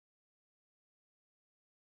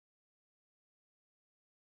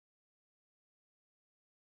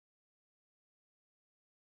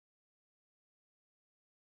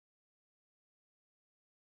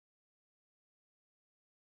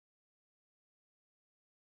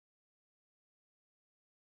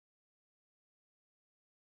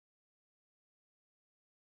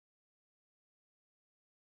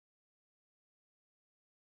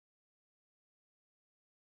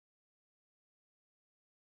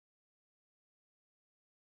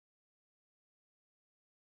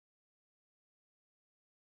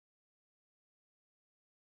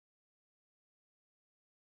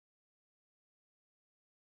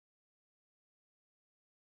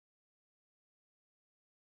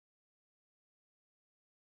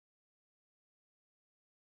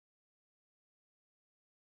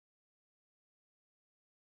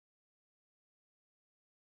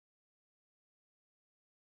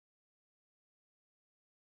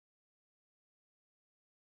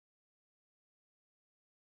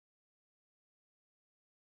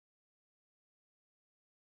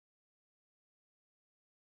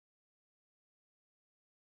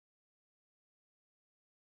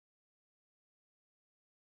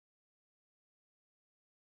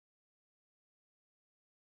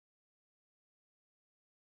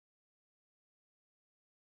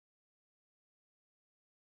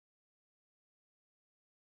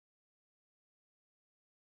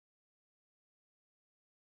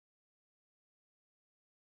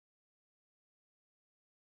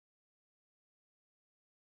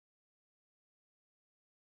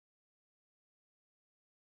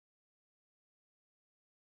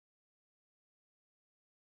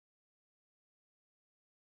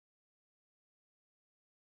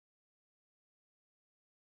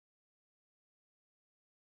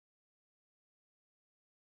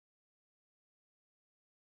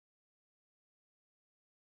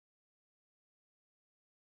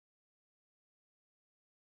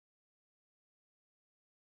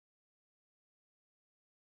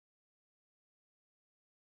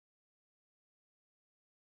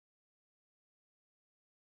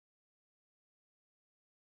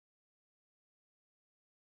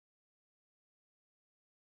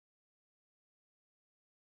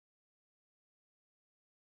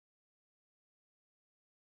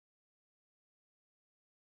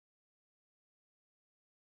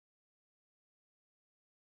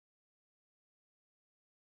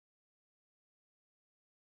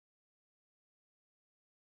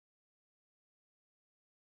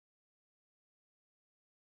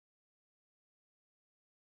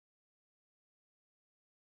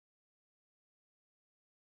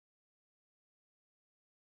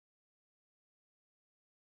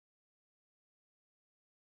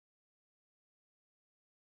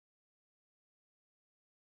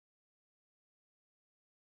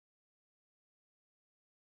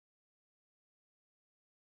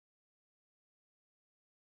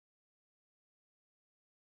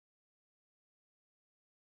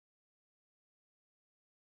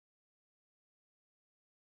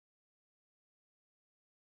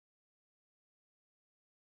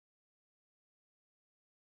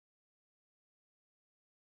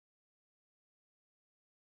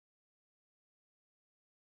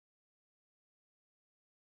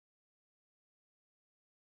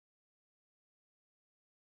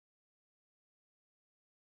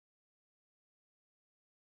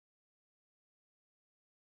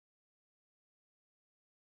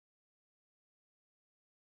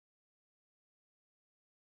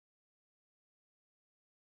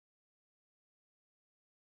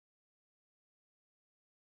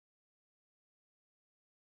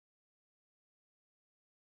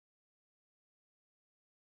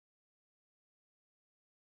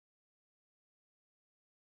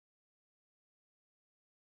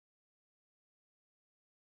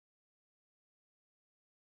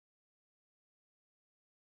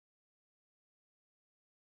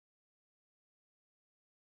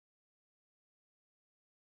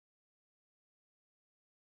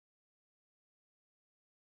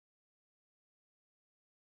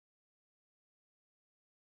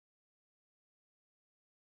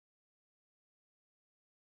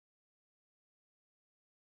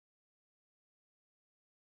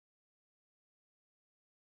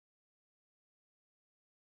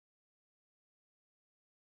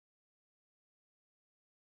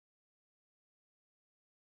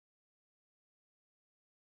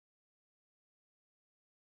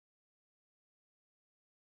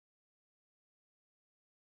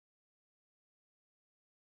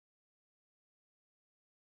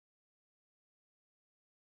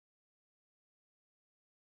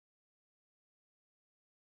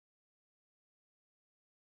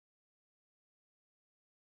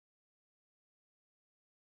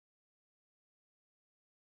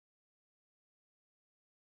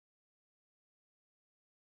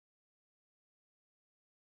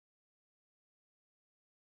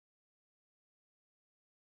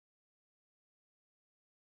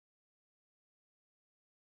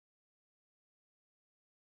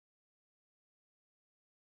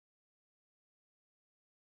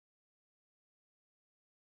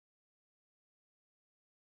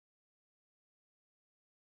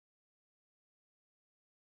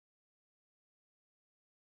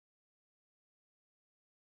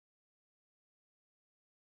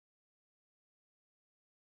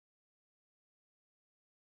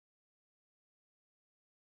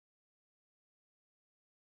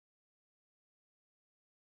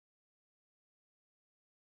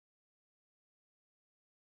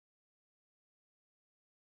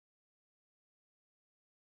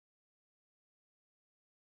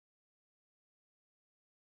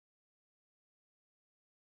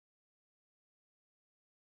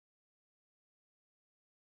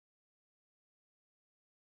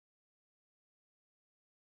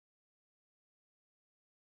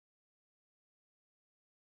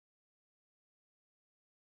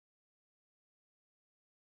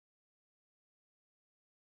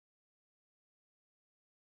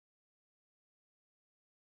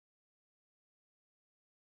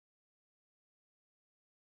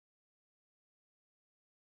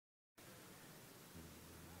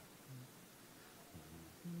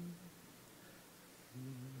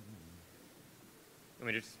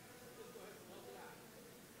me to just...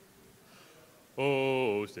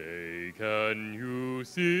 Oh, say, can you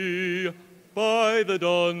see by the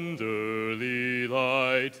dawn's early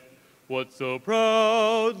light what so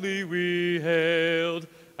proudly we hailed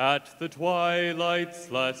at the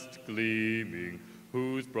twilight's last gleaming,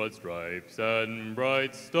 whose broad stripes and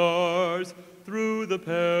bright stars through the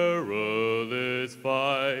perilous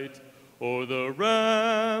fight o'er the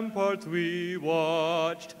ramparts we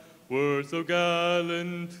watched were so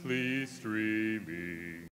gallantly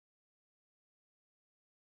streaming.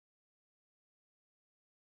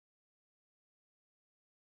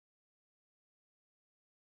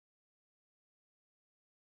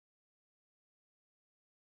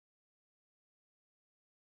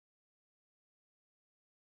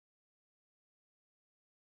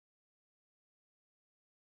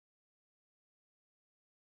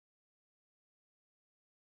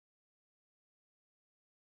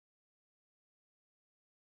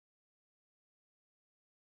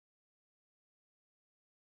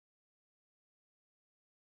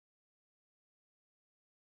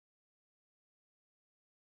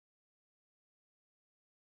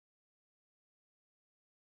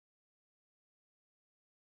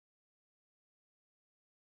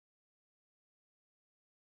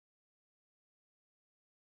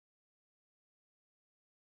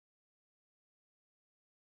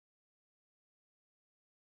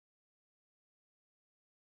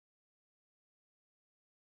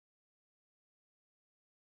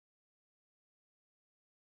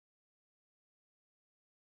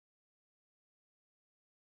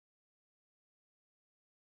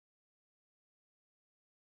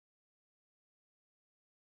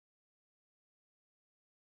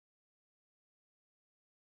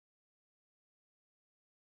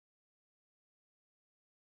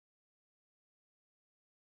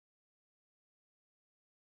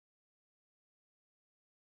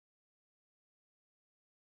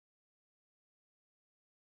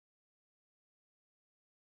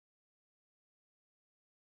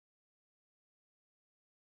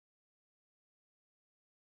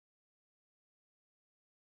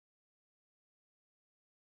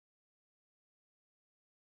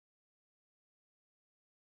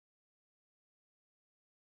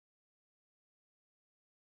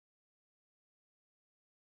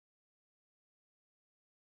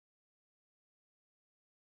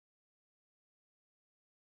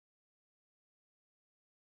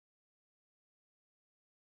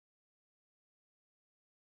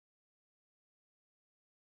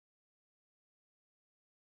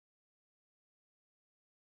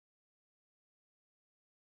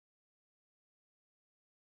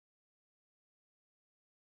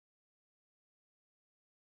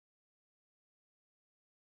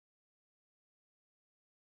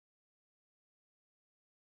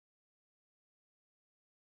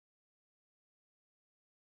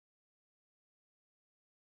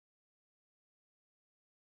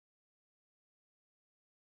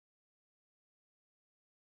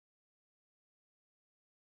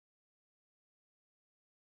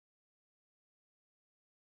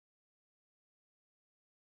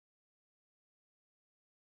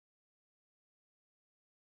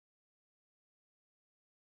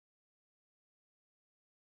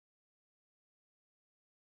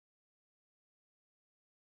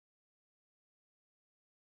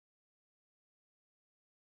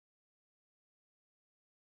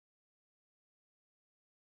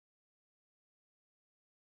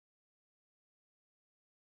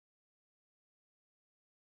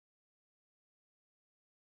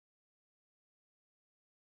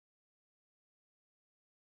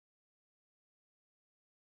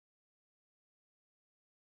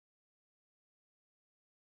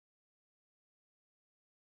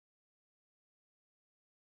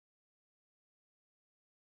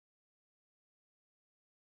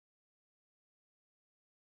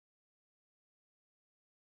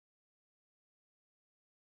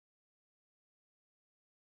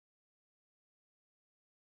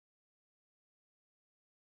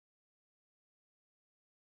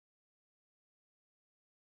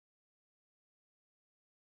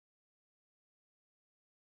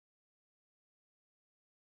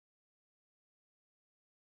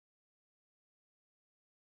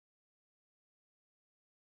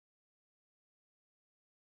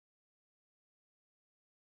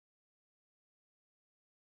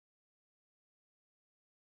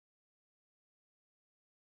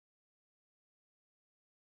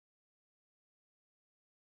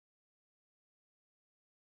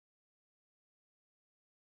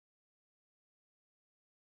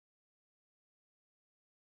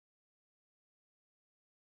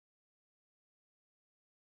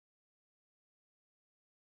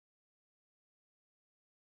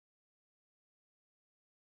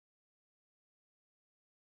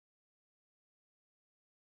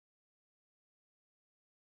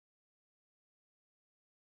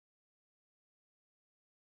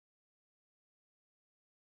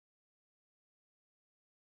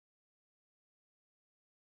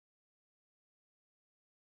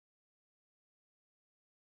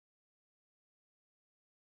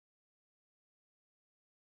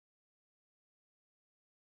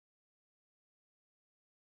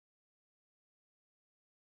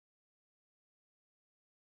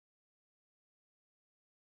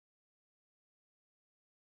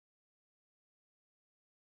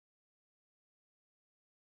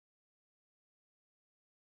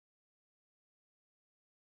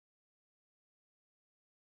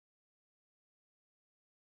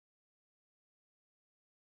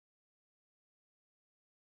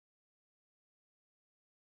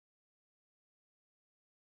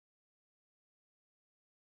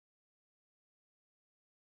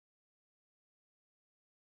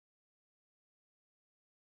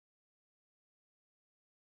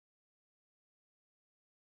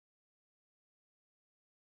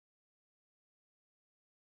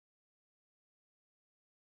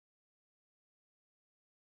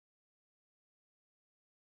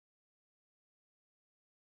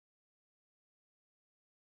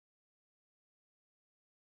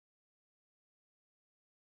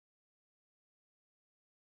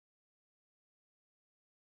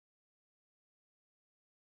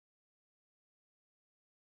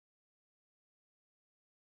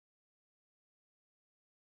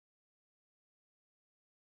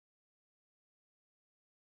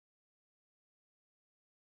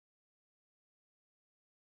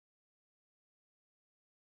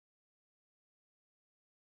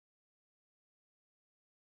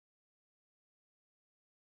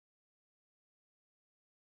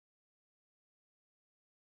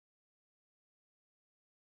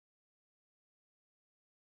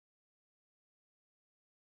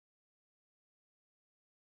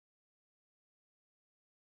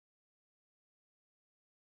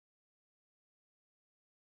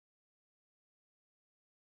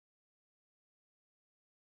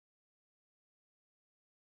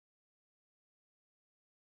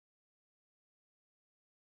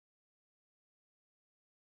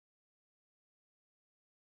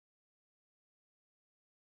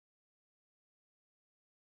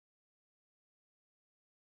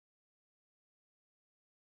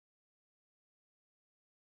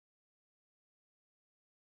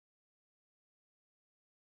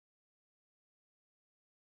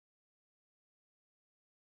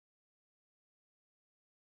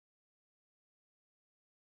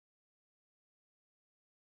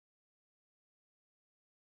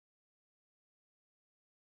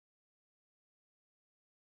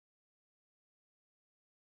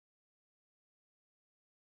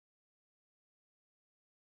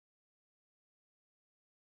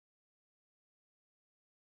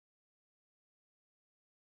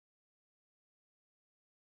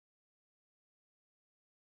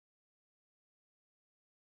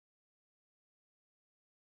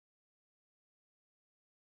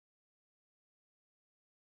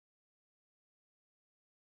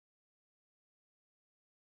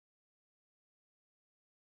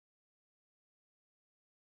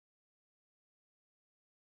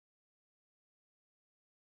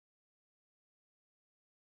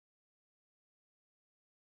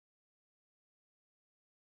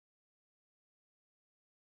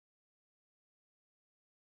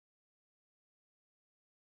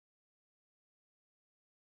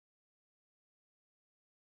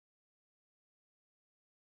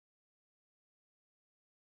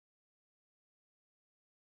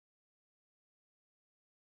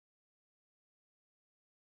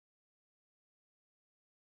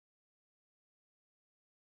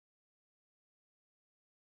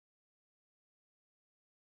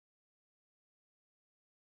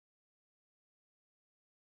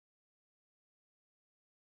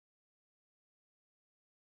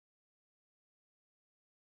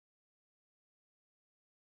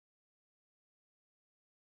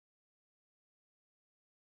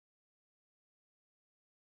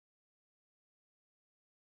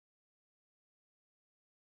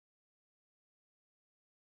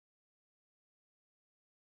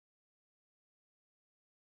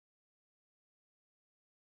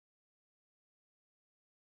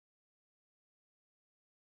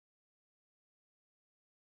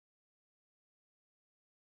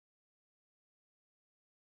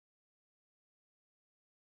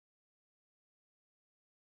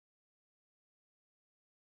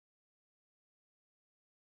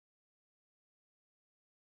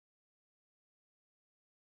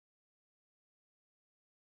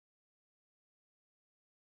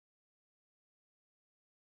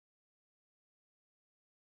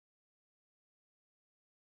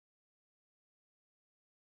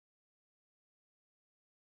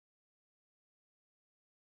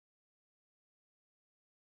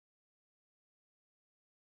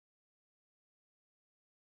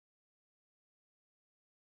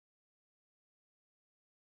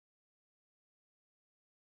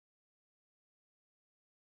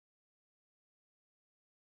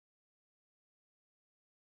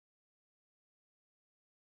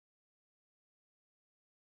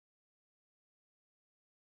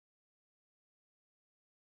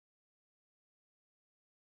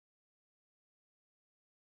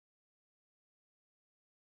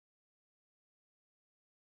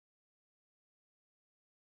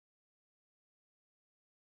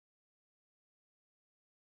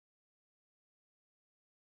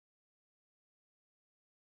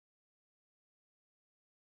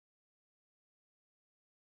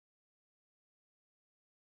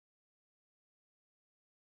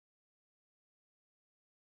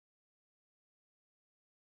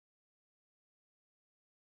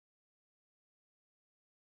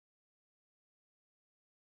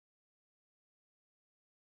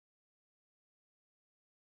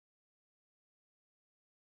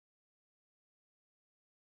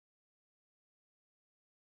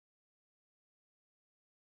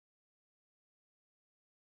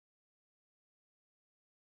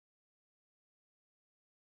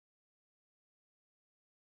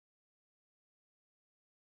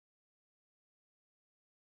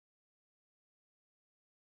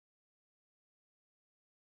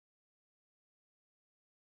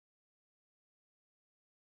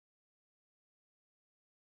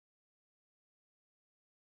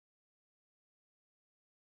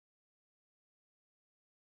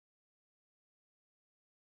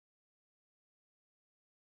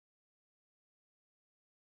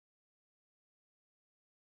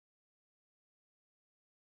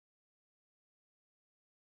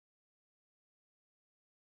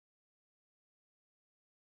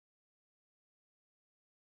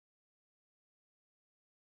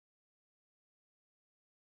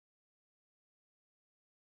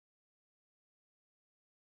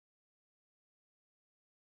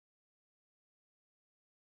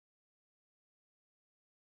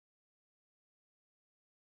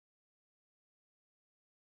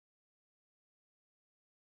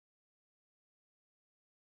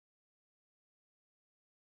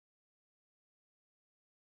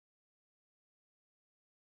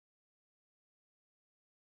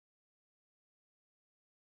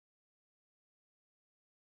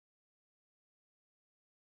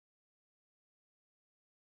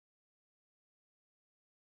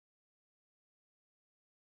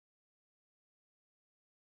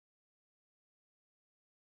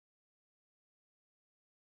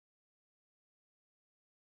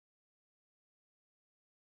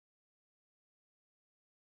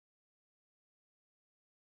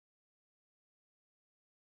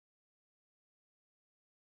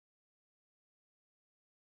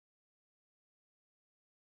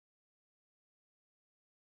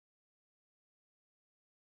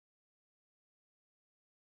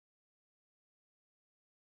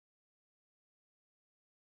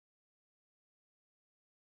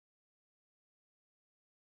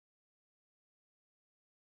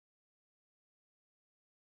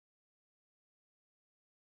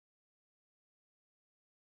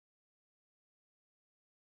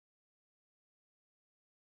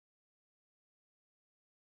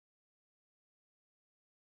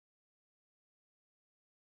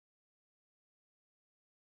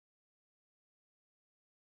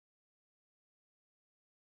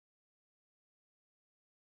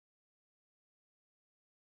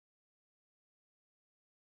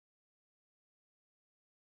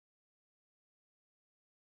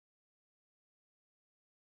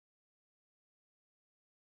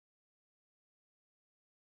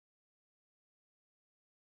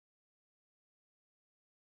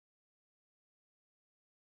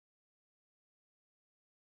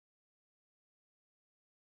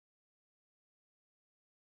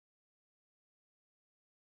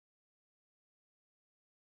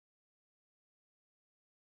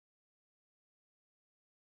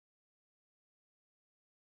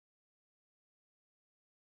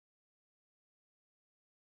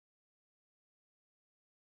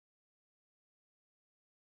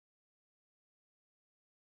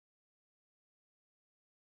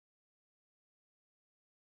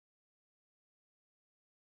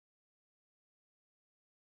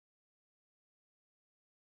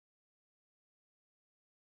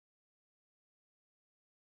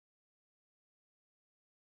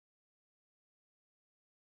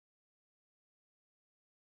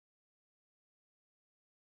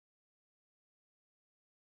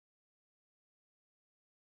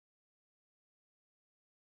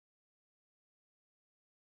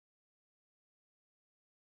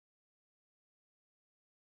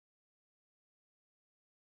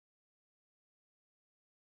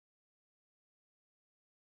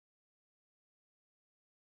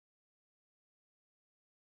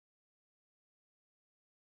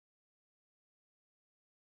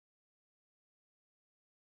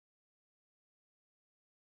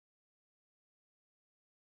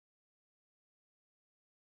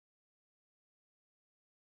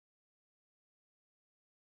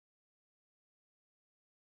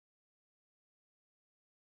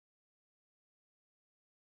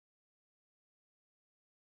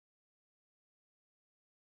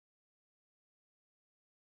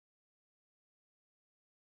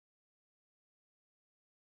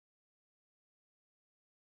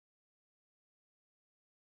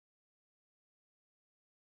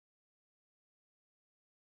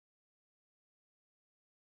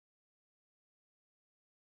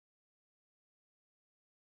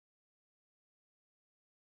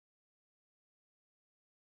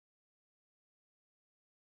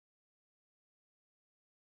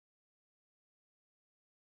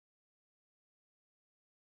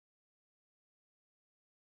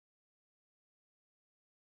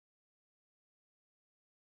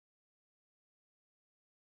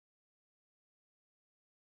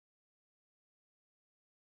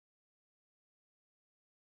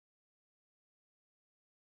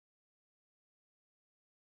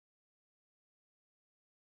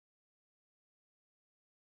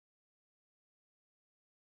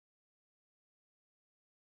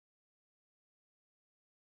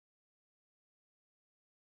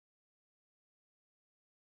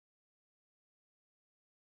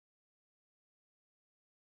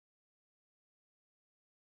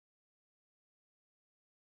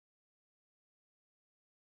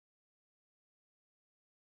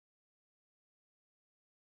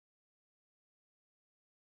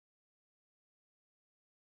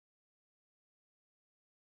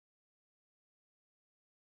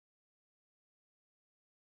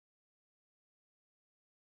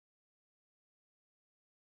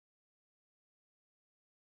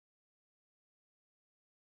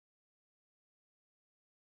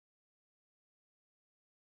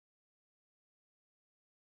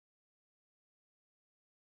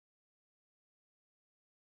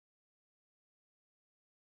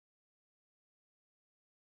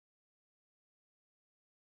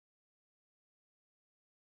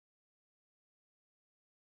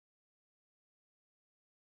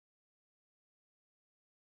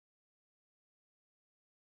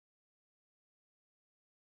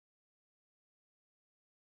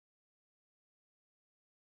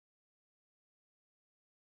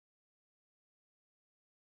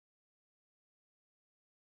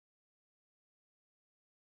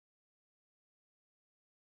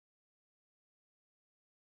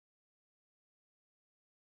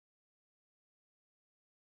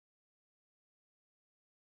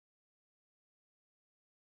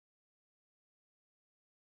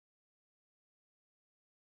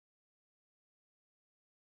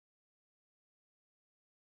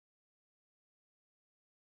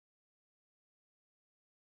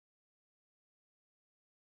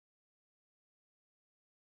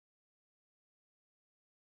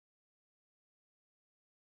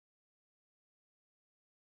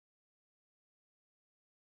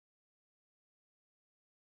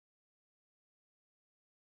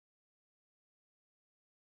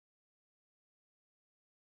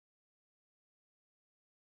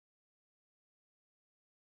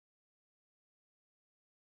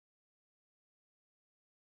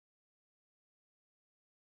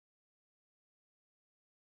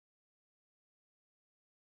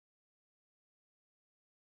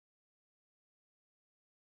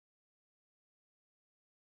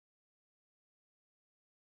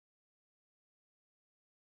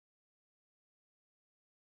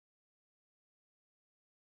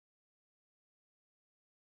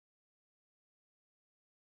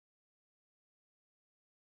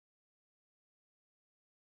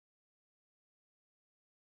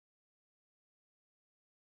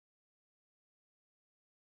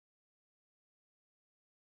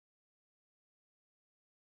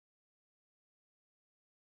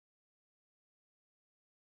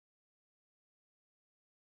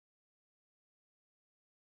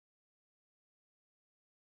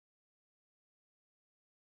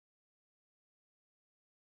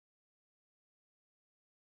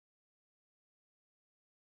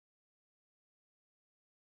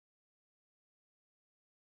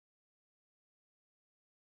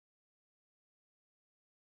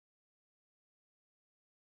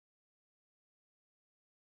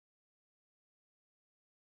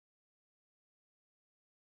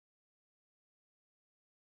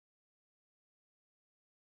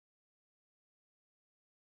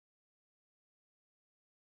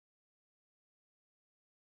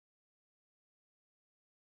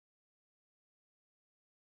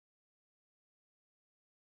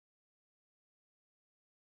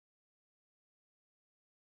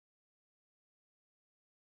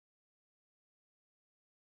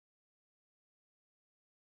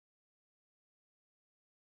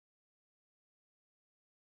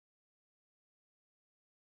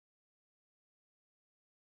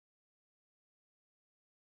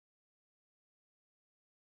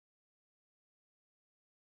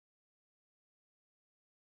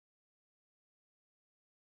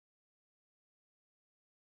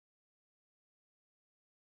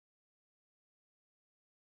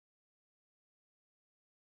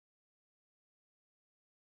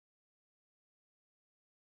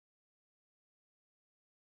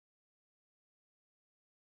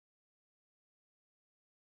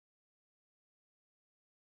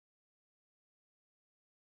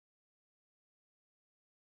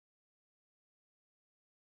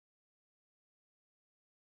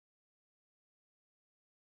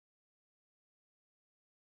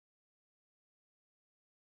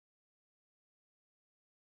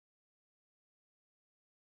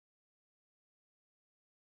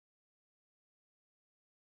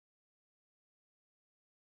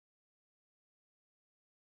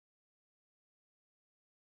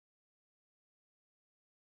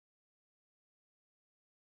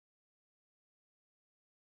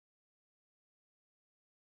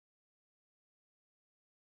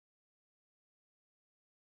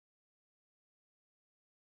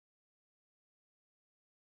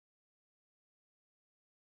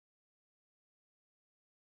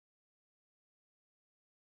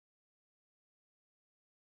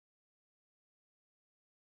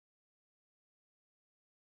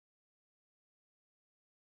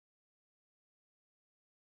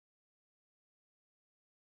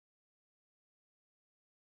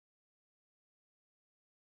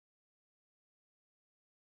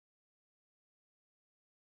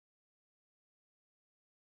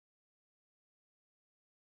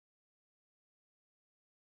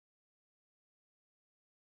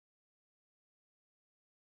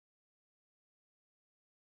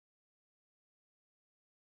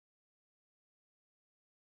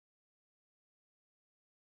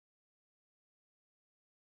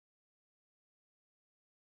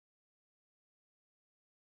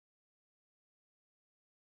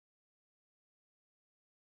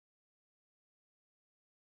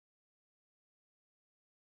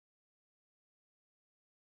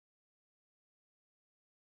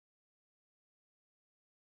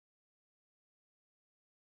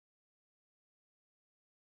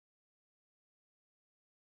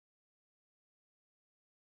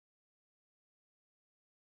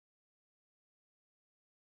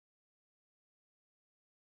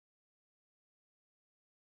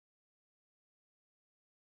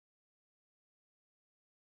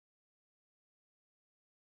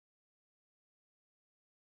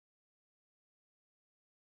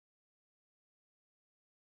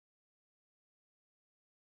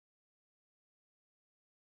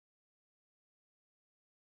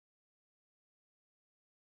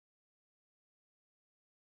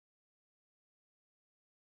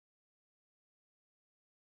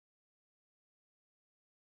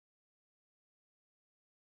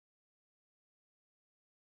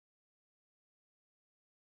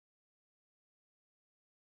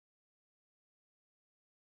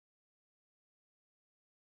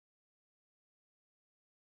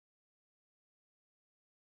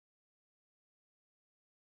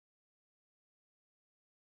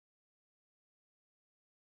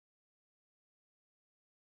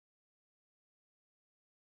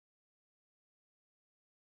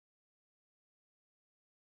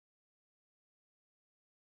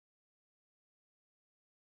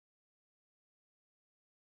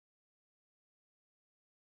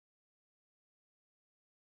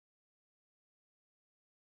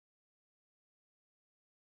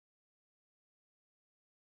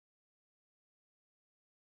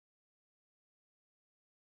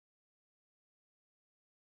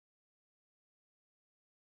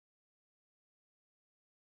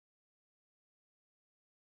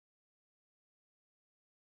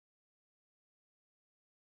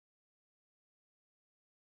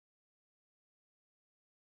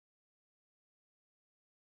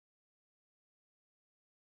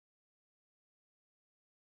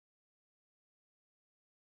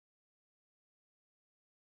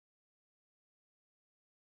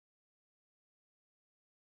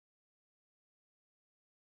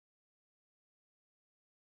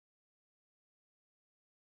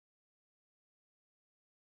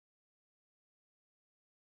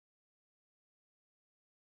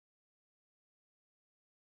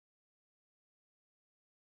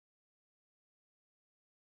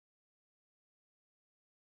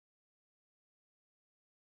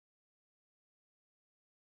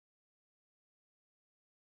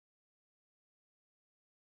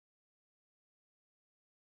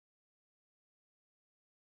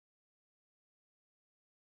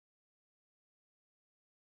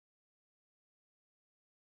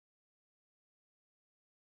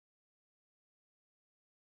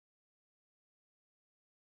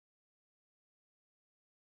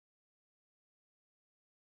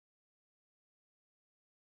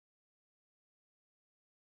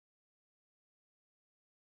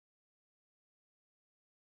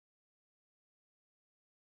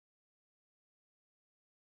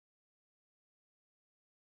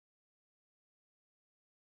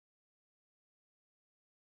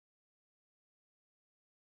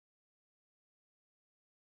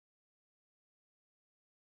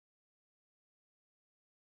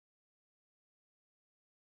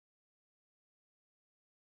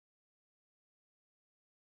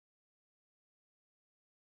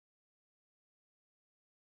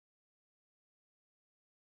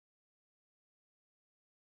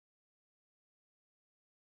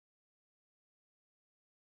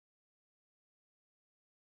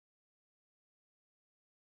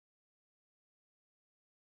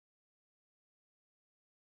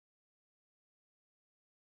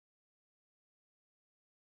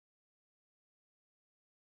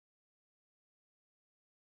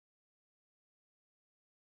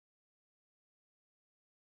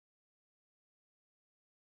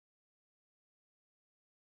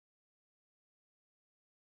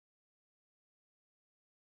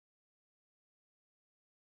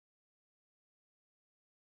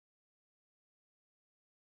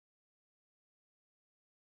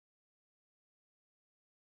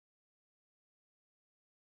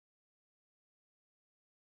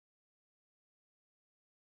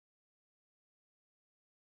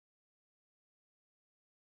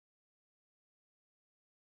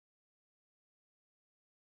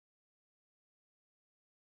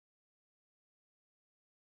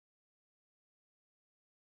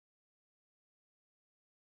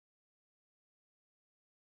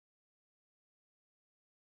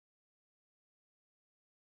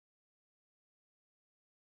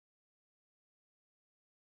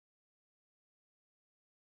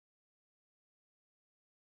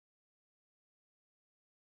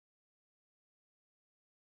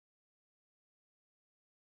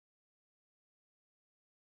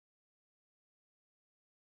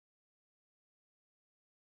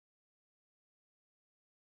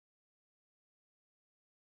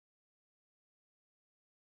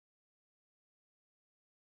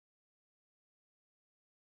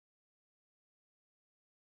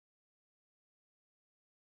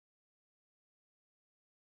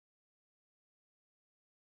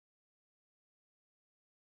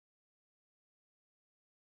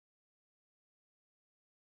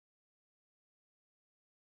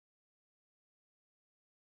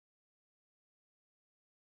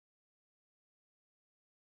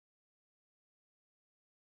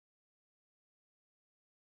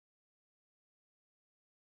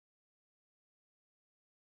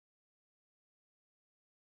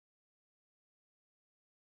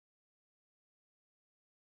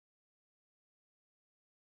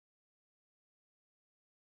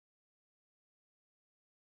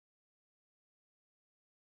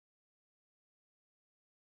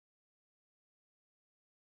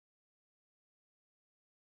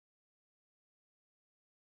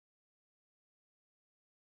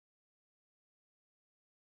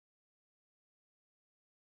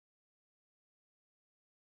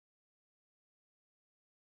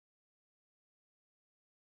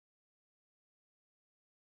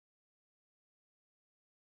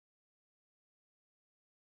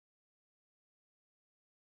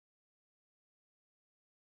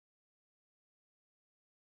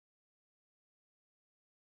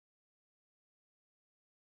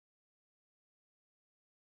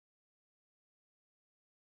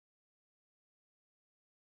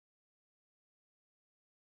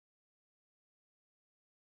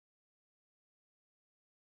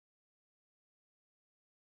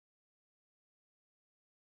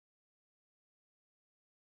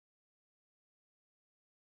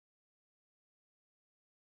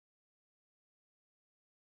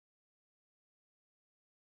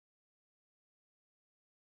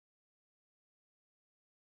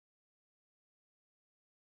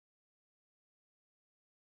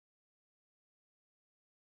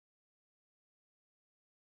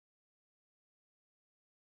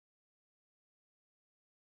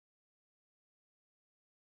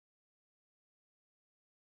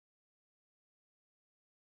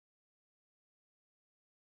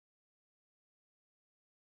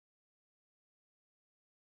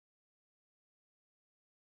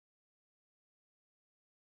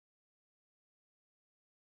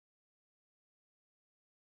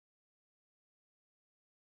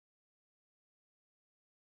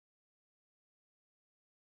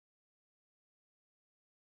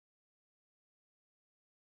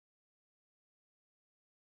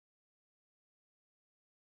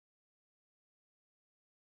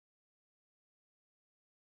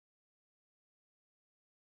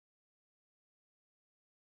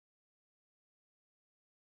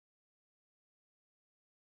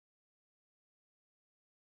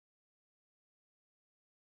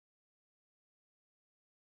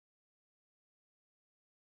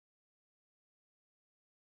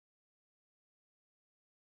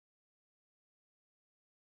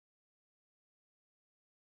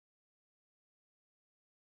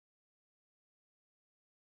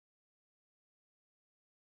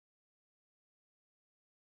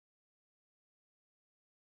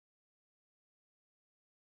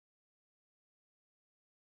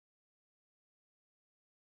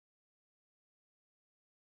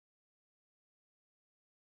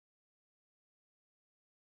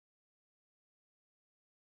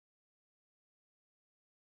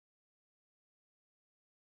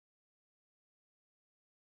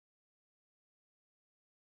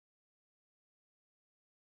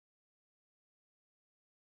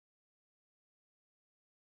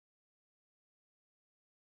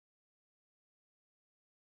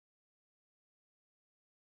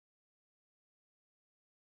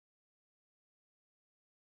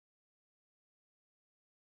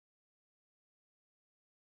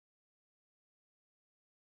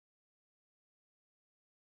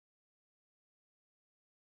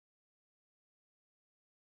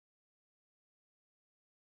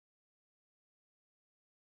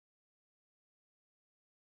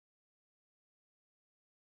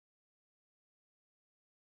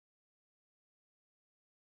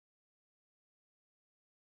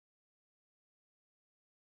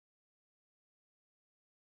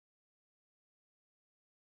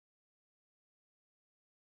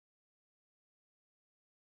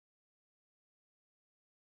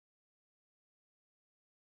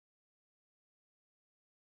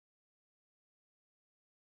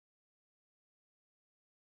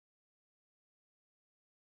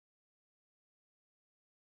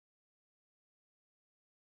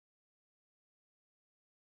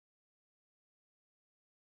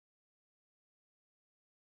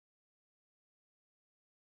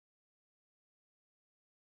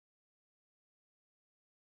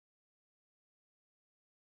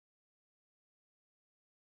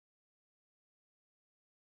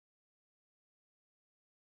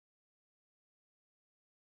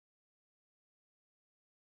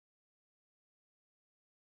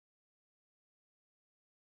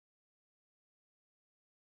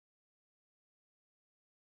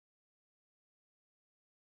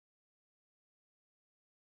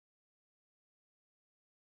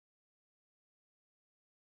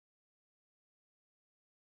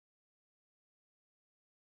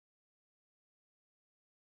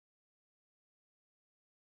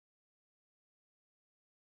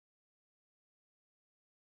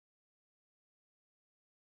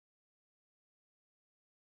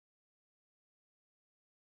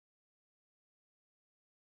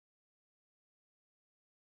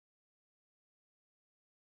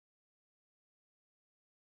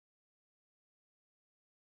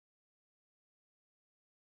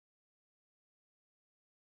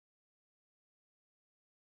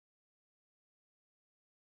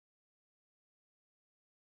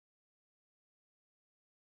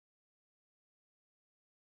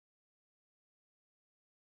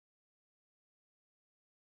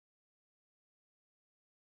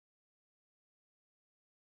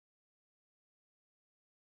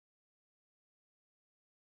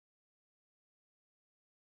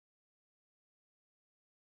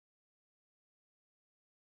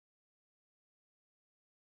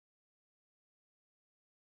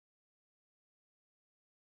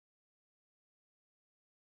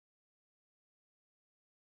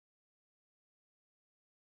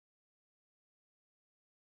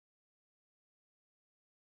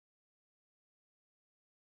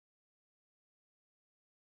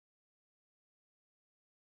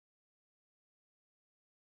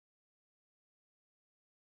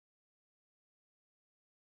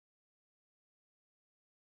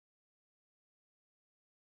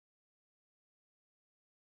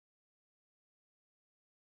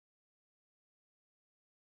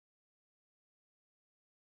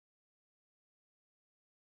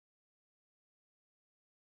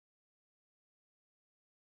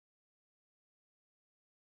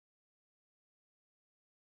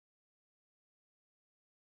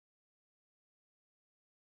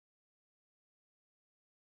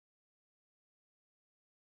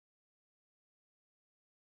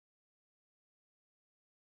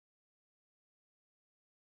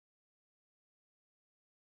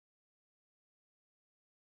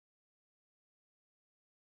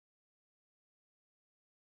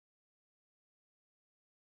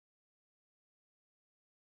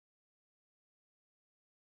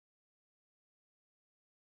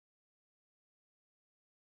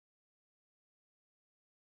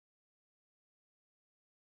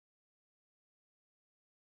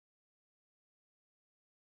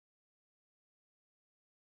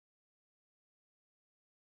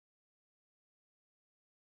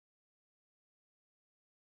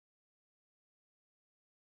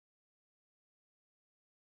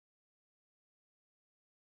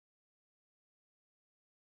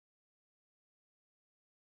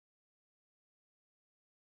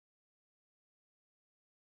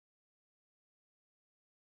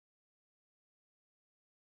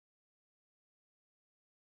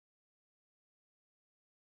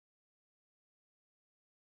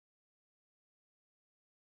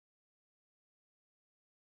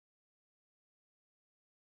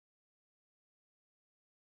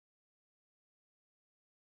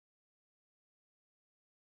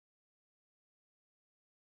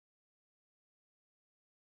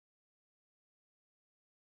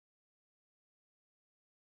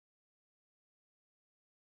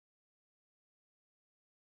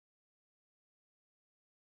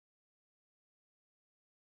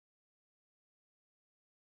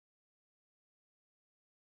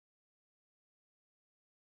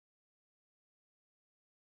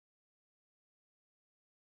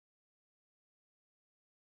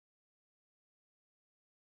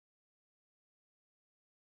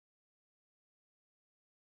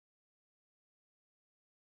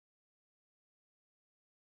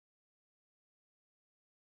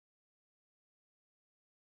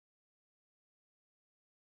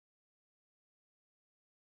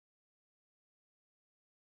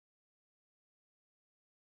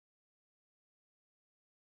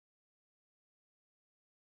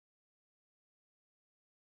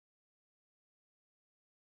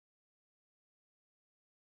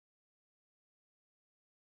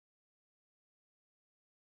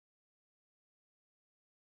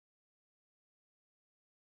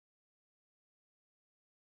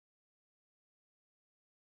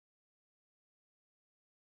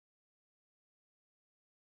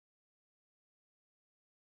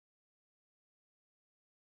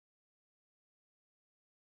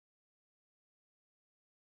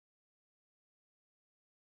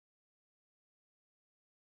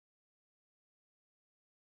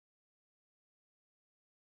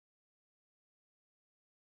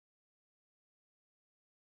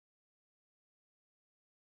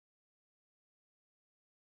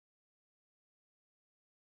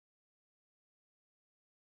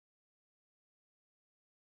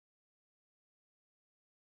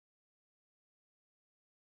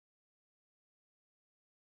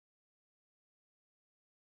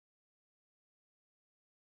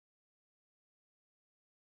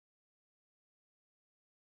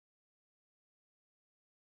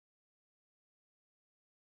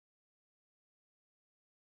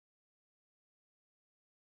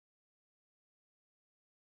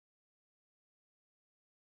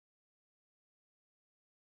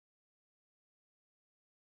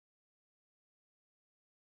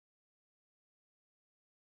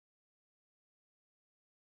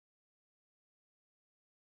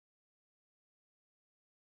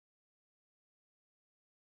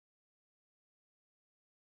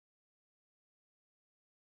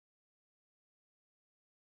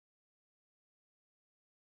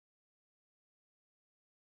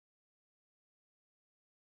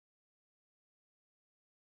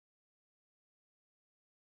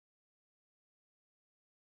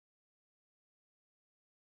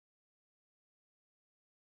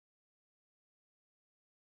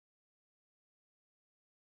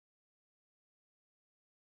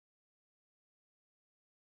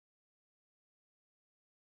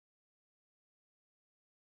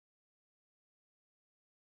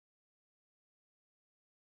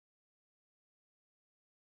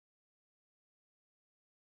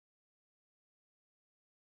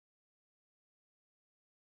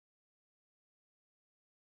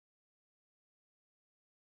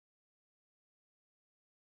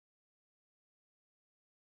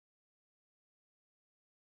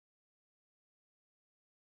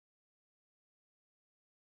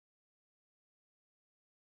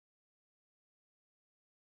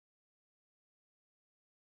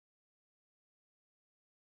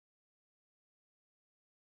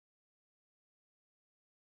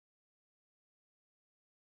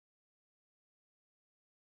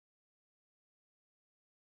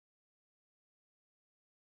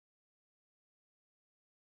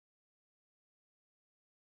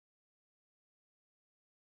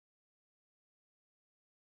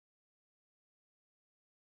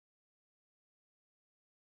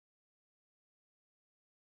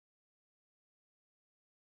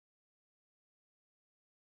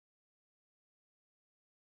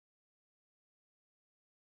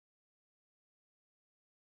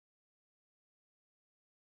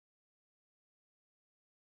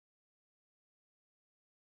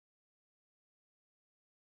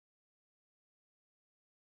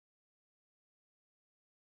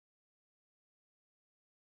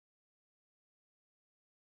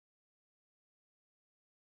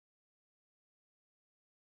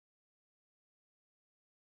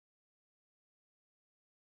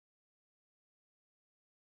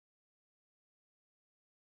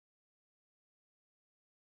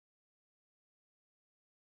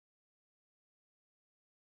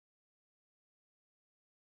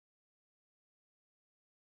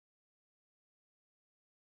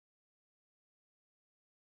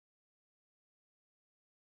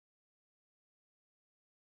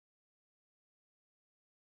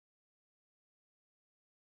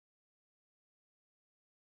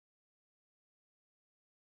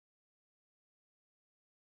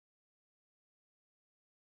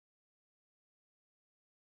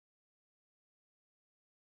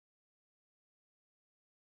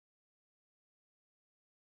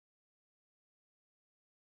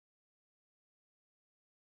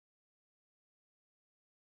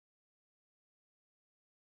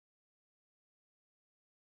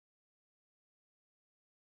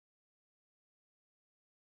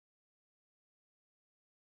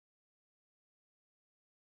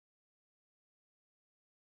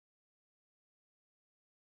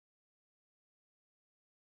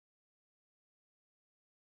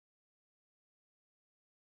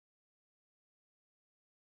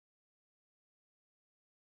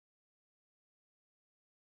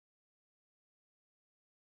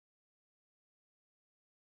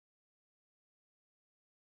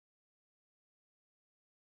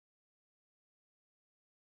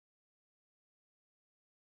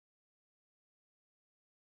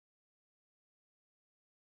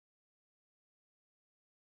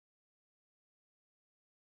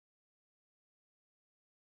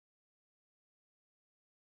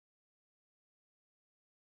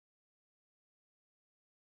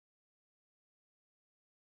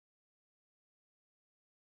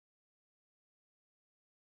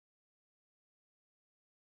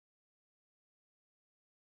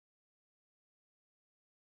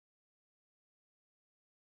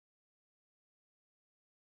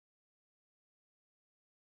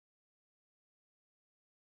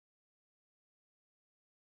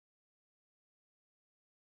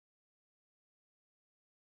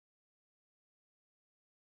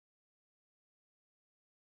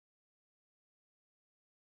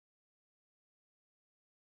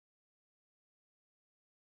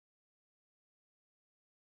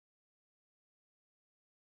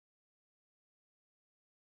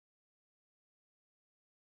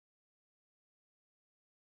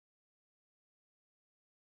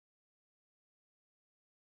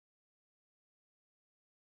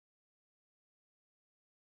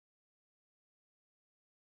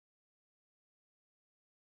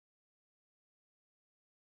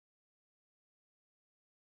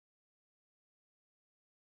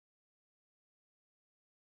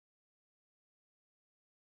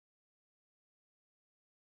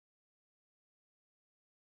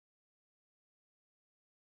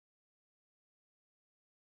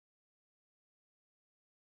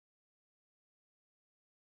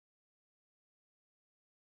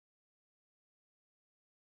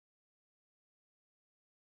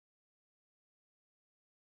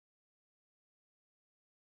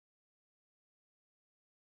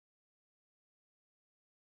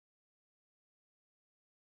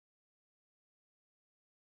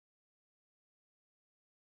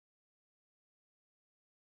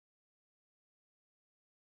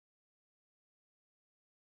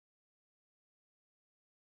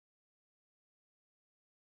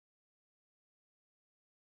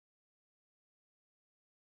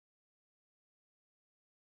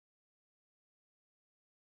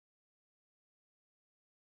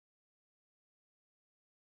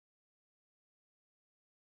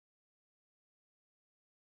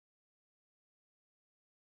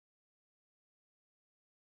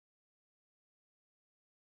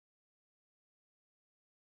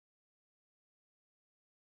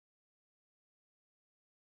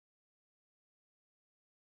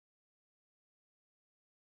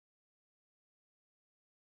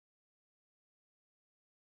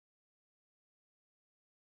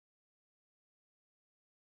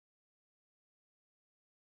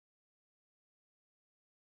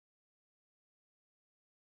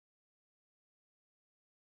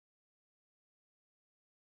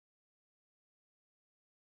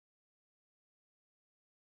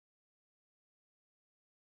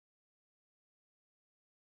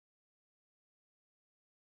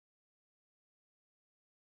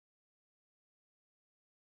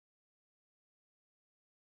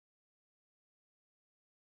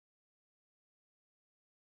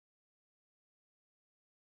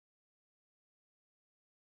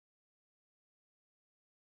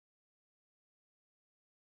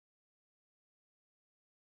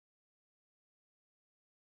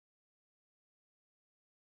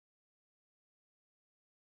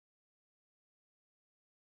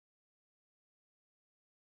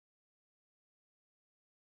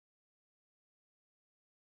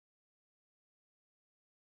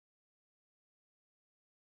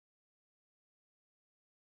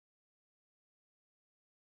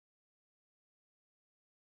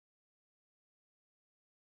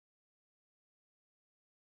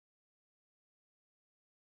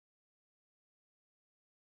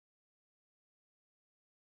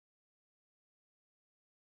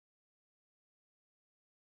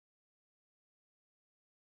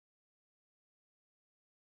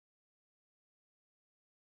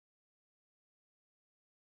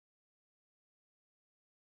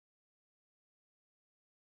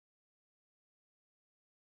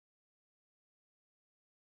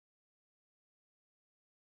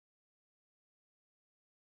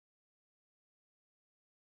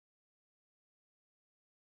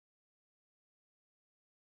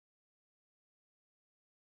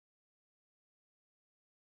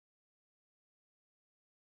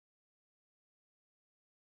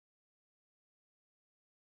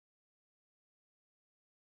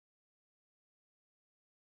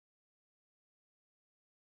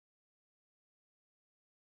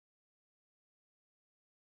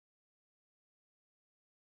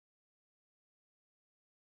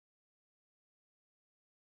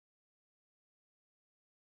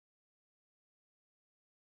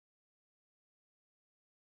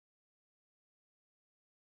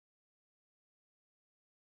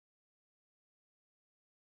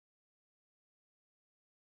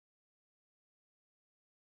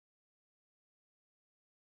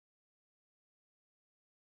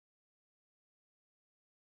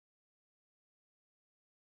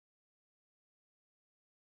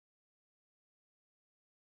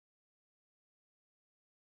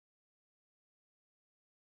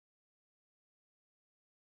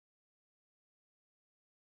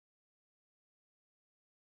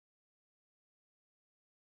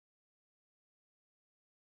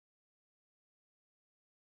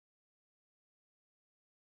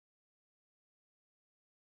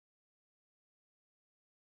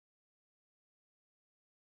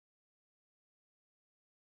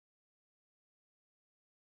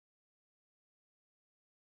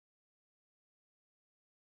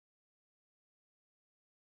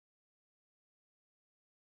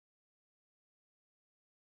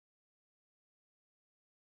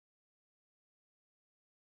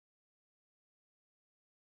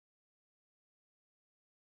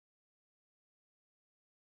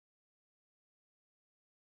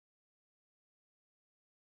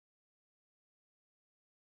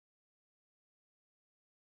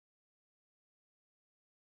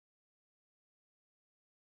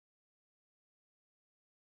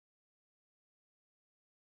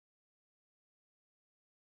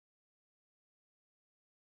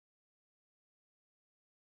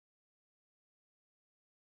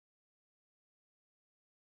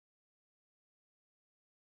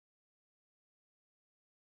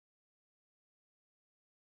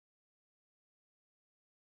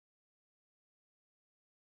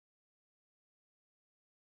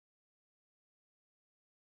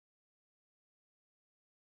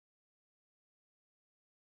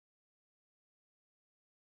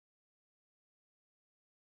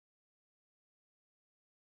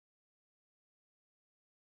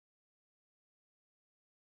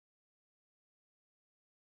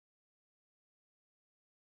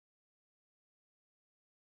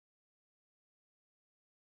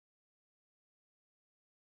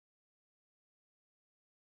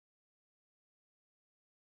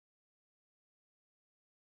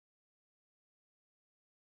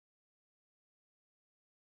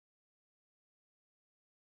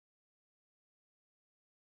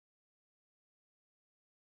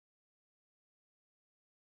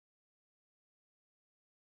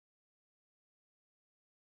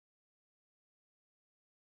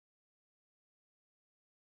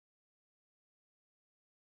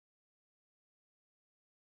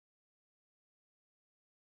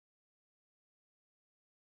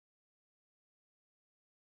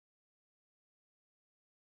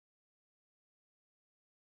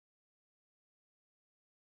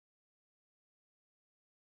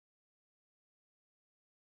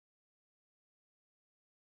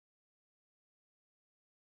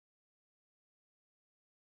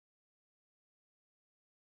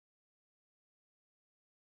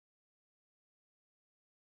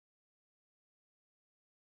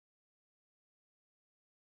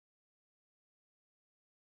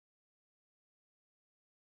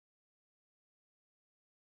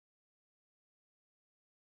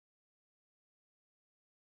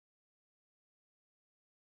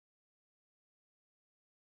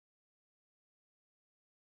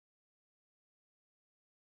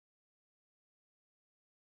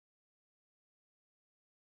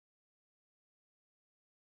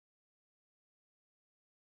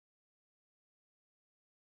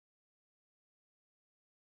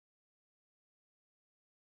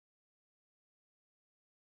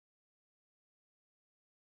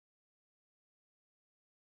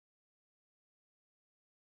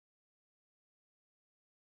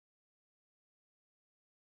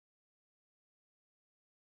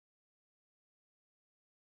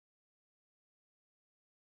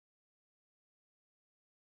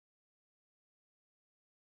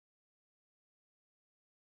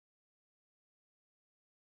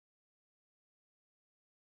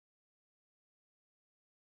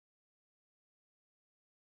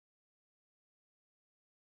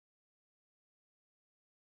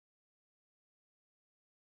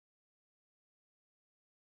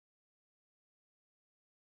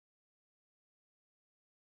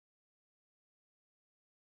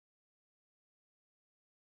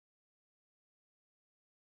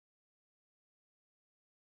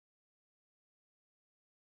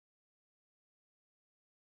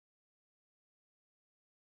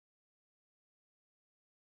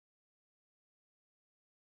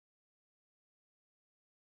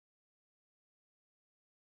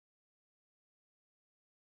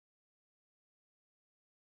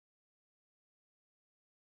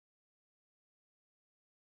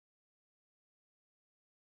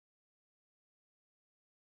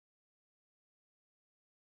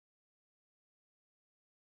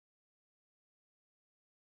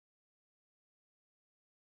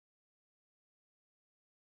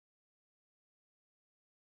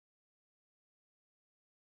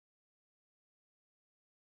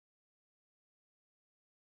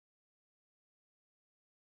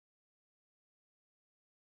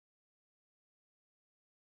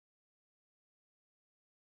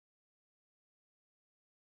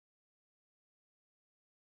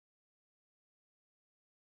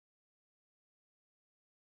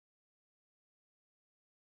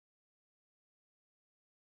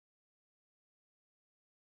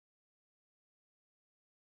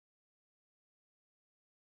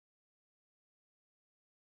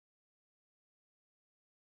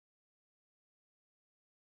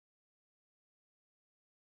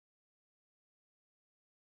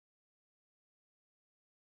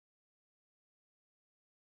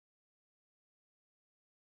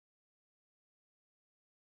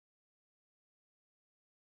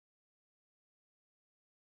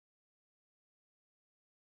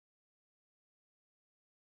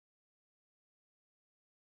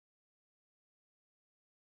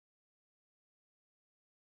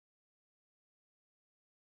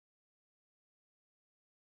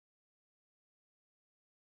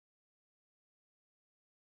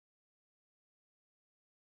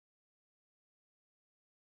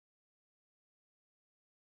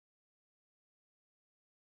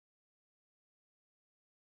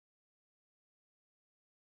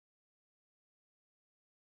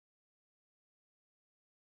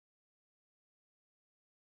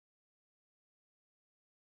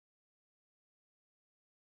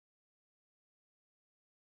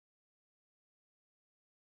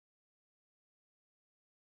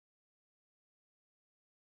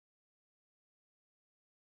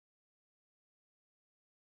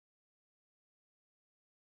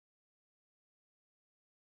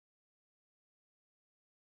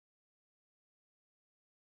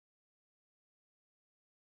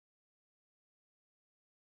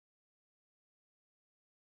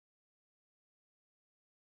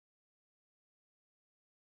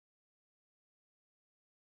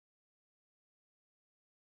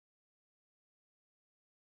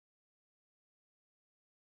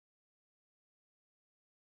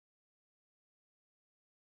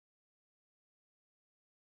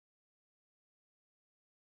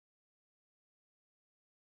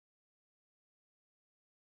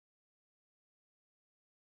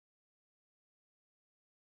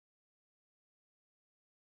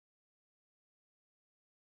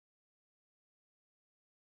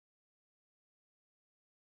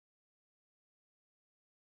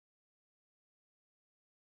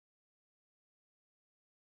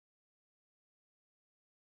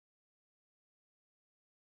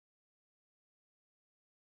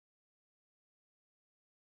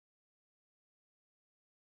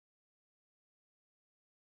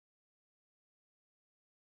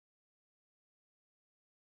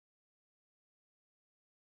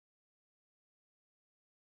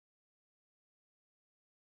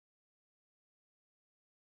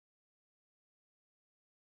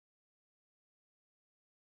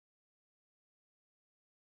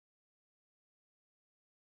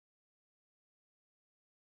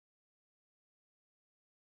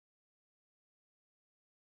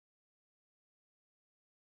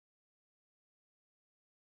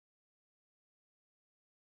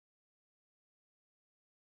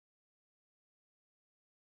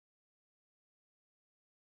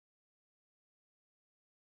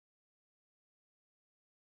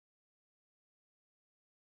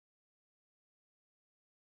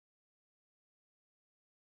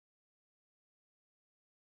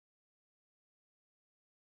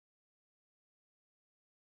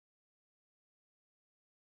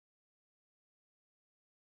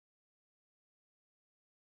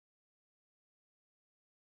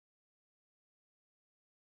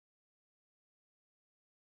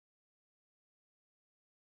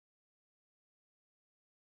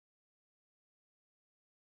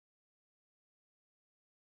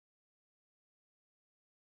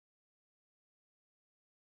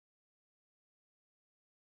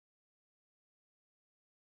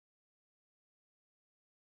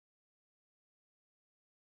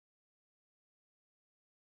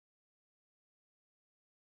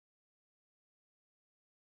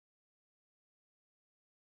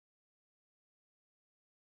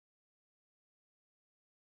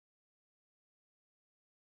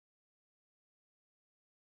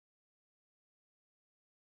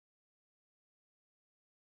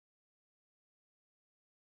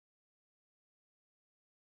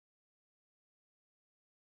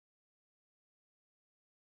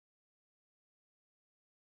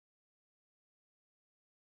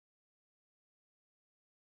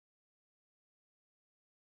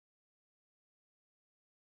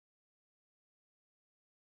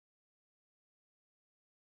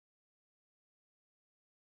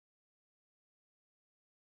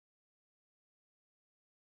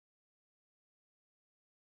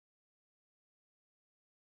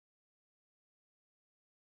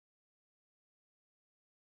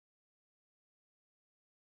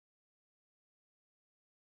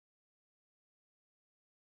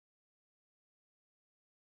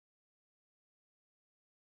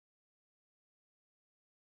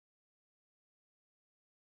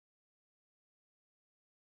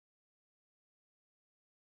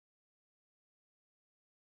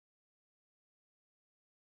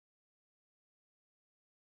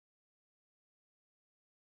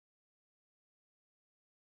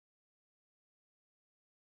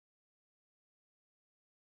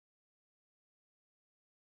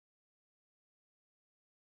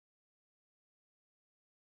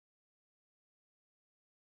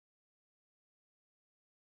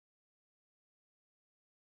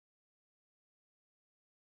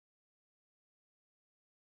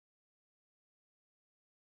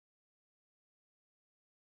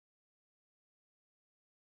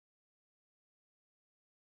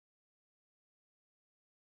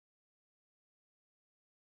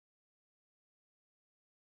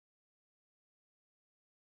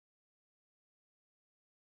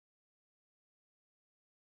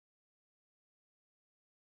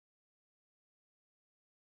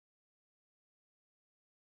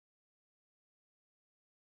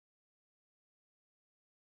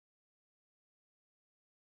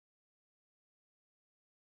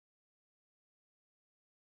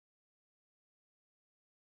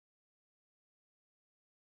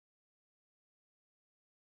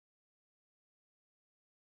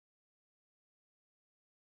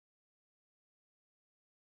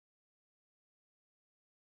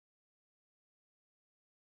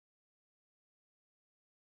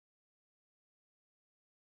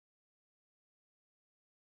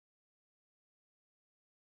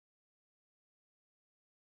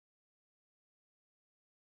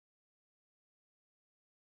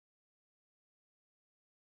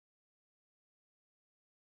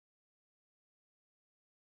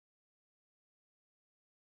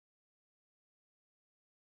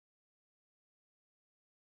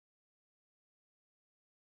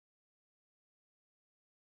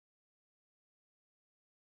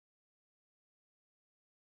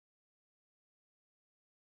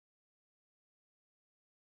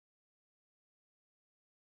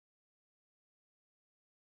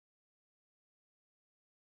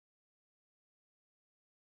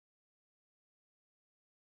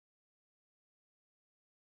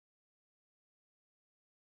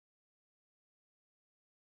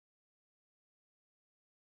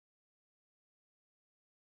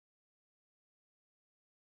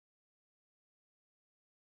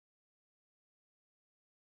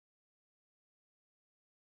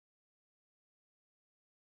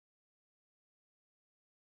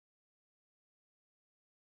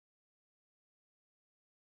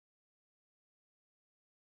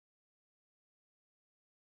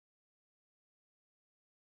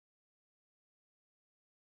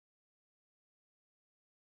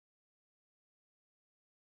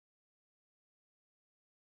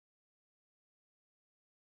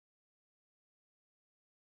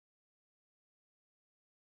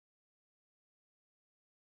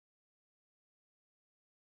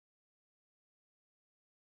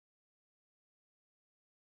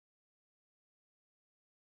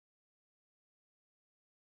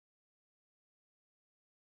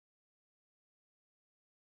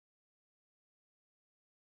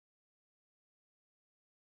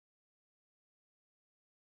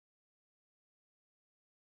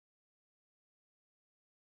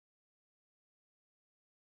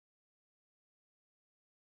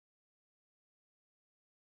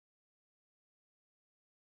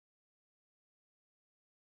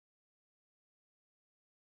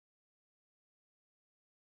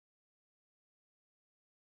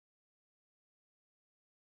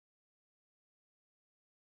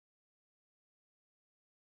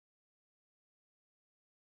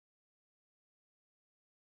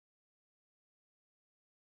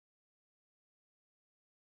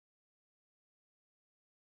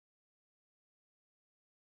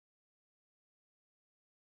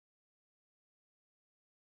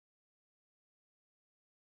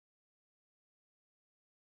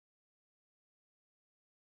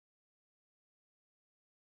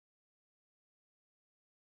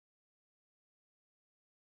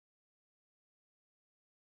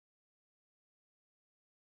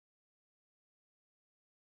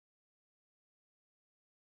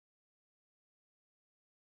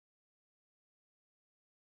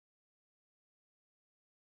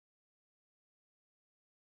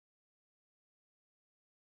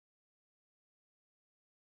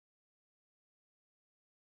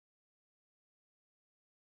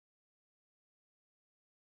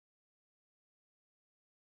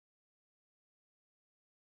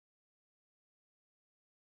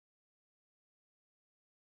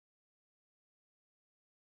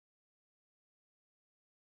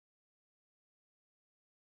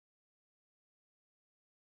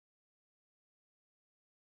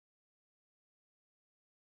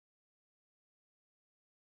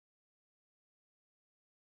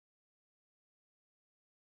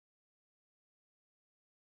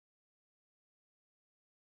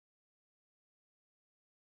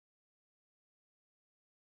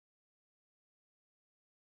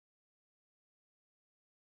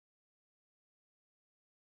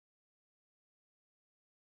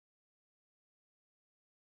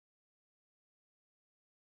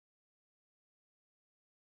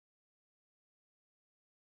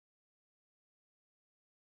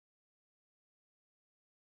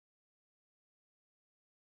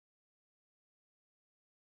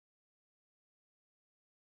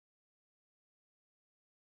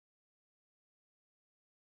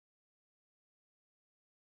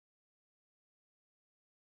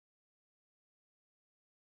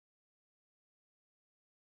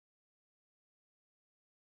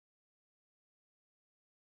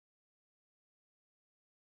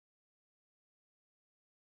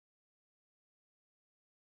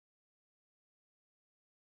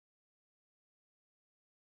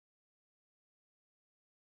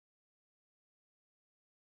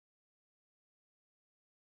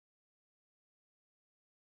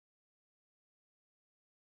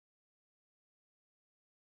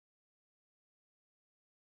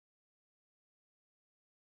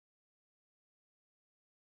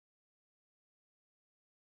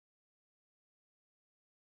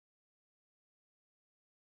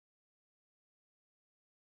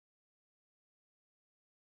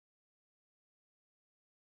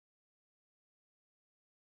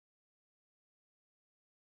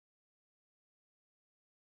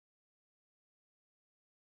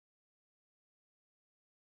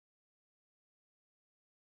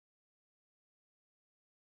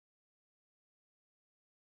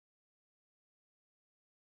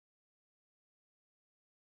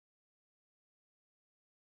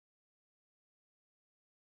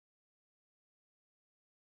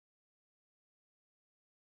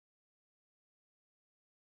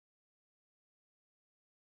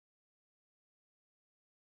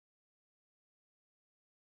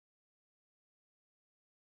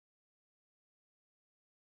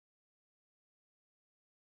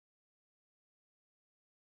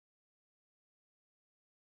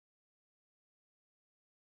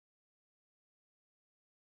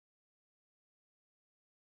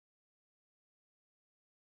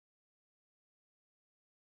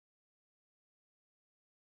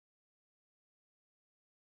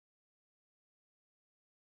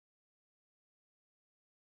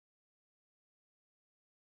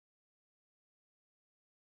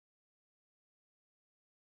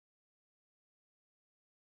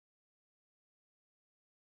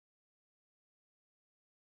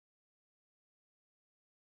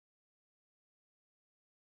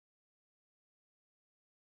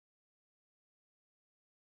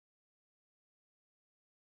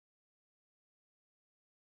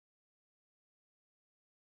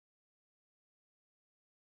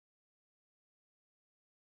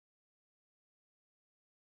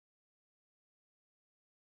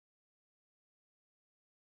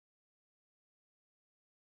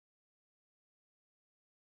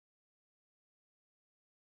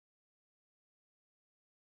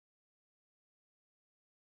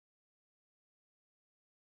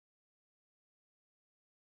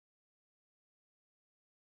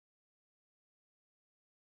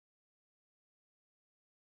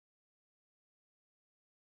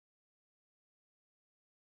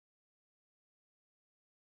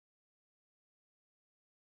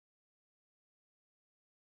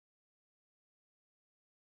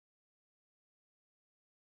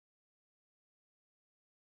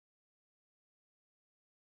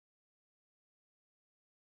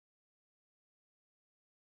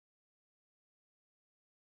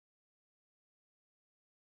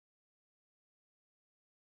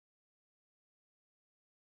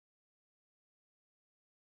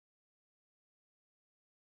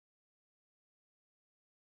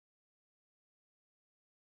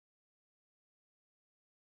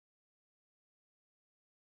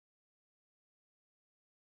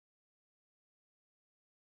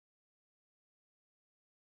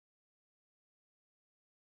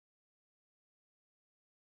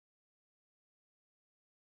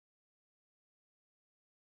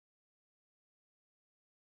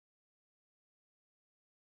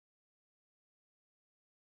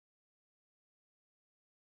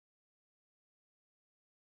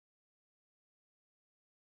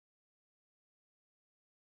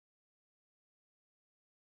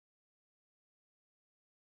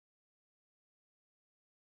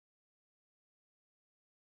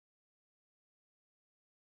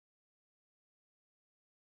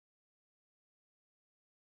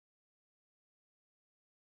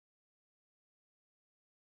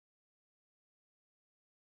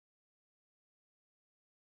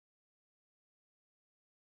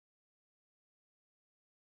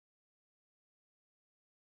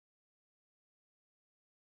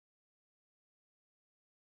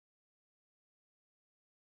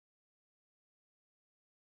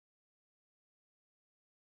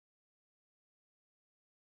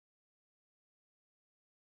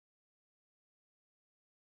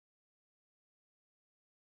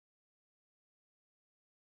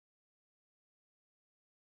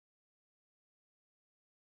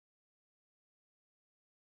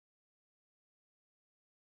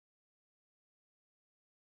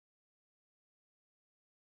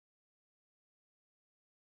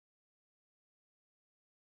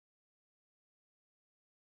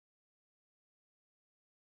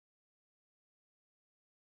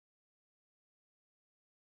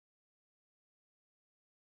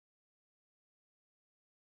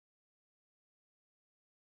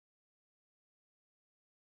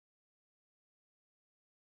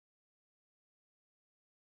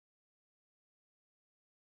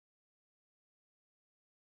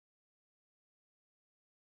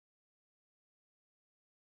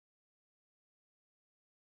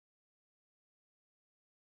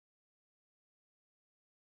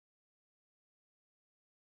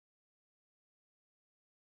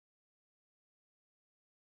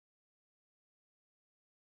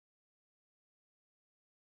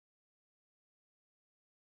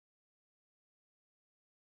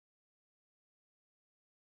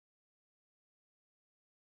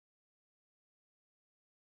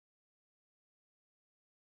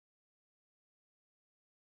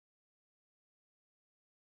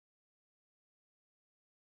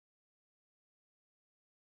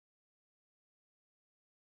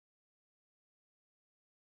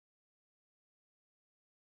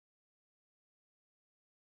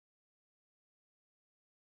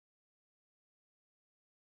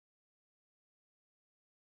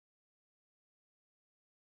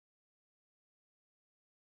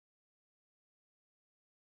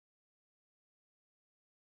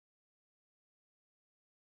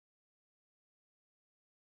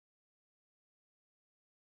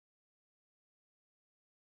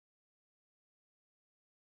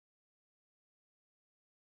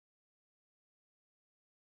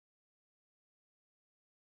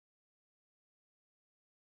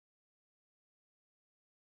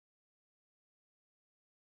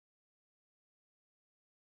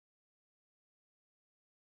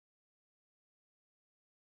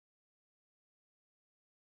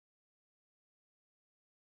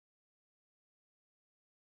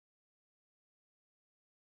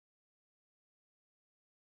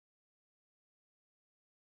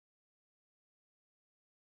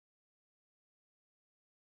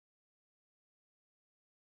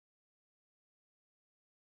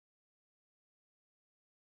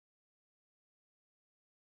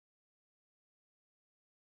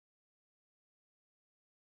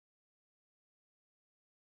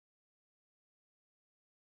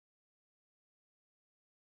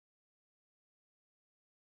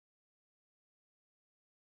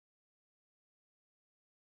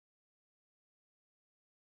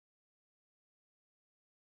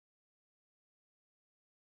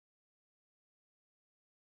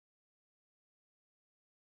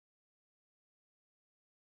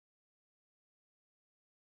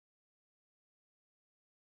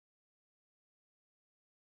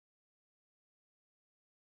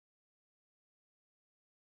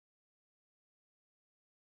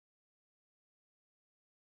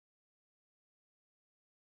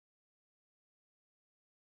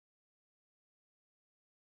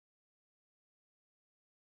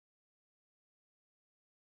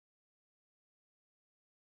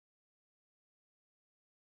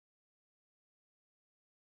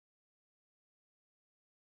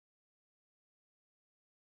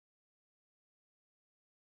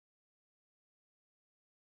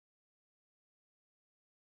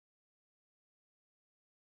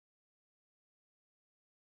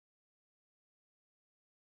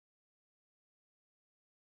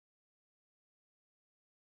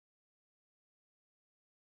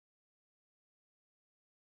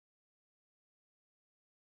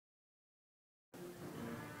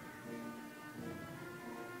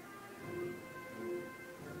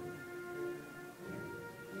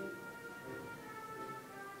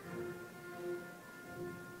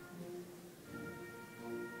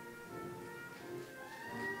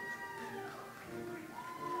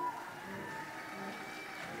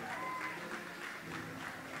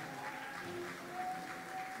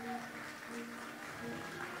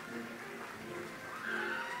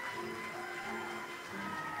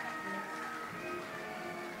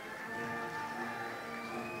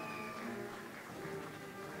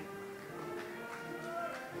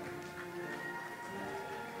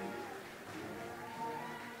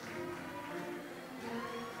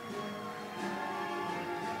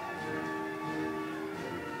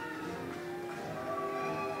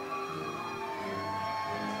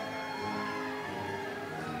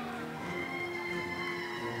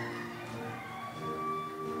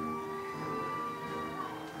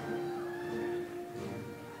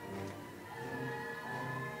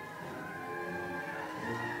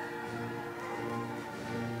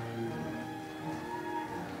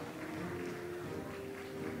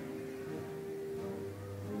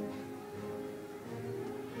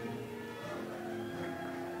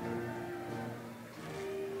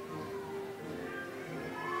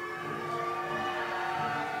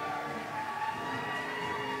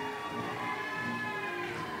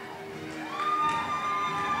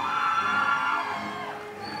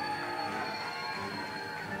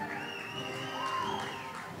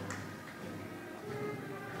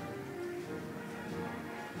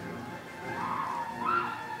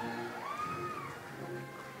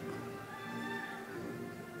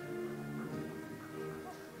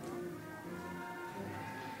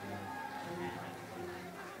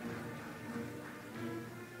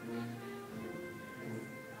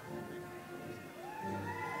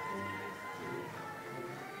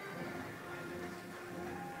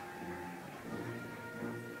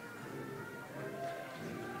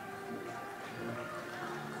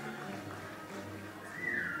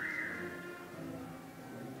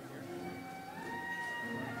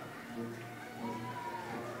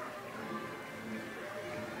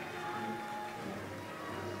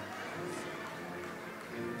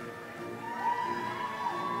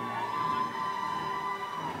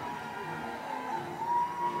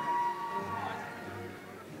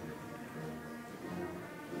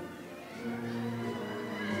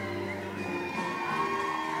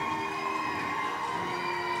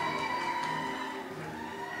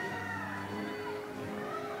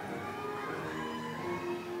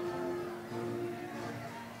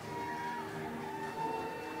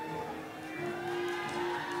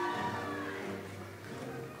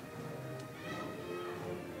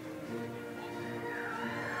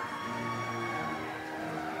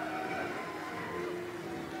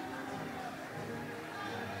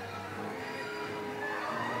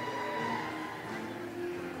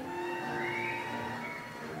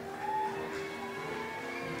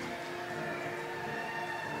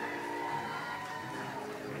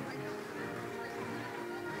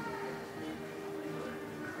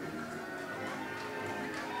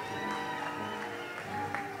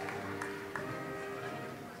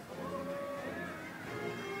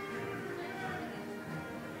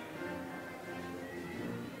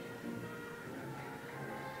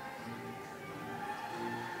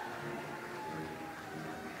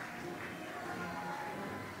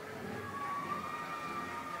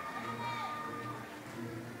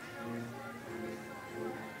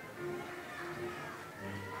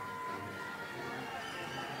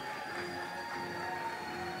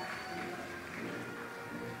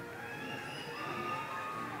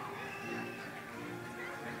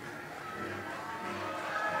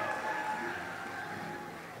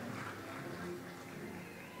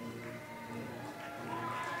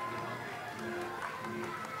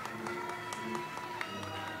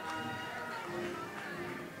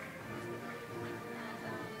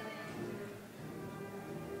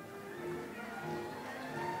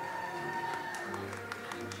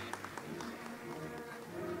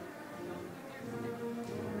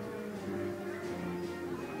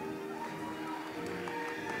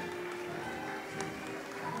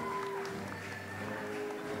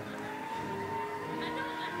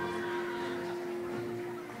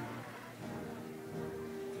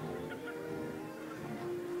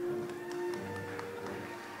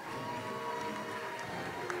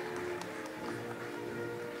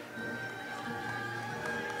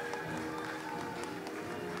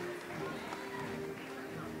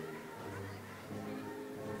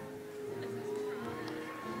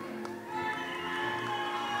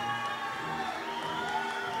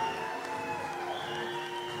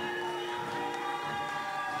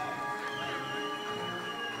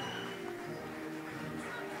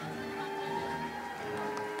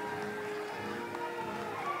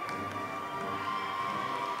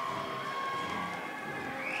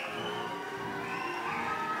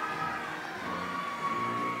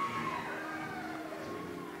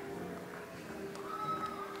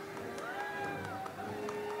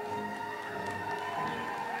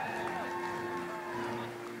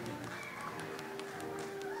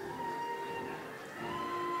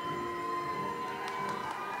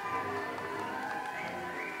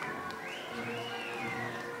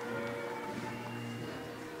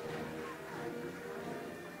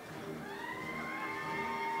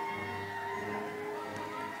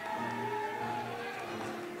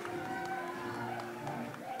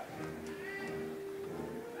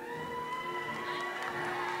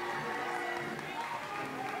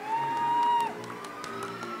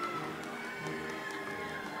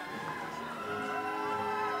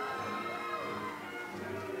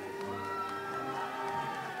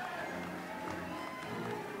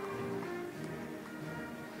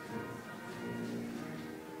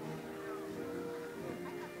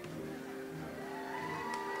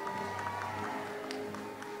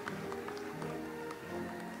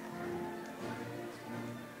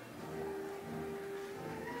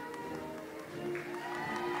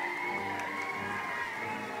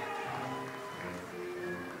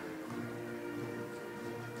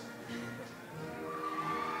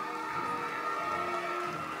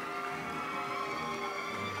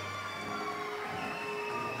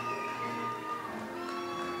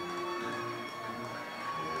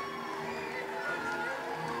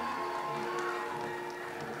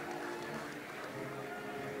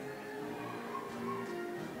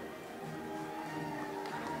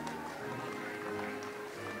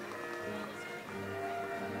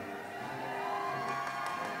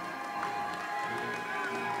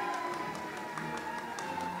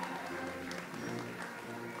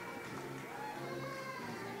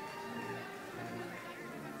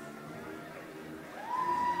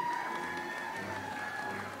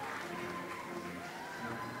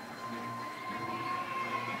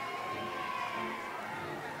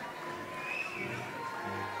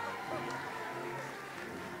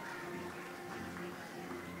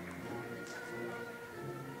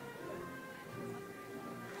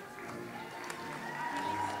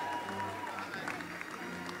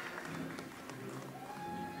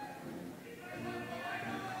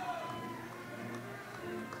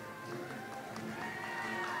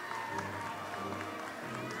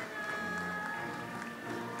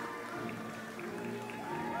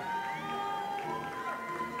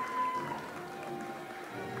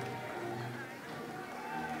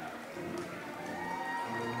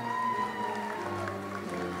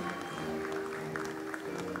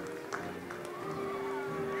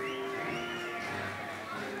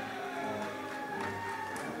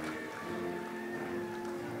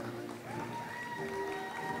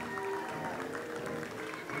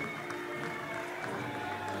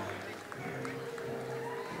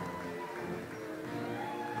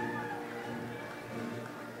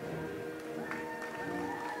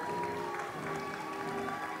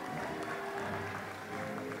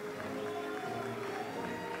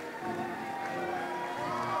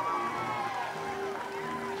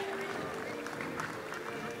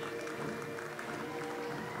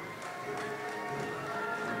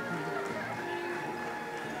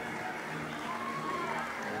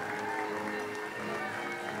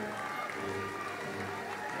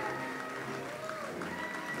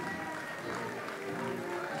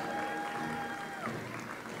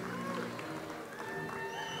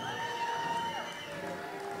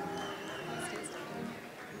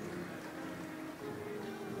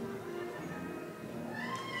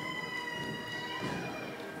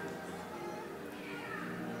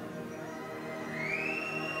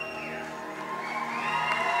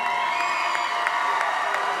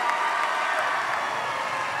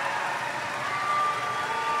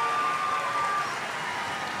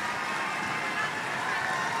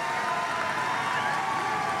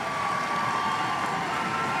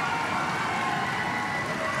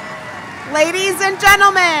 Ladies and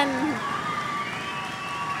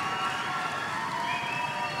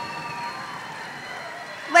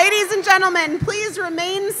gentlemen, please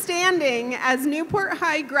remain standing as Newport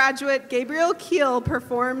High graduate Gabriel Keel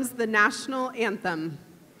performs the national anthem.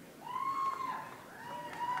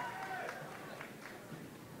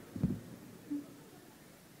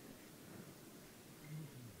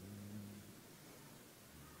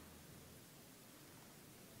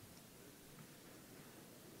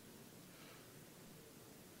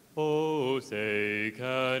 Oh, say,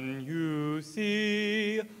 can you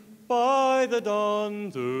see by the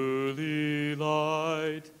dawn's early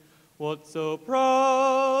light what so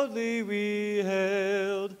proudly we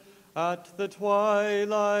hailed at the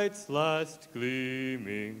twilight's last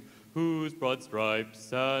gleaming, whose broad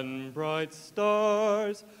stripes and bright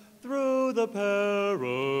stars through the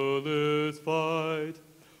perilous fight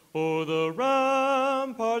o'er the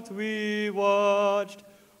ramparts we watched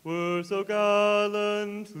were so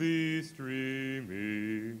gallantly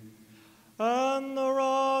streaming, and the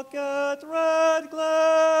rocket's red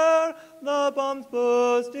glare, the bombs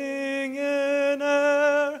bursting in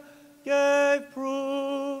air, gave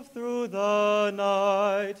proof through the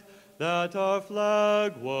night that our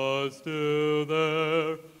flag was still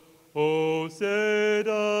there. Oh, say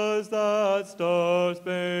does that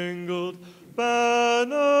star-spangled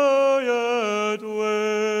banner yet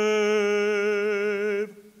wave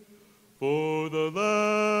for the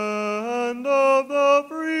land of the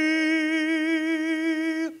free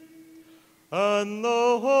and the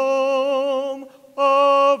home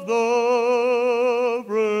of the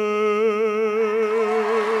brave.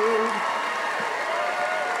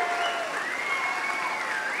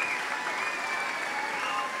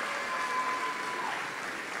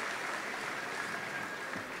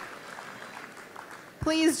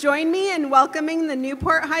 Please join me in welcoming the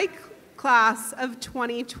Newport High class of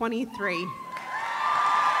 2023.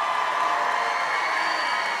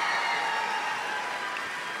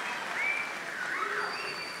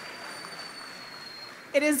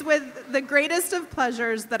 It is with the greatest of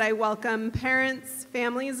pleasures that I welcome parents,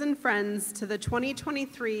 families, and friends to the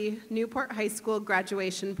 2023 Newport High School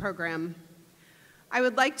graduation program. I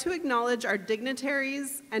would like to acknowledge our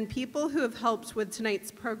dignitaries and people who have helped with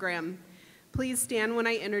tonight's program. Please stand when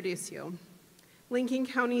I introduce you. Lincoln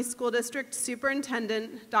County School District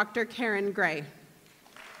Superintendent, Dr. Karen Gray.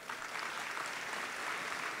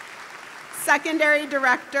 Secondary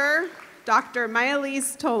Director, Dr.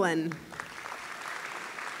 Myalise Tolan.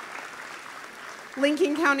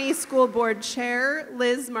 Lincoln County School Board Chair,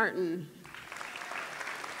 Liz Martin.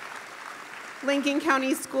 Lincoln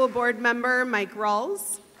County School Board Member, Mike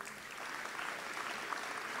Rawls.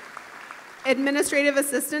 Administrative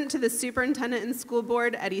Assistant to the Superintendent and School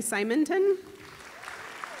Board, Eddie Simonton.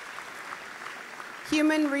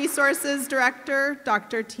 Human Resources Director,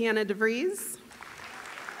 Dr. Tiana DeVries.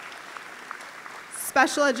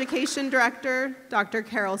 Special Education Director, Dr.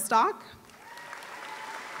 Carol Stock.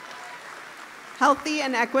 Healthy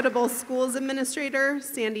and Equitable Schools Administrator,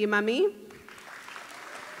 Sandy Mummy.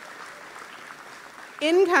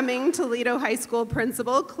 Incoming Toledo High School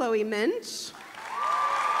Principal, Chloe Minch.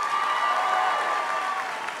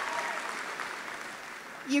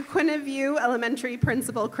 Uquina View Elementary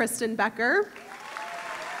Principal, Kristen Becker.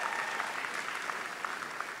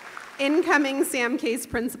 Incoming Sam Case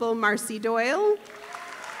Principal, Marcy Doyle.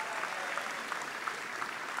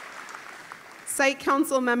 Site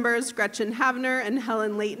Council members Gretchen Havner and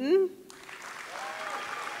Helen Layton.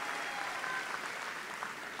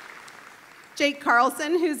 Jake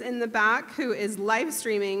Carlson, who's in the back, who is live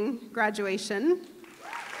streaming graduation.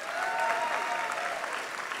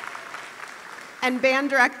 And band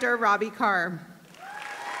director Robbie Carr.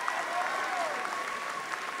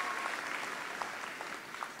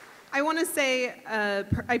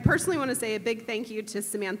 I personally want to say a big thank you to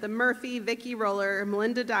Samantha Murphy, Vicki Roller,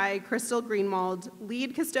 Melinda Dye, Crystal Greenwald,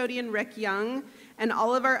 lead custodian Rick Young, and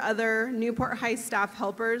all of our other Newport High staff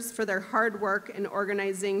helpers for their hard work in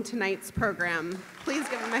organizing tonight's program. Please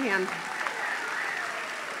give them a hand.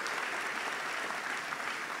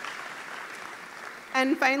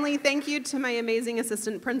 And finally, thank you to my amazing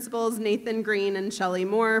assistant principals, Nathan Green and Shelley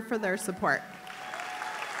Moore, for their support.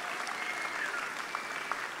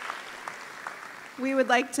 We would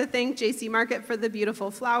like to thank JC Market for the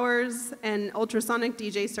beautiful flowers and Ultrasonic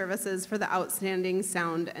DJ Services for the outstanding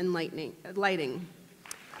sound and lighting.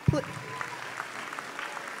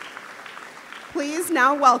 Please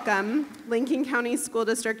now welcome Lincoln County School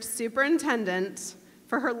District Superintendent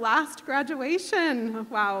for her last graduation.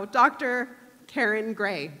 Wow, Dr. Karen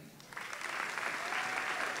Gray.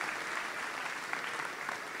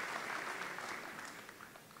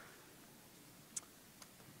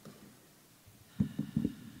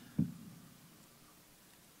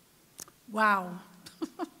 Wow.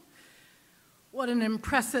 What an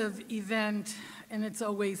impressive event, and it's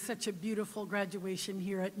always such a beautiful graduation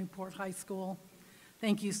here at Newport High School.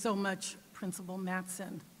 Thank you so much, Principal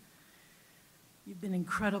Mattson. You've been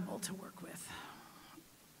incredible to work with.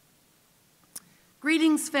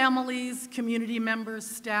 Greetings, families, community members,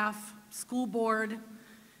 staff, school board,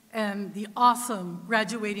 and the awesome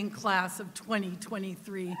graduating class of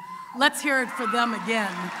 2023. Let's hear it for them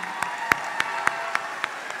again.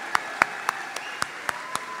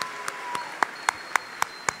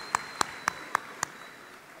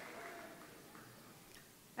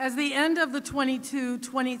 As the end of the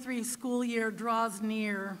 22-23 school year draws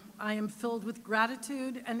near, I am filled with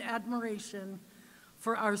gratitude and admiration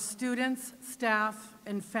for our students, staff,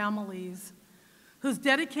 and families whose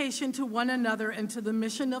dedication to one another and to the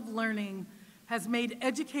mission of learning has made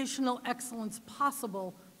educational excellence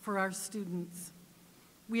possible for our students.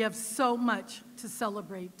 We have so much to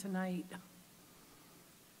celebrate tonight.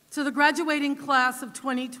 To the graduating class of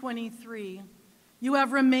 2023, you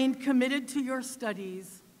have remained committed to your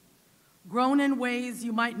studies, grown in ways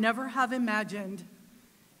you might never have imagined,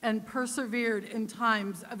 and persevered in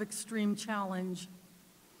times of extreme challenge.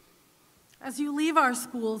 As you leave our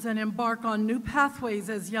schools and embark on new pathways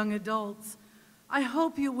as young adults, I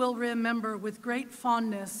hope you will remember with great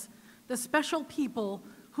fondness the special people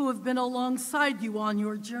who have been alongside you on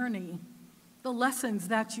your journey, the lessons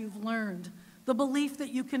that you've learned, the belief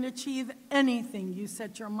that you can achieve anything you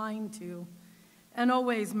set your mind to, and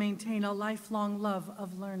always maintain a lifelong love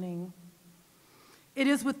of learning. It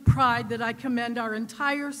is with pride that I commend our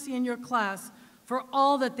entire senior class for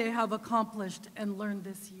all that they have accomplished and learned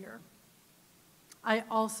this year. I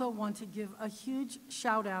also want to give a huge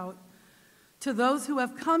shout out to those who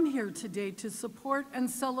have come here today to support and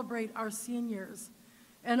celebrate our seniors,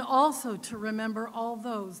 and also to remember all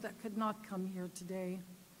those that could not come here today.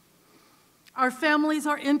 Our families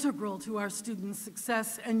are integral to our students'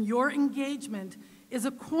 success, and your engagement is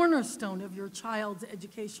a cornerstone of your child's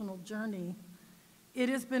educational journey. It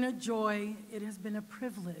has been a joy, it has been a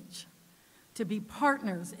privilege to be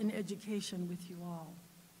partners in education with you all.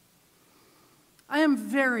 I am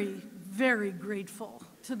very, very grateful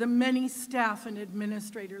to the many staff and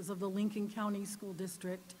administrators of the Lincoln County School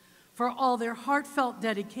District for all their heartfelt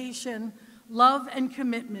dedication, love, and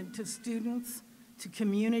commitment to students, to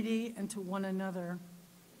community, and to one another.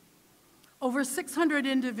 Over 600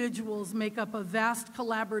 individuals make up a vast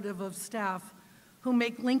collaborative of staff who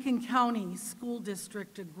make Lincoln County School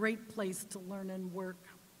District a great place to learn and work.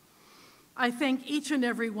 I thank each and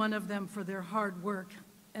every one of them for their hard work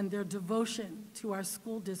and their devotion to our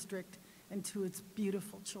school district and to its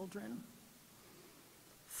beautiful children.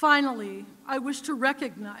 Finally, I wish to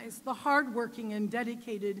recognize the hardworking and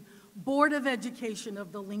dedicated Board of Education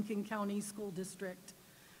of the Lincoln County School District.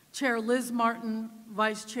 Chair Liz Martin,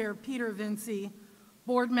 Vice Chair Peter Vinci,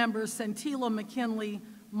 Board members Santila McKinley,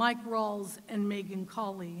 Mike Rawls, and Megan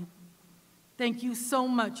Colley. Thank you so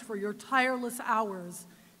much for your tireless hours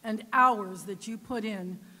and hours that you put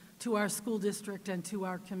in to our school district and to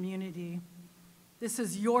our community. This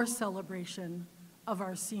is your celebration of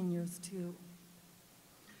our seniors too.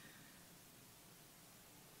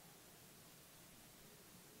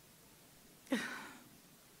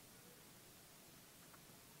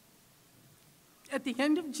 At the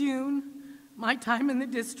end of June, my time in the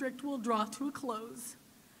district will draw to a close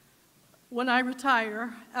when I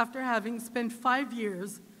retire after having spent 5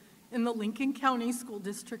 years in the Lincoln County School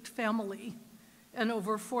District family and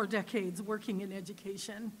over 4 decades working in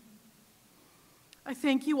education. I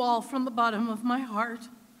thank you all from the bottom of my heart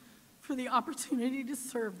for the opportunity to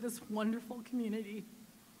serve this wonderful community.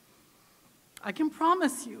 I can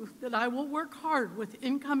promise you that I will work hard with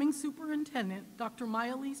incoming Superintendent, Dr.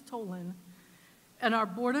 Maya-Lise Tolan, and our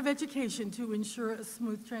Board of Education to ensure a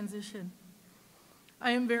smooth transition.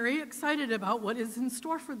 I am very excited about what is in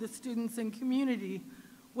store for the students and community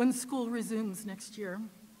when school resumes next year.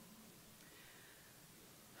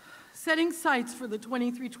 Setting sights for the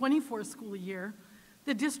 23-24 school year,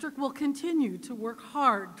 the district will continue to work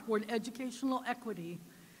hard toward educational equity,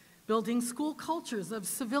 building school cultures of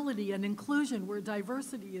civility and inclusion where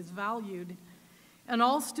diversity is valued, and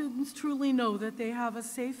all students truly know that they have a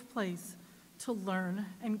safe place to learn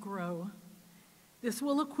and grow. This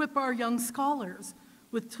will equip our young scholars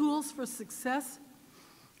with tools for success,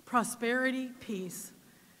 prosperity, peace,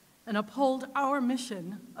 and uphold our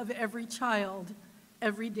mission of every child,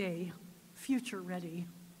 every day, future ready.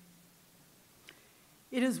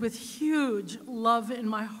 It is with huge love in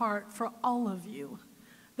my heart for all of you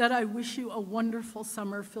that I wish you a wonderful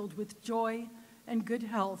summer filled with joy and good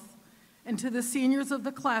health. And to the seniors of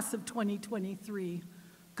the class of 2023,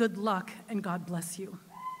 Good luck, and God bless you.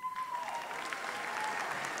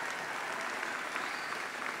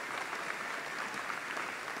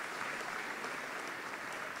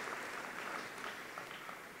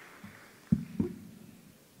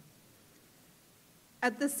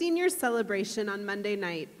 At the senior celebration on Monday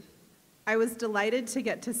night, I was delighted to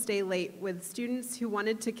get to stay late with students who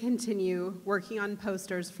wanted to continue working on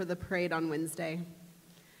posters for the parade on Wednesday.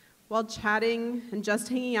 While chatting and just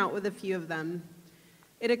hanging out with a few of them,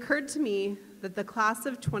 it occurred to me that the class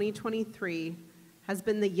of 2023 has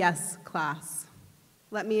been the yes class.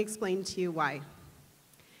 Let me explain to you why.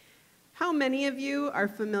 How many of you are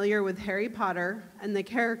familiar with Harry Potter and the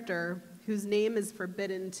character whose name is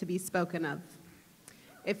forbidden to be spoken of?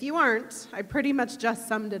 If you aren't, I pretty much just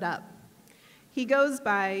summed it up. He goes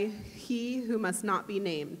by he who must not be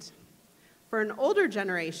named. For an older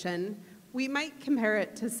generation, we might compare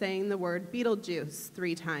it to saying the word Beetlejuice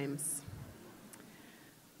 3 times.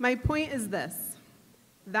 My point is this: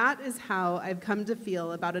 that is how I've come to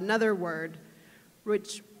feel about another word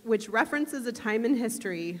which references a time in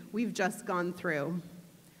history we've just gone through,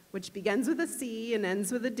 which begins with a C and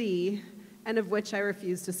ends with a D, and of which I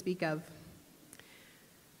refuse to speak of.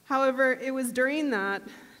 However, it was during that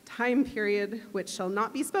time period, which shall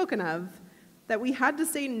not be spoken of, that we had to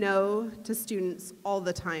say no to students all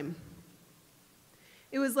the time.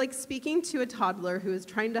 It was like speaking to a toddler who was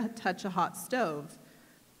trying to touch a hot stove,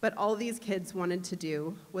 but all these kids wanted to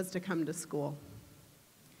do was to come to school.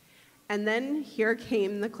 And then here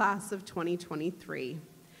came the class of 2023,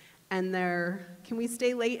 and can we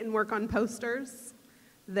stay late and work on posters?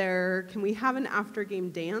 Can we have an after-game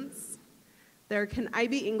dance? Can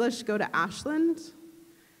IB English go to Ashland?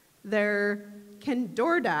 Can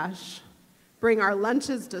DoorDash bring our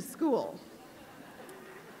lunches to school?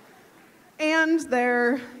 And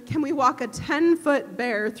can we walk a 10-foot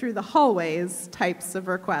bear through the hallways types of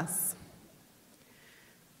requests.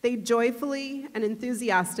 They joyfully and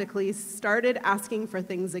enthusiastically started asking for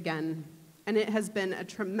things again, and it has been a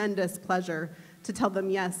tremendous pleasure to tell them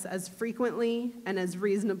yes as frequently and as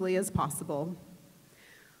reasonably as possible.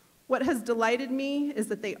 What has delighted me is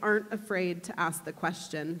that they aren't afraid to ask the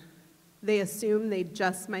question. They assume they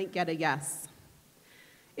just might get a yes.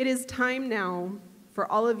 It is time now for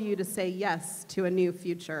all of you to say yes to a new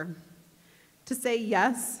future, to say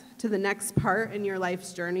yes to the next part in your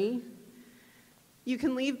life's journey. You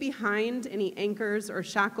can leave behind any anchors or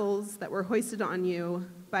shackles that were hoisted on you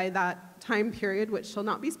by that time period, which shall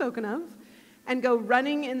not be spoken of, and go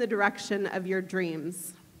running in the direction of your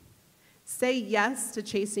dreams. Say yes to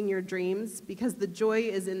chasing your dreams, because the joy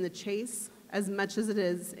is in the chase as much as it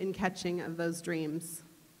is in catching of those dreams.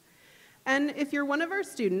 And if you're one of our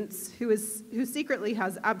students who secretly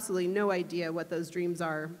has absolutely no idea what those dreams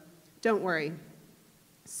are, don't worry.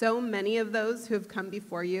 So many of those who have come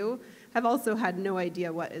before you have also had no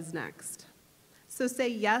idea what is next. So say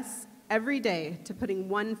yes every day to putting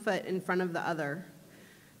one foot in front of the other.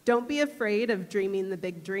 Don't be afraid of dreaming the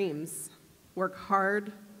big dreams. Work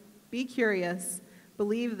hard, be curious,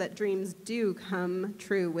 believe that dreams do come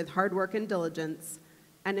true with hard work and diligence,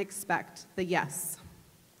 and expect the yes.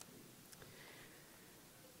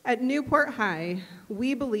 At Newport High,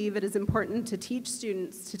 we believe it is important to teach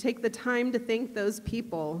students to take the time to thank those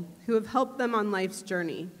people who have helped them on life's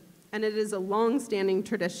journey, and it is a long-standing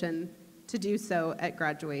tradition to do so at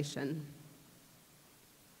graduation.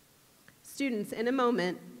 Students, in a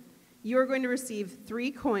moment, you are going to receive 3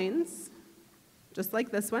 coins, just like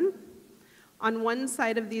this one. On one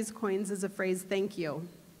side of these coins is a phrase, thank you.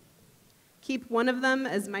 Keep one of them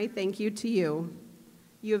as my thank you to you.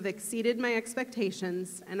 You have exceeded my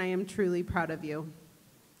expectations, and I am truly proud of you.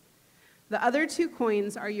 The other 2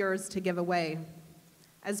 coins are yours to give away.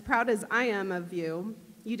 As proud as I am of you,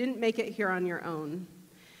 you didn't make it here on your own.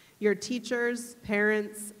 Your teachers,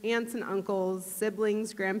 parents, aunts and uncles,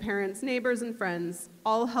 siblings, grandparents, neighbors, and friends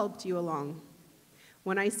all helped you along.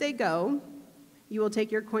 When I say go, you will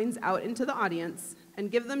take your coins out into the audience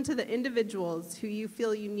and give them to the individuals who you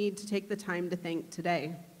feel you need to take the time to thank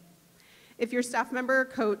today. If your staff member or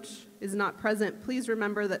coach is not present, please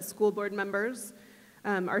remember that school board members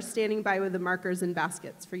are standing by with the markers and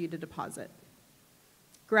baskets for you to deposit.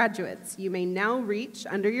 Graduates, you may now reach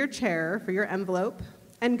under your chair for your envelope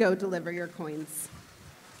and go deliver your coins.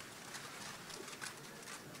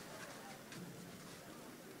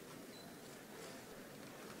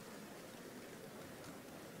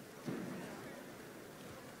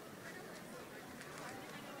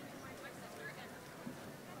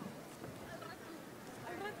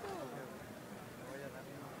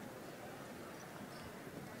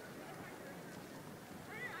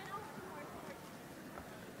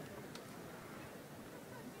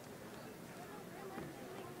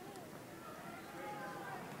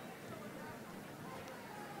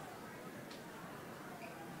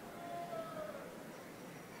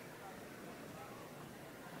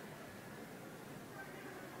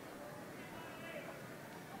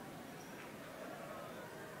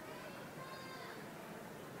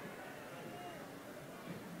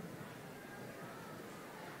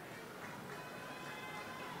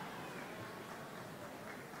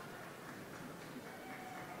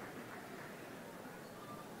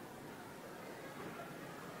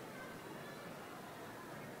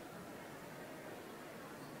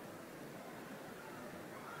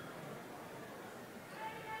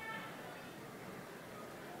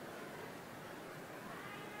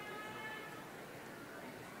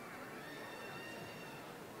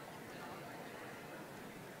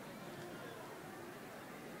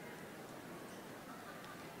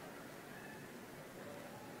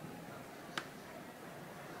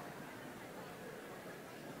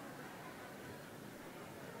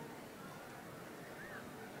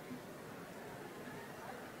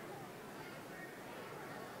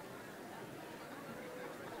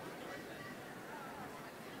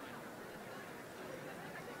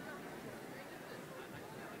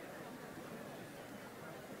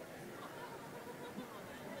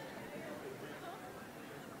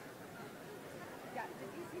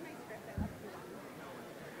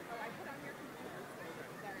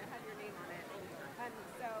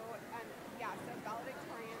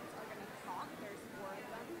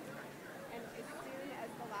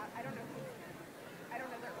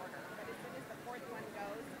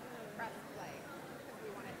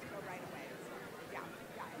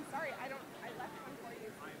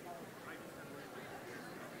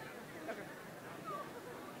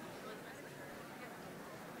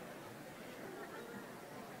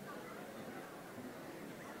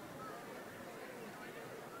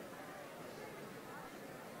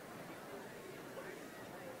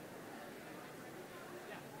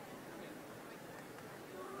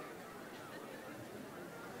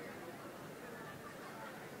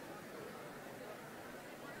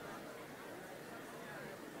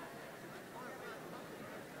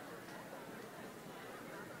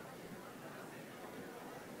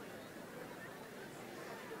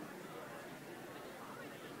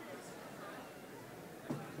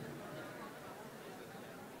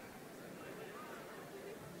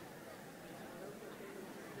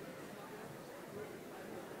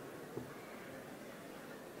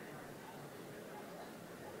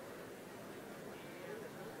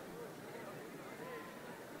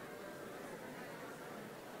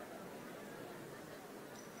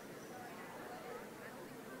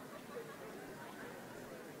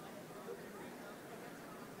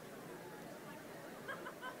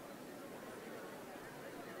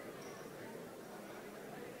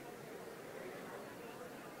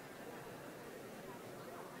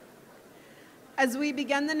 As we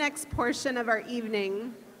begin the next portion of our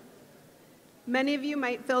evening, many of you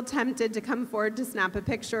might feel tempted to come forward to snap a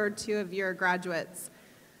picture or two of your graduates.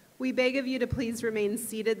 We beg of you to please remain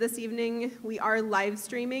seated this evening. We are live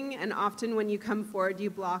streaming, and often when you come forward, you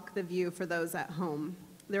block the view for those at home.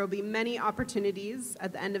 There will be many opportunities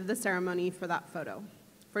at the end of the ceremony for that photo.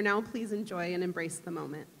 For now, please enjoy and embrace the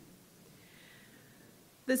moment.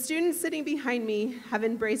 The students sitting behind me have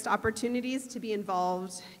embraced opportunities to be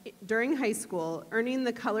involved during high school, earning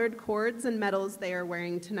the colored cords and medals they are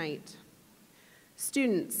wearing tonight.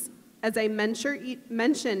 Students, as I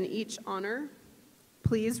mention each honor,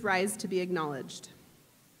 please rise to be acknowledged.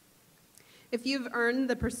 If you've earned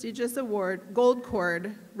the prestigious award, Gold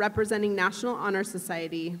Cord, representing National Honor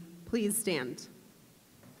Society, please stand.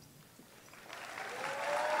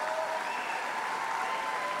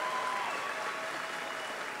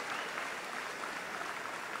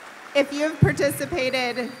 If you have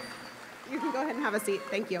participated, you can go ahead and have a seat,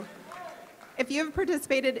 thank you. If you have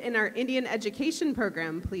participated in our Indian education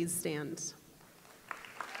program, please stand.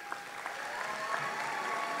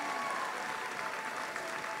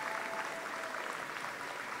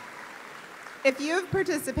 If you have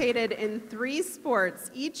participated in 3 sports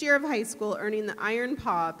each year of high school earning the Iron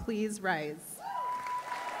Paw, please rise.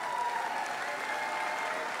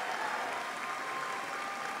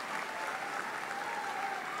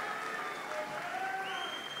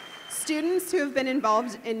 Students who have been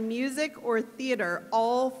involved in music or theater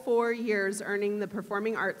all 4 years earning the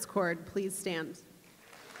Performing Arts Cord, please stand.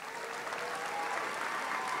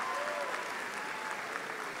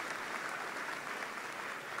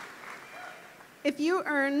 If you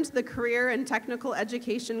earned the Career and Technical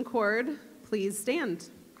Education Cord, please stand.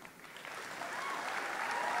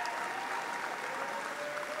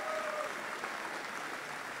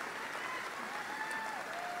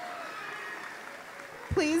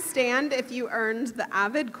 Please stand if you earned the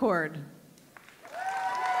Avid Cord.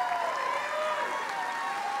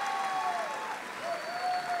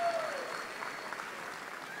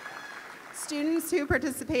 Students who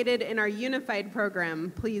participated in our Unified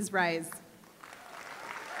program, please rise.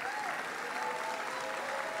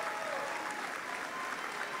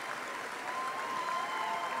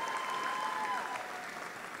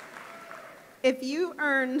 If you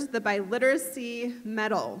earned the Biliteracy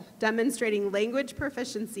Medal, demonstrating language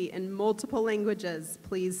proficiency in multiple languages,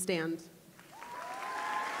 please stand.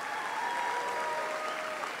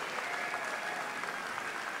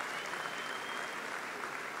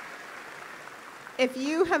 If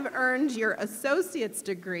you have earned your associate's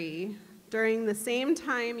degree during the same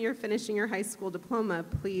time you're finishing your high school diploma,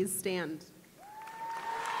 please stand.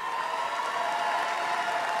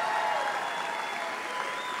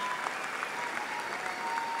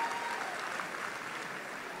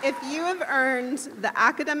 If you have earned the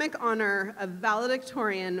academic honor of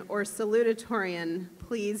valedictorian or salutatorian,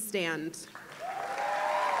 please stand.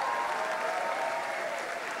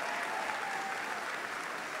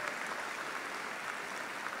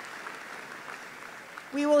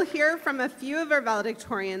 We will hear from a few of our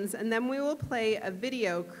valedictorians, and then we will play a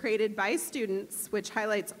video created by students which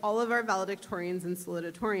highlights all of our valedictorians and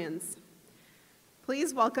salutatorians.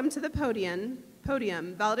 Please welcome to the podium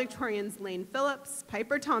valedictorians Lane Phillips,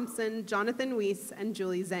 Piper Thompson, Jonathan Weiss, and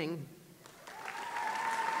Julie Zhang.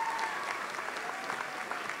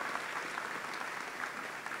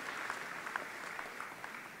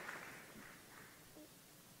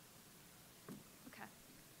 Okay.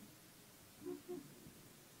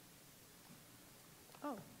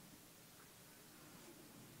 Oh.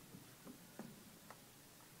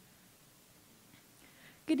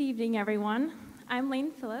 Good evening, everyone. I'm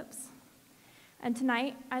Lane Phillips, and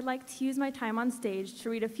tonight I'd like to use my time on stage to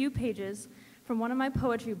read a few pages from one of my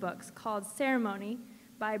poetry books called Ceremony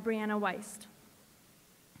by Brianna Weist.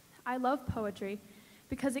 I love poetry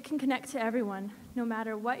because it can connect to everyone, no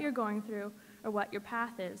matter what you're going through or what your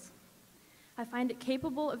path is. I find it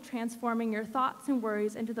capable of transforming your thoughts and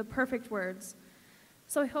worries into the perfect words,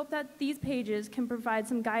 so I hope that these pages can provide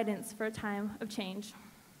some guidance for a time of change.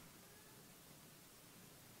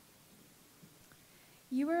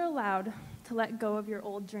 You were allowed to let go of your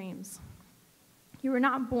old dreams. You were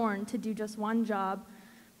not born to do just one job,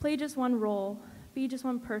 play just one role, be just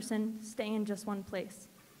one person, stay in just one place.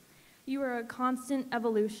 You are a constant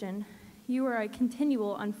evolution. You are a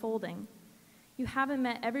continual unfolding. You haven't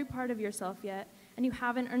met every part of yourself yet, and you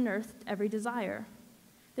haven't unearthed every desire.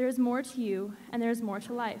 There is more to you, and there is more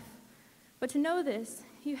to life. But to know this,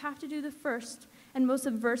 you have to do the first and most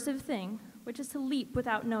subversive thing, which is to leap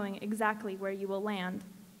without knowing exactly where you will land.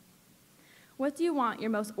 What do you want your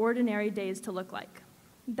most ordinary days to look like?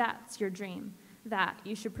 That's your dream. That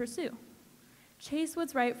you should pursue. Chase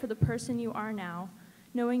what's right for the person you are now,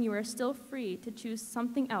 knowing you are still free to choose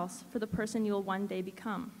something else for the person you will one day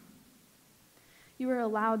become. You are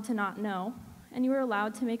allowed to not know, and you are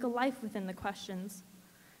allowed to make a life within the questions.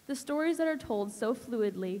 The stories that are told so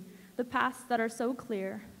fluidly, the paths that are so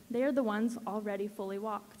clear, they are the ones already fully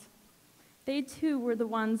walked. They too were the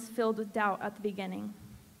ones filled with doubt at the beginning.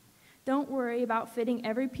 Don't worry about fitting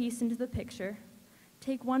every piece into the picture.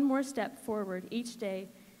 Take one more step forward each day,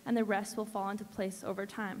 and the rest will fall into place over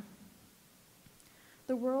time.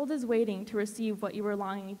 The world is waiting to receive what you are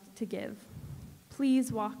longing to give.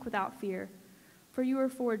 Please walk without fear, for you are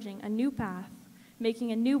forging a new path,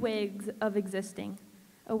 making a new way of existing,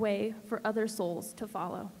 a way for other souls to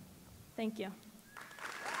follow. Thank you.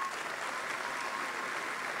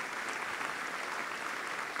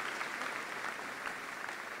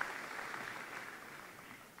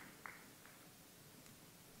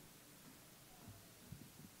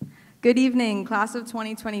 Good evening, class of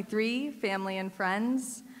 2023, family and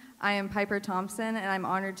friends. I am Piper Thompson, and I'm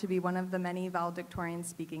honored to be one of the many valedictorians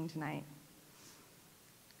speaking tonight.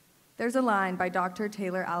 There's a line by Dr.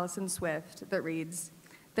 Taylor Allison Swift that reads,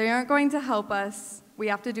 "They aren't going to help us, we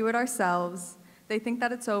have to do it ourselves. They think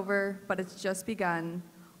that it's over, but it's just begun.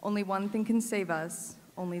 Only one thing can save us,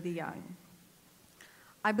 only the young."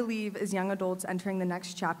 I believe as young adults entering the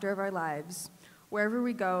next chapter of our lives, wherever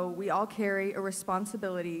we go, we all carry a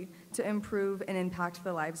responsibility to improve and impact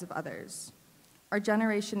the lives of others. Our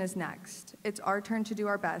generation is next. It's our turn to do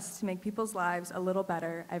our best to make people's lives a little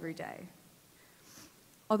better every day.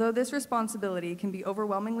 Although this responsibility can be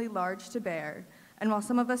overwhelmingly large to bear, and while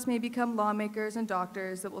some of us may become lawmakers and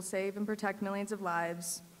doctors that will save and protect millions of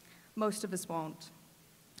lives, most of us won't.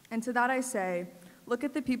 And to that I say, look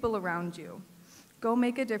at the people around you. Go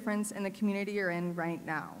make a difference in the community you're in right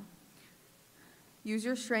now. Use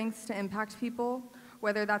your strengths to impact people,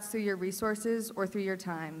 whether that's through your resources or through your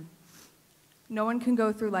time. No one can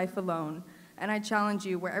go through life alone, and I challenge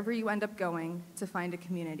you, wherever you end up going, to find a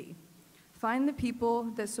community. Find the people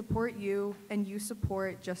that support you and you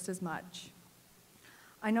support just as much.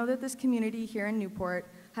 I know that this community here in Newport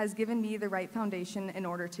has given me the right foundation in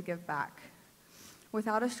order to give back.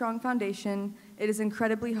 Without a strong foundation, it is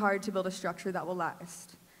incredibly hard to build a structure that will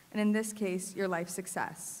last, and in this case, your life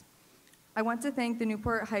success. I want to thank the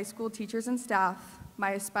Newport High School teachers and staff,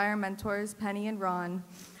 my Aspire mentors, Penny and Ron,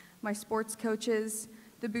 my sports coaches,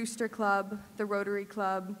 the Booster Club, the Rotary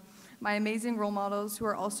Club, my amazing role models who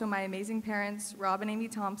are also my amazing parents, Rob and Amy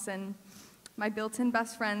Thompson, my built-in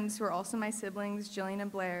best friends who are also my siblings, Jillian and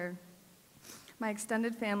Blair, my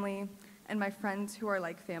extended family, and my friends who are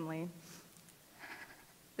like family.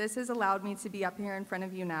 This has allowed me to be up here in front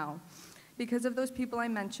of you now. Because of those people I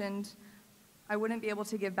mentioned, I wouldn't be able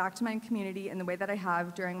to give back to my community in the way that I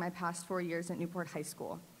have during my past 4 years at Newport High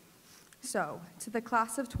School. So, to the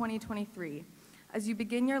class of 2023, as you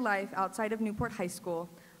begin your life outside of Newport High School,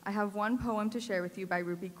 I have one poem to share with you by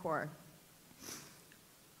Rupi Kaur.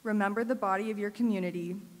 Remember the body of your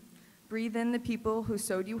community. Breathe in the people who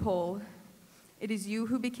sewed you whole. It is you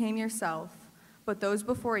who became yourself, but those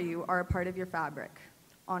before you are a part of your fabric.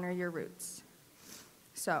 Honor your roots.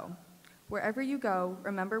 So, wherever you go,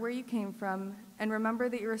 remember where you came from, and remember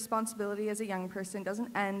that your responsibility as a young person doesn't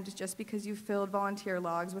end just because you filled volunteer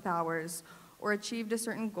logs with hours or achieved a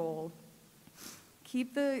certain goal.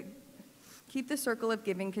 Keep the circle of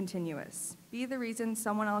giving continuous. Be the reason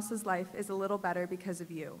someone else's life is a little better because of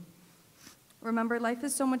you. Remember, life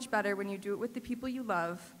is so much better when you do it with the people you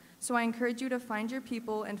love, so I encourage you to find your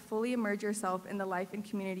people and fully immerse yourself in the life and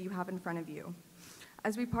community you have in front of you.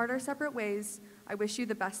 As we part our separate ways, I wish you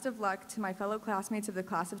the best of luck to my fellow classmates of the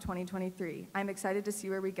class of 2023. I'm excited to see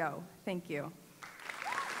where we go. Thank you.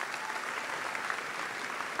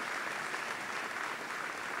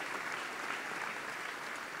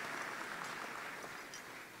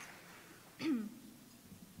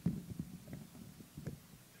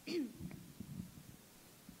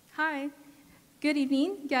 Hi, good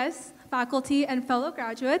evening, guests, faculty, and fellow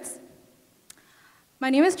graduates. My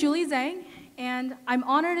name is Julie Zhang, and I'm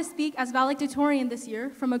honored to speak as valedictorian this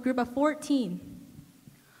year from a group of 14.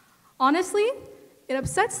 Honestly, it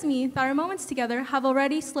upsets me that our moments together have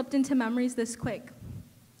already slipped into memories this quick.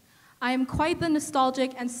 I am quite the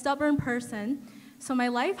nostalgic and stubborn person, so my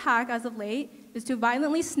life hack as of late is to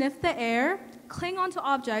violently sniff the air, cling onto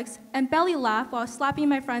objects, and belly laugh while slapping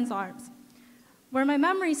my friend's arms. Where my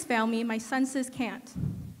memories fail me, my senses can't.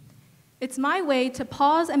 It's my way to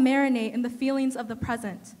pause and marinate in the feelings of the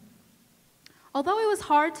present. Although it was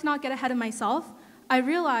hard to not get ahead of myself, I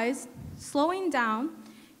realized slowing down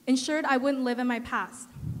ensured I wouldn't live in my past.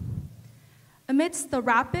 Amidst the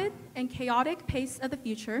rapid and chaotic pace of the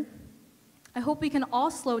future, I hope we can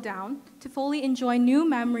all slow down to fully enjoy new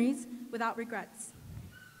memories without regrets.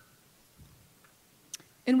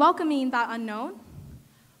 In welcoming that unknown,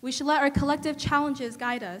 we should let our collective challenges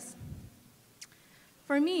guide us.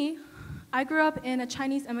 For me, I grew up in a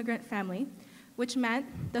Chinese immigrant family, which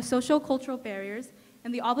meant the social-cultural barriers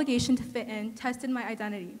and the obligation to fit in tested my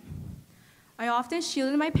identity. I often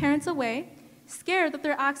shielded my parents away, scared that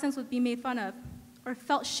their accents would be made fun of, or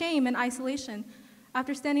felt shame and isolation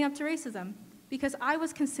after standing up to racism, because I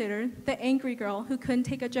was considered the angry girl who couldn't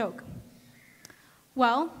take a joke.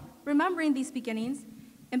 Well, remembering these beginnings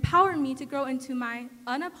empowered me to grow into my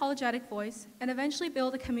unapologetic voice and eventually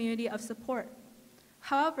build a community of support.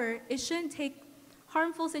 However, it shouldn't take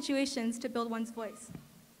harmful situations to build one's voice.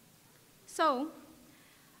 So,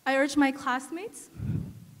 I urge my classmates,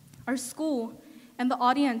 our school, and the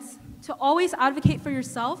audience to always advocate for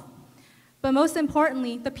yourself, but most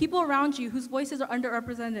importantly, the people around you whose voices are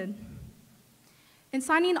underrepresented. In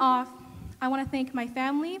signing off, I want to thank my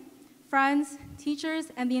family, friends, teachers,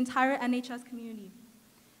 and the entire NHS community.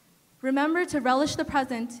 Remember to relish the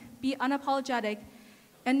present, be unapologetic,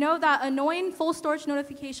 and know that annoying full storage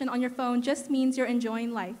notification on your phone just means you're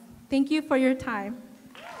enjoying life. Thank you for your time.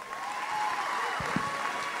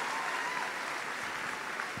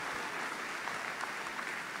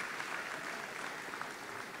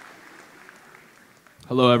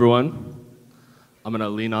 Hello, everyone. I'm going to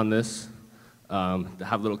lean on this to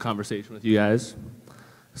have a little conversation with you guys.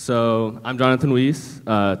 So I'm Jonathan Weiss.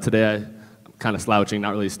 Today I'm kind of slouching,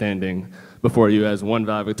 not really standing before you as one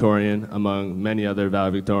valedictorian among many other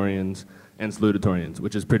valedictorians and salutatorians,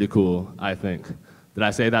 which is pretty cool, I think. Did I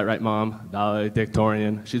say that right, Mom?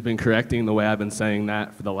 Valedictorian. She's been correcting the way I've been saying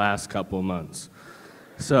that for the last couple of months.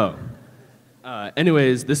 So,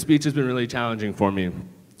 anyways, this speech has been really challenging for me.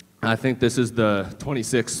 I think this is the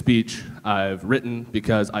 26th speech I've written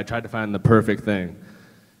because I tried to find the perfect thing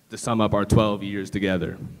to sum up our 12 years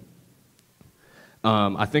together.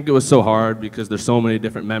 I think it was so hard because there's so many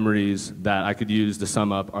different memories that I could use to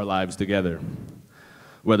sum up our lives together,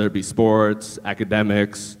 whether it be sports,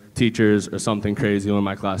 academics, teachers, or something crazy one of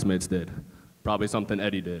my classmates did. Probably something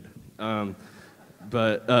Eddie did.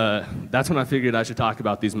 But that's when I figured I should talk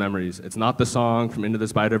about these memories. It's not the song from Into the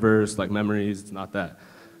Spider-Verse, like Memories, it's not that.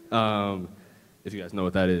 If you guys know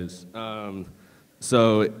what that is.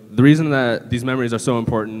 So the reason that these memories are so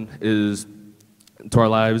important is to our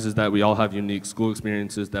lives is that we all have unique school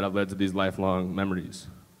experiences that have led to these lifelong memories.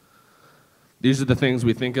 These are the things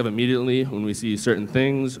we think of immediately when we see certain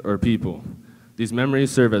things or people. These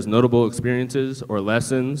memories serve as notable experiences or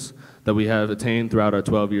lessons that we have attained throughout our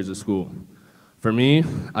 12 years of school. For me,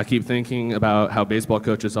 I keep thinking about how baseball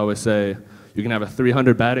coaches always say, you can have a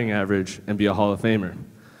 300 batting average and be a Hall of Famer,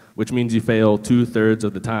 which means you fail 2/3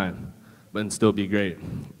 of the time, but still be great.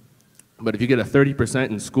 But if you get a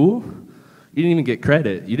 30% in school, you didn't even get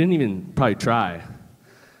credit. You didn't even probably try.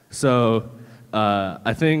 So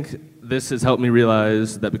I think this has helped me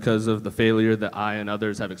realize that because of the failure that I and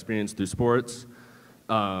others have experienced through sports,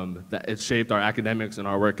 that it's shaped our academics and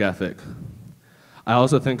our work ethic. I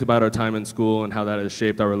also think about our time in school and how that has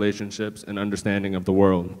shaped our relationships and understanding of the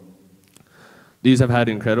world. These have had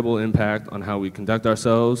incredible impact on how we conduct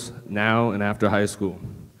ourselves now and after high school.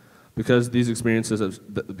 Because of these experiences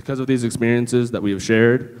that we have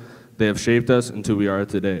shared, they have shaped us into who we are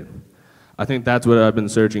today. I think that's what I've been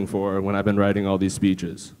searching for when I've been writing all these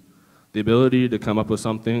speeches. The ability to come up with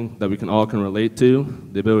something that we all can relate to,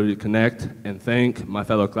 the ability to connect and thank my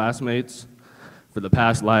fellow classmates for the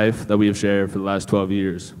past life that we have shared for the last 12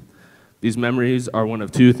 years. These memories are one of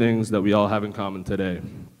two things that we all have in common today.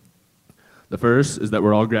 The first is that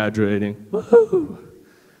we're all graduating, woohoo!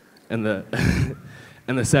 And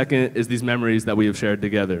the second is these memories that we have shared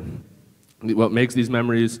together. What makes these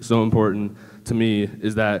memories so important to me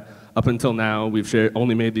is that up until now, we've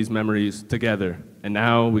only made these memories together. And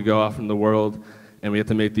now we go off in the world and we have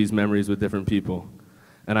to make these memories with different people.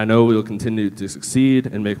 And I know we will continue to succeed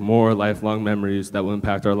and make more lifelong memories that will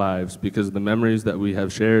impact our lives because of the memories that we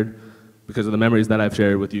have shared, because of the memories that I've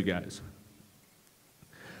shared with you guys.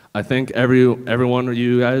 I thank every one of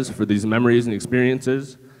you guys for these memories and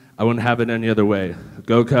experiences. I wouldn't have it any other way.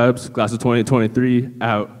 Go Cubs, class of 2023,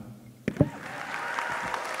 out.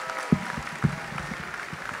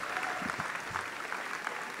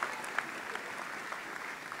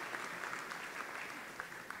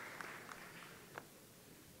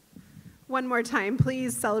 One more time,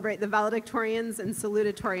 please celebrate the valedictorians and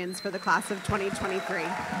salutatorians for the class of 2023.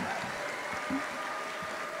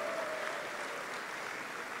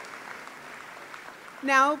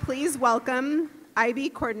 Now, please welcome IB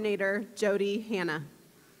Coordinator Jody Hanna.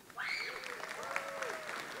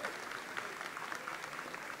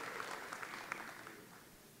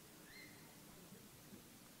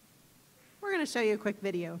 going to show you a quick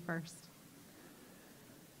video first.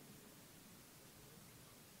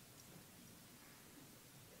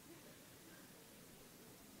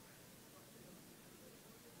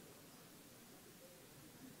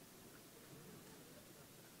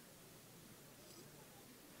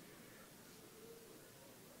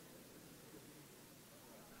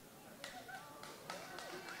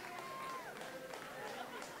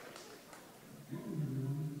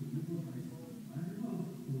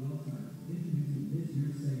 Introducing this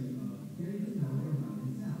year's segment of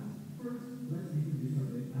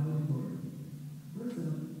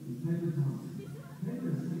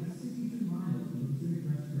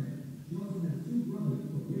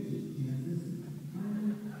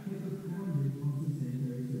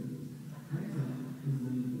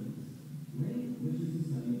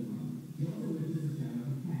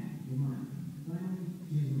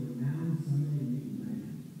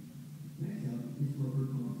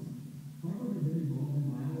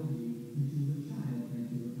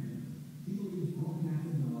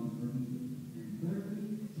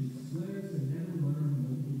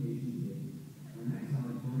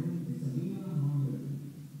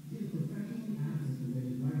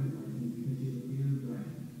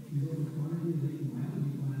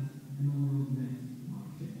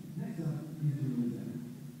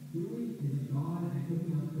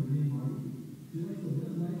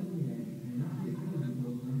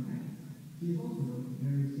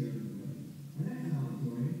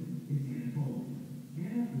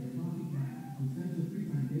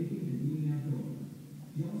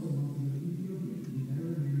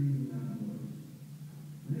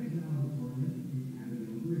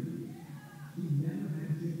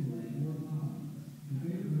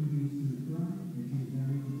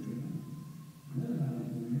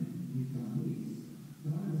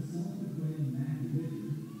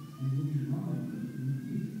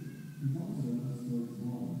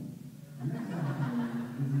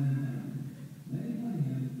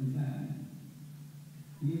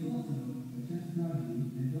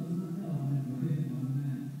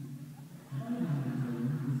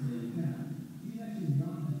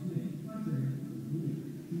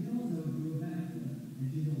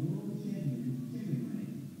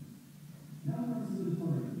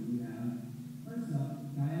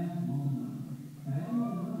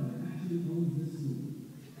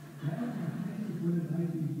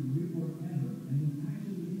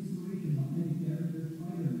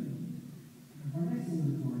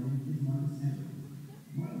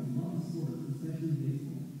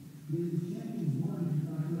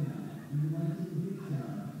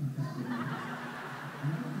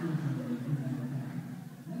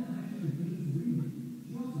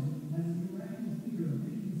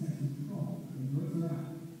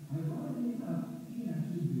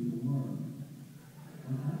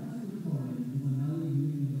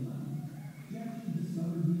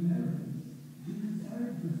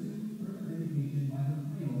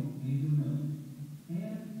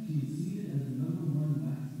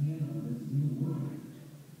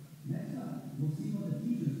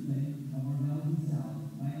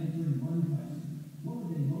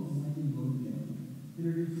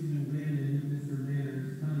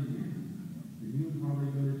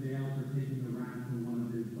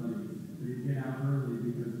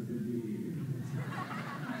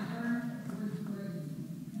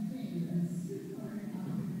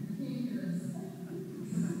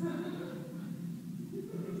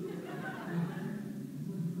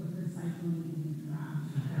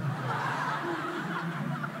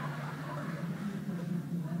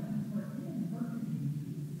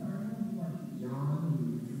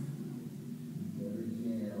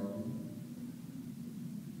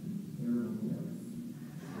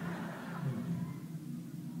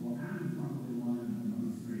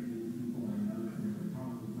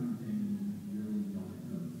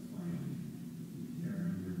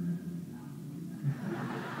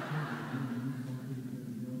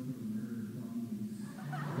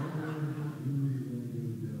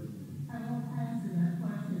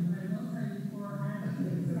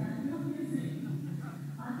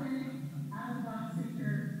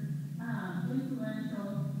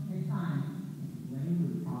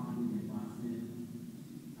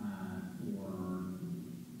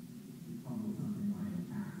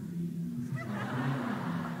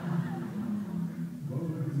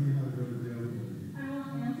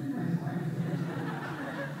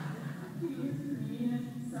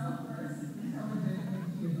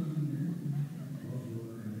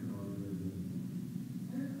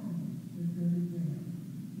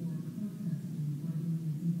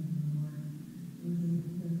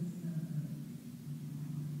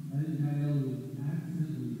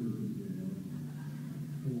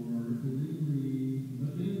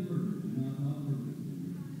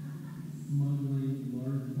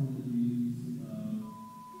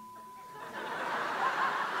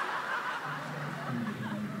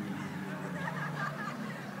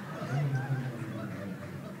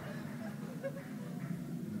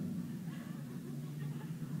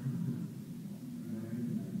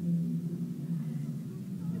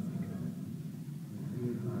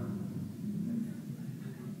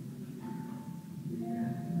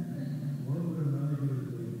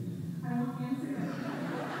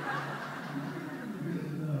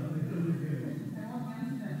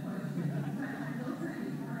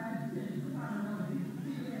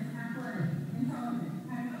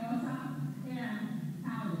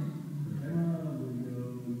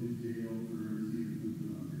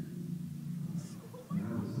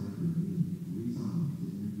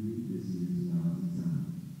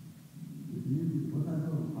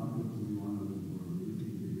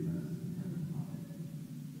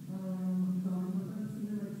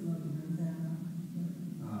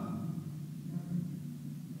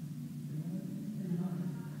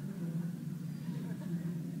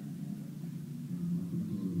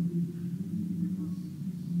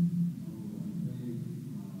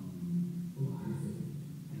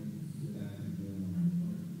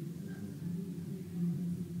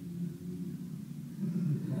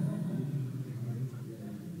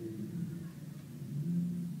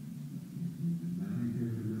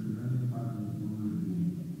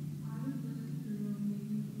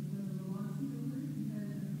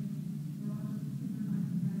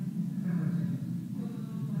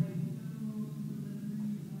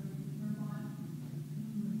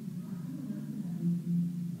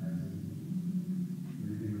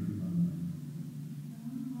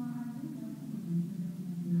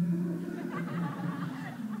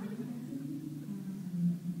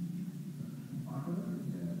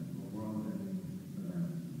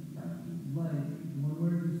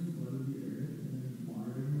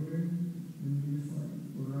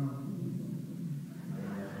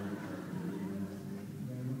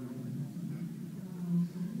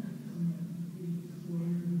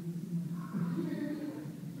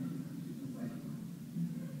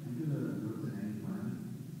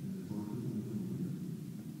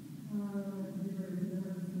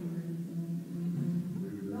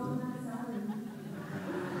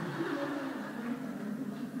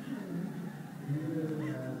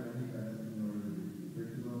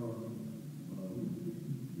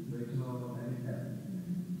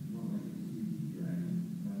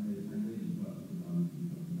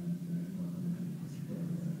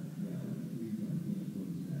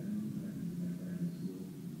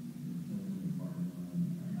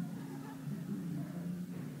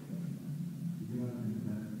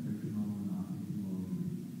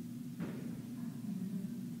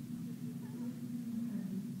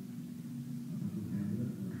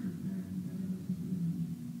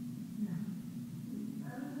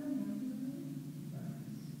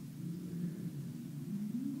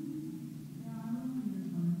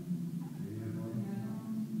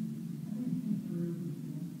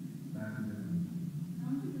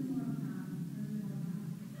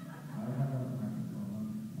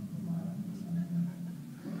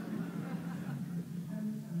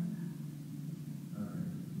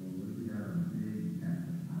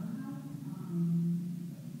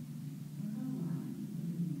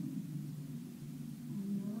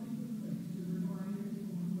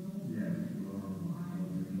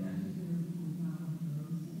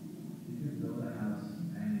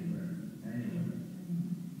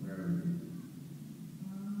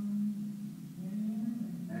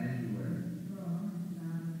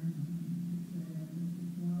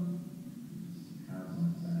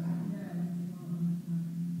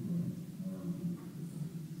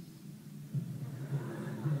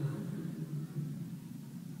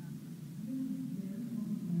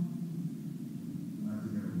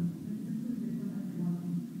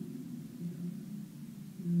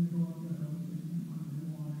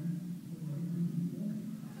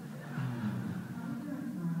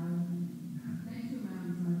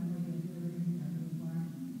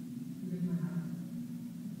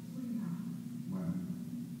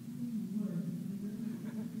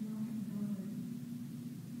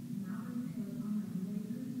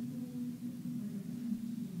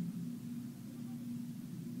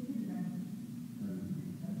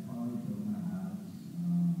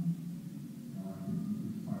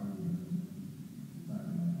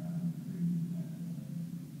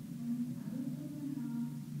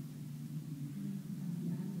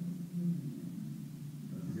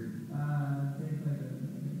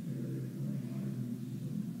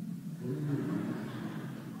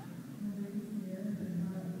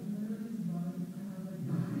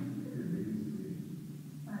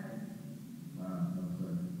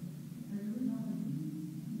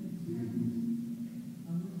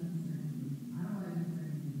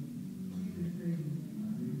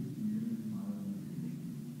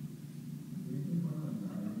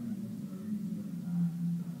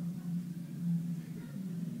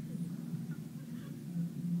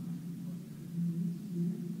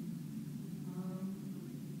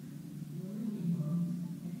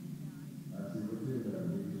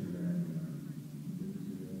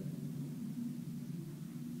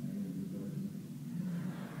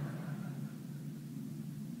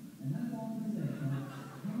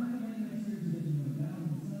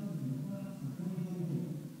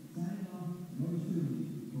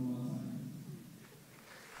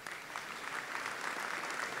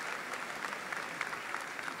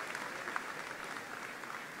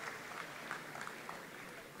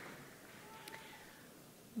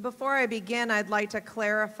Before I begin, I'd like to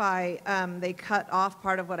clarify, they cut off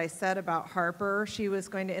part of what I said about Harper. She was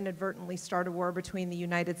going to inadvertently start a war between the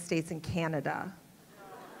United States and Canada.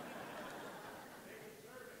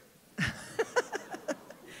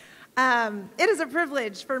 It is a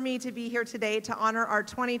privilege for me to be here today to honor our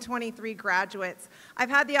 2023 graduates. I've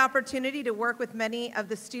had the opportunity to work with many of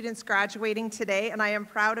the students graduating today, and I am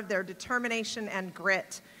proud of their determination and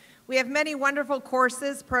grit. We have many wonderful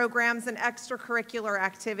courses, programs, and extracurricular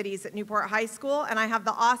activities at Newport High School, and I have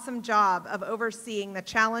the awesome job of overseeing the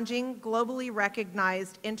challenging, globally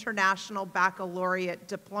recognized International Baccalaureate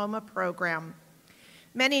Diploma Program.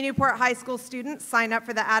 Many Newport High School students sign up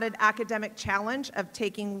for the added academic challenge of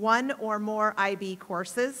taking one or more IB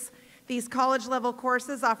courses. These college-level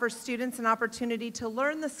courses offer students an opportunity to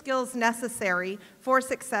learn the skills necessary for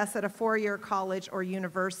success at a four-year college or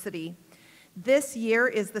university. This year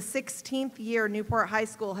is the 16th year Newport High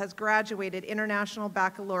School has graduated International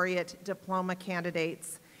Baccalaureate Diploma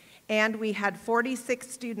candidates, and we had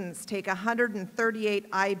 46 students take 138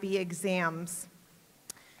 IB exams.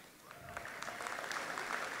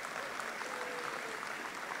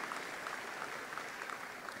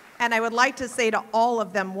 And I would like to say to all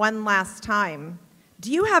of them one last time,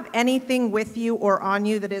 do you have anything with you or on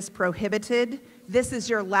you that is prohibited? This is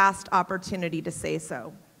your last opportunity to say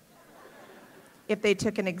so. If they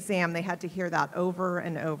took an exam, they had to hear that over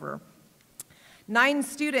and over. 9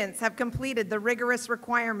 students have completed the rigorous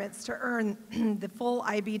requirements to earn the full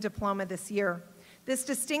IB diploma this year. This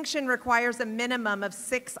distinction requires a minimum of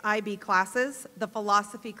 6 IB classes, the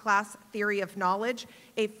philosophy class, Theory of Knowledge,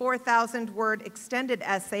 a 4,000-word extended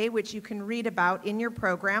essay, which you can read about in your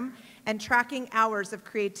program, and tracking hours of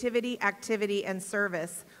creativity, activity, and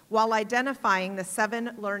service, while identifying the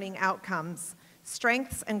 7 learning outcomes: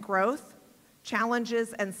 strengths and growth,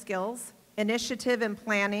 challenges and skills, initiative and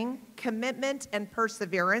planning, commitment and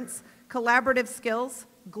perseverance, collaborative skills,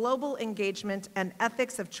 global engagement, and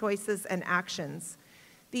ethics of choices and actions.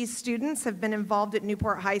 These students have been involved at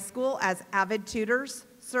Newport High School as avid tutors,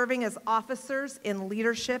 serving as officers in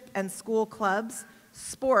leadership and school clubs,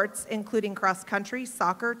 sports, including cross-country,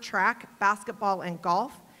 soccer, track, basketball, and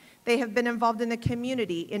golf. They have been involved in the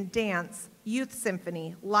community in dance, youth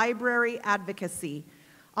symphony, library advocacy,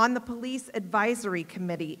 on the police advisory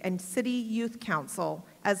committee and city youth council,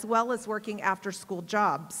 as well as working after-school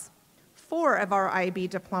jobs. 4 of our IB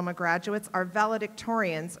diploma graduates are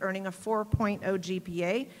valedictorians, earning a 4.0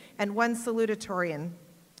 GPA, and 1 salutatorian,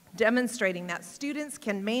 demonstrating that students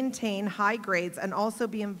can maintain high grades and also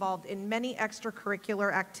be involved in many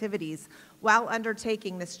extracurricular activities while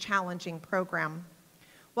undertaking this challenging program.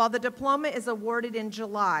 While the diploma is awarded in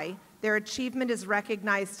July, their achievement is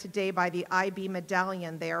recognized today by the IB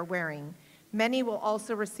medallion they are wearing. Many will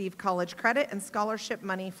also receive college credit and scholarship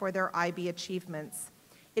money for their IB achievements.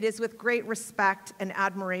 It is with great respect and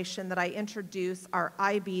admiration that I introduce our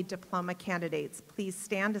IB diploma candidates. Please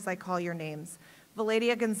stand as I call your names.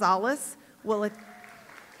 Valeria Gonzalez will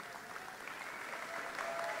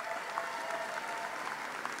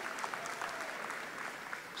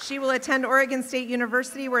She will attend Oregon State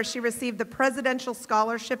University, where she received the Presidential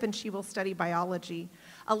Scholarship, and she will study biology.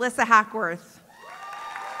 Alyssa Hackworth.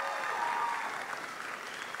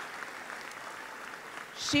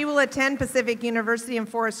 She will attend Pacific University in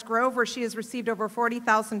Forest Grove, where she has received over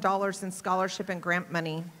 $40,000 in scholarship and grant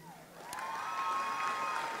money.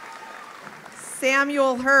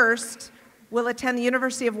 Samuel Hurst will attend the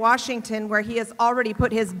University of Washington, where he has already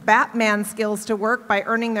put his Batman skills to work by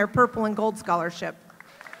earning their purple and gold scholarship.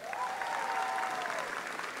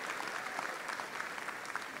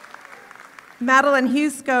 Madeline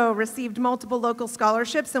Husko received multiple local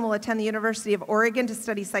scholarships and will attend the University of Oregon to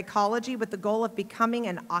study psychology with the goal of becoming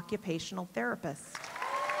an occupational therapist.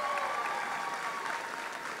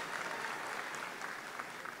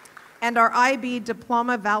 And our IB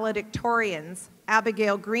diploma valedictorians,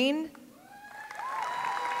 Abigail Green,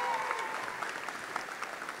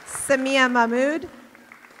 Samia Mahmood,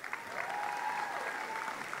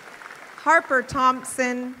 Harper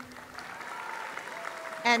Thompson,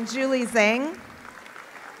 and Julie Zhang,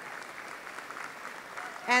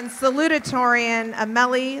 and salutatorian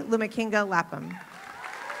Amelie Lumakinga Lapham.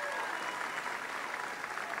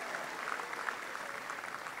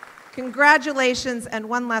 Congratulations and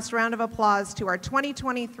one last round of applause to our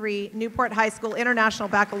 2023 Newport High School International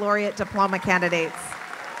Baccalaureate Diploma candidates.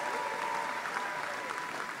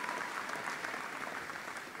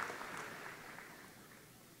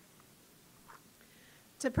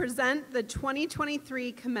 To present the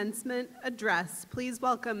 2023 commencement address, please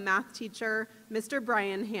welcome math teacher, Mr.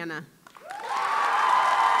 Brian Hanna.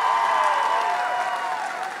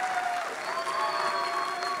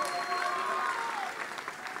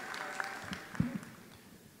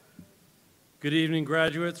 Good evening,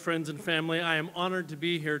 graduates, friends, and family. I am honored to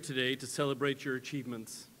be here today to celebrate your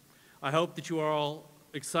achievements. I hope that you are all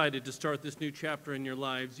excited to start this new chapter in your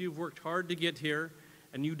lives. You've worked hard to get here,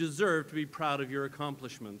 and you deserve to be proud of your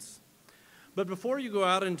accomplishments. But before you go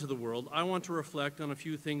out into the world, I want to reflect on a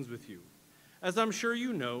few things with you. As I'm sure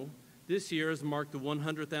you know, this year has marked the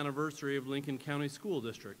 100th anniversary of Lincoln County School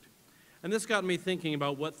District. And this got me thinking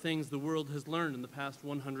about what things the world has learned in the past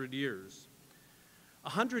 100 years.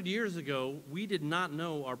 100 years ago, we did not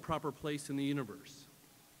know our proper place in the universe.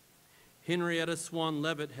 Henrietta Swan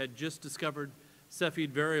Leavitt had just discovered Cepheid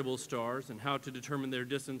variable stars and how to determine their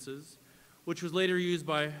distances, which was later used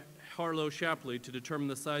by Harlow Shapley to determine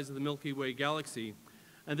the size of the Milky Way galaxy,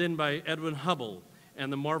 and then by Edwin Hubble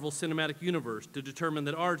and the Marvel Cinematic Universe to determine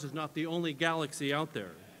that ours is not the only galaxy out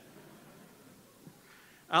there.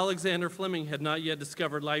 Alexander Fleming had not yet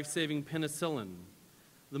discovered life-saving penicillin.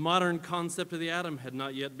 The modern concept of the atom had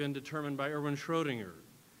not yet been determined by Erwin Schrödinger.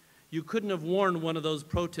 You couldn't have worn one of those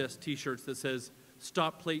protest t-shirts that says,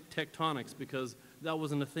 "Stop plate tectonics," because that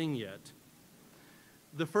wasn't a thing yet.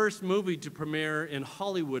 The first movie to premiere in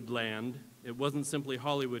Hollywood land, it wasn't simply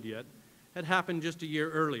Hollywood yet, had happened just a year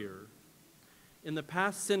earlier. In the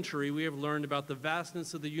past century, we have learned about the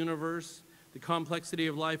vastness of the universe, the complexity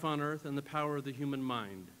of life on Earth, and the power of the human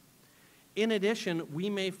mind. In addition, we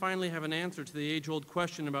may finally have an answer to the age-old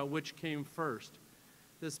question about which came first.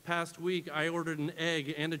 This past week, I ordered an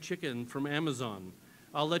egg and a chicken from Amazon.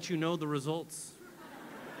 I'll let you know the results.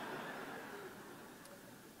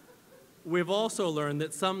 We've also learned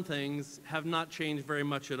that some things have not changed very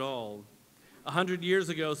much at all. 100 years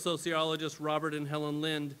ago, sociologists Robert and Helen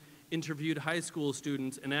Lind interviewed high school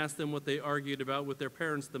students and asked them what they argued about with their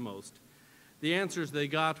parents the most. The answers they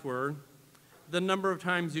got were, the number of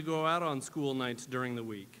times you go out on school nights during the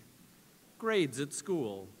week, grades at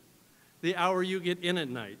school, the hour you get in at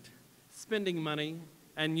night, spending money,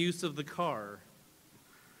 and use of the car.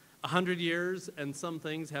 100 years, and some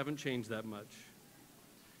things haven't changed that much.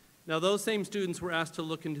 Now, those same students were asked to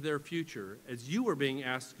look into their future, as you are being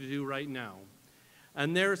asked to do right now.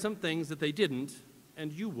 And there are some things that they didn't,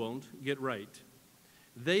 and you won't, get right.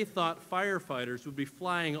 They thought firefighters would be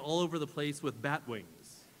flying all over the place with bat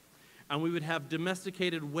wings, and we would have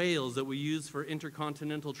domesticated whales that we use for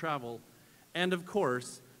intercontinental travel, and of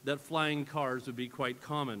course, that flying cars would be quite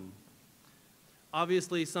common.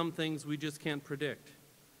 Obviously, some things we just can't predict.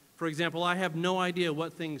 For example, I have no idea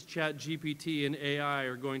what things ChatGPT and AI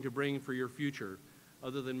are going to bring for your future,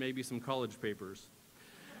 other than maybe some college papers.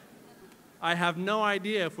 I have no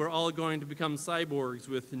idea if we're all going to become cyborgs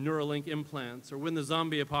with Neuralink implants, or when the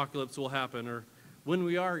zombie apocalypse will happen, or when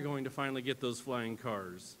we are going to finally get those flying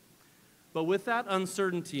cars. But with that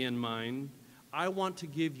uncertainty in mind, I want to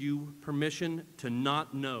give you permission to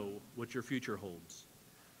not know what your future holds.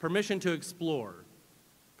 Permission to explore.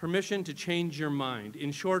 Permission to change your mind.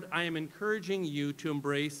 In short, I am encouraging you to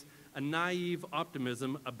embrace a naive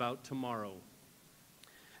optimism about tomorrow.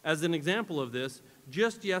 As an example of this,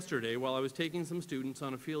 just yesterday, while I was taking some students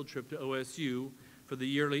on a field trip to OSU for the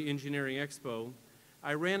yearly Engineering Expo,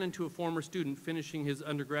 I ran into a former student finishing his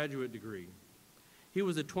undergraduate degree. He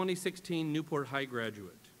was a 2016 Newport High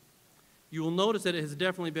graduate. You will notice that it has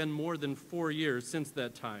definitely been more than 4 years since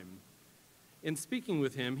that time. In speaking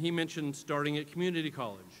with him, he mentioned starting at community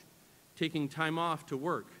college, taking time off to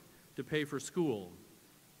work, to pay for school,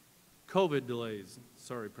 COVID delays,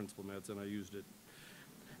 sorry, Principal Madsen, I used it,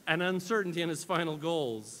 and uncertainty in his final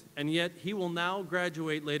goals. And yet, he will now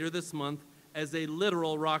graduate later this month as a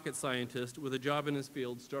literal rocket scientist with a job in his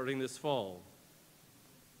field starting this fall.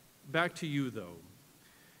 Back to you, though.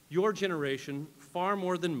 Your generation, far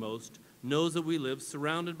more than most, knows that we live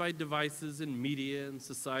surrounded by devices and media and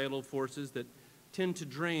societal forces that tend to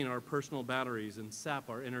drain our personal batteries and sap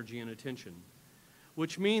our energy and attention,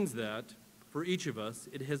 which means that, for each of us,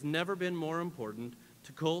 it has never been more important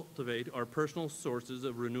to cultivate our personal sources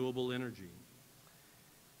of renewable energy.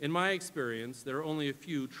 In my experience, there are only a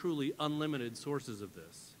few truly unlimited sources of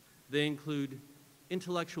this. They include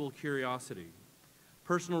intellectual curiosity,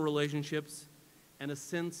 personal relationships, and a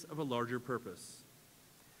sense of a larger purpose.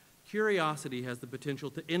 Curiosity has the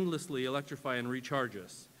potential to endlessly electrify and recharge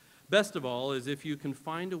us. Best of all is if you can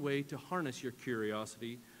find a way to harness your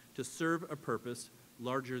curiosity to serve a purpose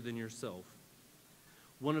larger than yourself.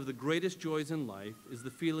 One of the greatest joys in life is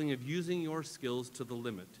the feeling of using your skills to the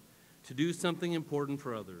limit, to do something important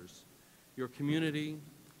for others, your community,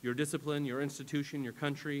 your discipline, your institution, your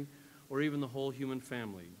country, or even the whole human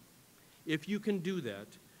family. If you can do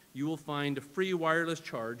that, you will find a free wireless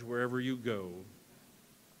charge wherever you go.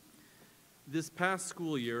 This past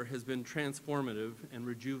school year has been transformative and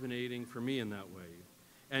rejuvenating for me in that way.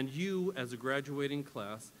 and you, as a graduating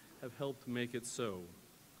class, have helped make it so.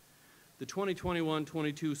 The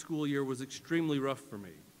 2021-22 school year was extremely rough for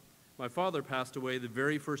me. My father passed away the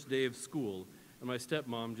very first day of school, and my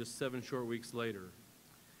stepmom just 7 short weeks later.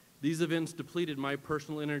 These events depleted my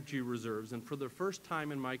personal energy reserves, and for the first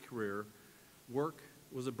time in my career, work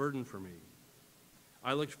was a burden for me.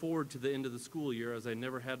 I looked forward to the end of the school year as I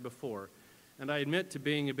never had before, and I admit to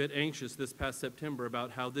being a bit anxious this past September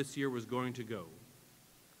about how this year was going to go.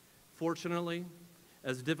 Fortunately,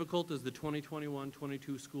 as difficult as the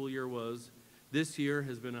 2021-22 school year was, this year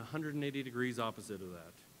has been 180 degrees opposite of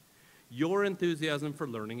that. Your enthusiasm for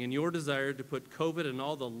learning and your desire to put COVID and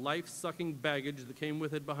all the life-sucking baggage that came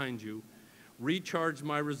with it behind you recharged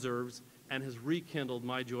my reserves and has rekindled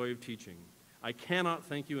my joy of teaching. I cannot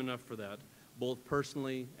thank you enough for that, both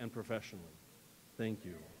personally and professionally. Thank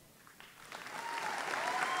you.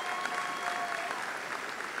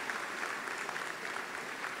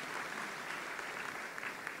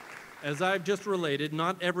 As I've just related,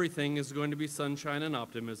 not everything is going to be sunshine and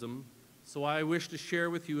optimism, so I wish to share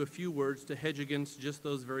with you a few words to hedge against just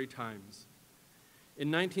those very times. In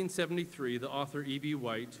 1973, the author E.B.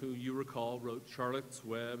 White, who you recall wrote Charlotte's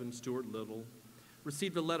Web and Stuart Little,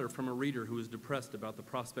 received a letter from a reader who was depressed about the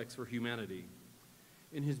prospects for humanity.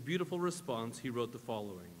 In his beautiful response, he wrote the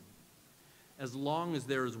following: "As long as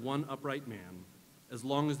there is one upright man, as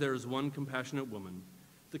long as there is one compassionate woman,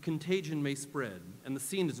 the contagion may spread, and the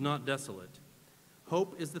scene is not desolate.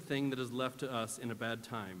 Hope is the thing that is left to us in a bad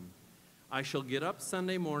time. I shall get up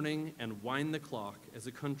Sunday morning and wind the clock as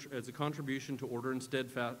a contribution to order and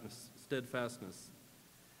steadfastness.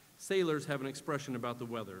 Sailors have an expression about the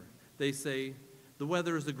weather. They say, 'The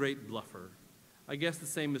weather is a great bluffer.' I guess the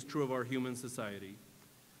same is true of our human society.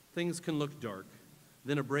 Things can look dark,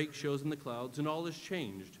 then a break shows in the clouds and all is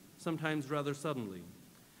changed, sometimes rather suddenly.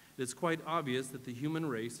 It is quite obvious that the human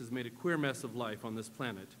race has made a queer mess of life on this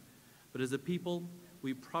planet, but as a people,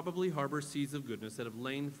 we probably harbor seeds of goodness that have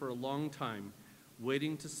lain for a long time,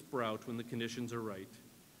 waiting to sprout when the conditions are right.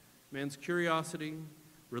 Man's curiosity,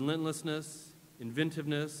 relentlessness,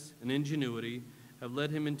 inventiveness, and ingenuity have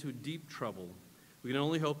led him into deep trouble. We can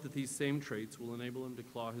only hope that these same traits will enable him to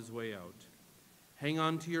claw his way out. Hang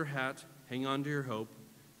on to your hat, hang on to your hope,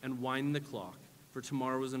 and wind the clock, for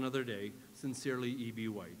tomorrow is another day. Sincerely, E.B.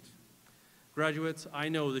 White." Graduates, I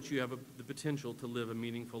know that you have the potential to live a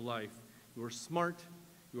meaningful life. You are smart,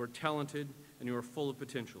 you are talented, and you are full of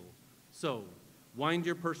potential. So, wind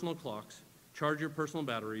your personal clocks, charge your personal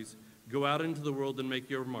batteries, go out into the world and make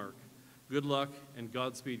your mark. Good luck and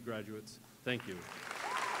Godspeed, graduates. Thank you.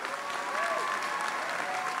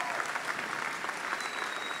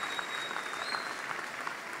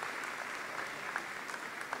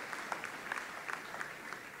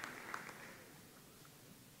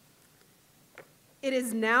 It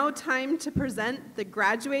is now time to present the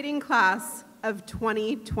graduating class of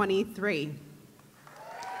 2023.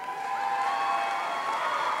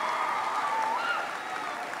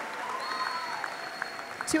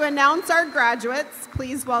 To announce our graduates,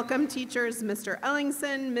 please welcome teachers Mr.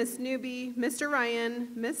 Ellingson, Miss Newby, Mr.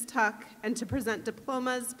 Ryan, Miss Tuck, and to present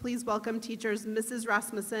diplomas, please welcome teachers Mrs.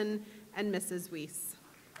 Rasmussen and Mrs. Weiss.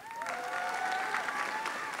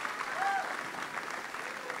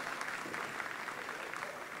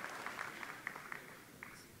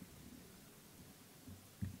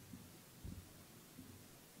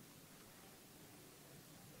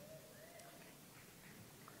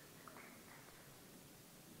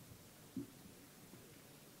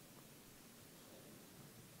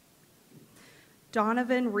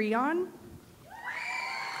 Donovan Rion.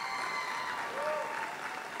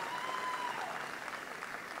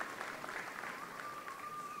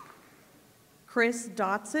 Chris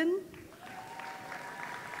Dotson.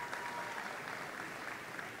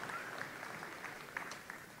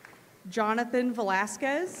 Jonathan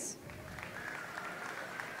Velasquez.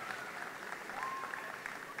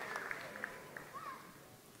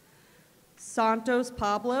 Santos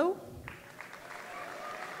Pablo.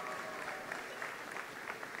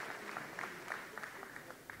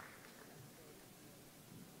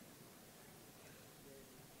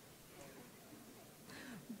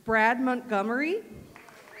 Brad Montgomery.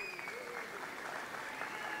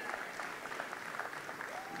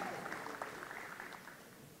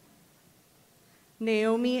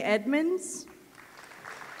 Naomi Edmonds.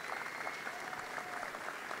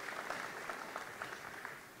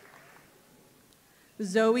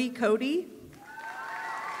 Zoe Cody.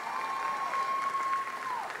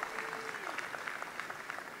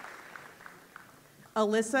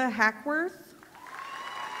 Alyssa Hackworth.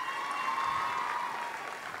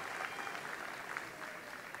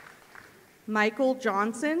 Michael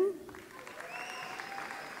Johnson,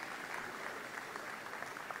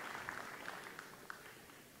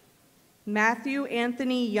 Matthew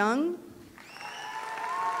Anthony Young,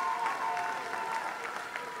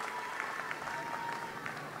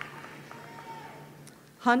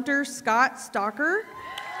 Hunter Scott Stalker,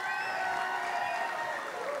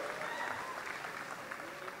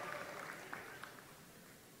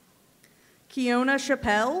 Kiona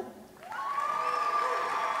Chappelle,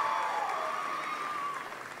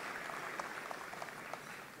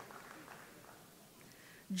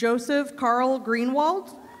 Joseph Carl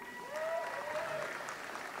Greenwald,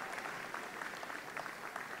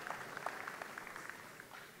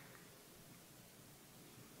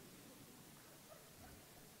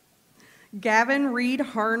 Gavin Reed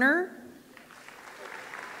Harner,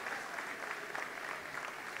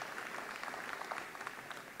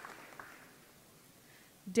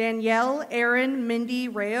 Danielle Erin Mindy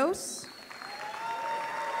Reyes,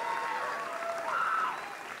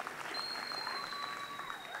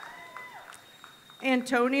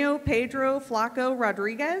 Antonio Pedro Flaco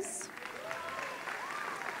Rodriguez,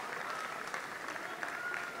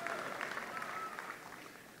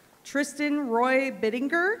 Tristan Roy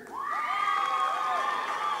Bittinger,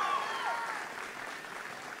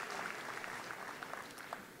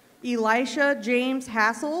 Elisha James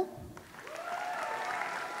Hassel,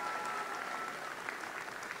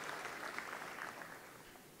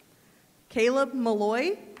 Caleb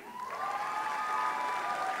Malloy,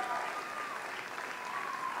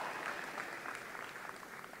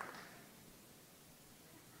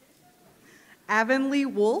 Avonlea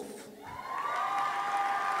Wolf,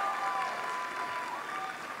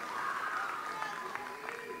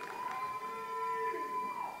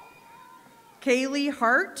 Kaylee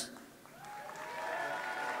Hart,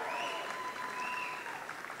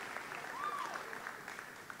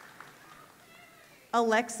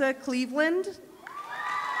 Alexa Cleveland,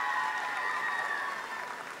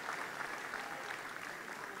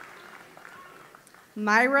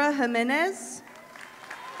 Myra Jimenez,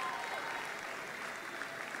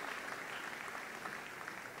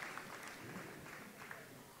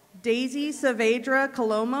 Daisy Saavedra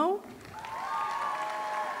Colomo,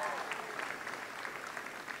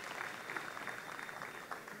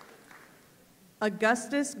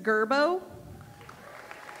 Augustus Gerbo,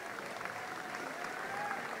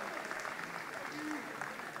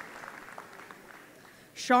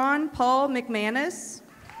 Sean Paul McManus,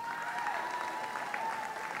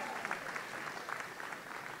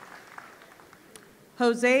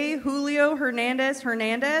 Jose Julio Hernandez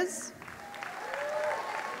Hernandez,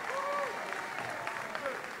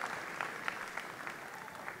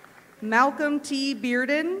 Malcolm T.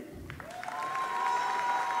 Bearden,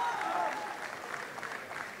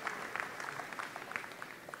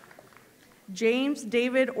 James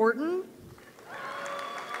David Orton,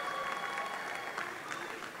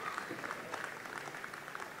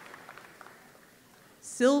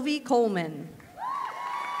 Sylvie Coleman,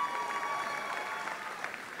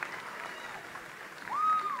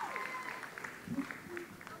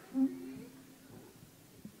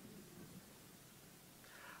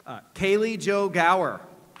 Kaylee Jo Gower,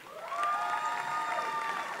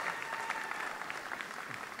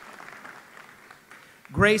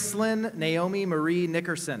 Gracelyn Naomi Marie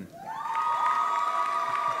Nickerson,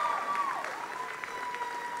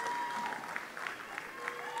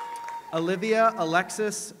 Olivia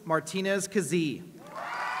Alexis Martinez Kazee,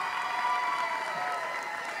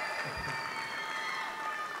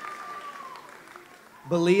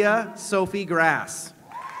 Belia Sophie Grass,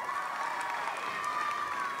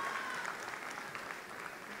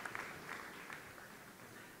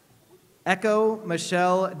 Echo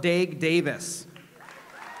Michelle Daig Davis,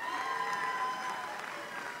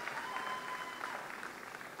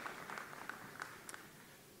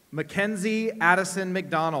 Mackenzie Addison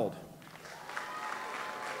McDonald,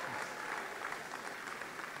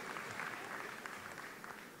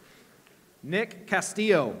 Nick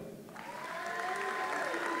Castillo,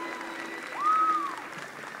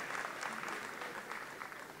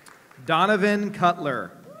 Donovan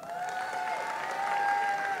Cutler,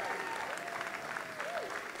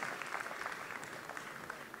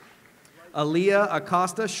 Aaliyah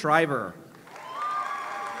Acosta Shriver,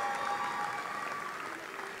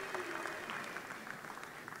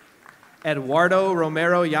 Eduardo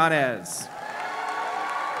Romero Yanez,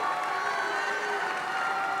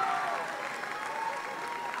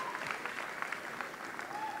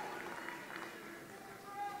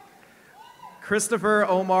 Christopher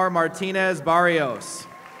Omar Martinez Barrios,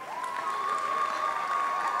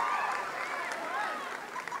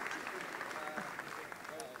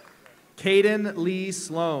 Caden Lee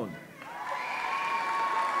Sloan.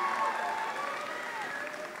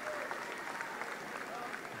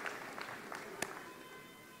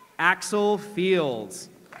 Axel Fields.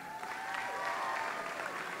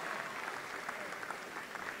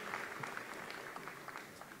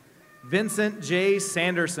 Vincent J.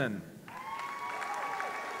 Sanderson.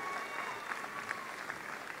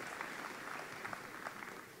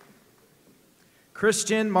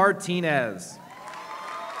 Christian Martinez.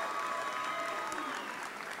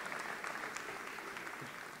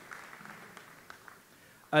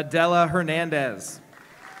 Adela Hernandez.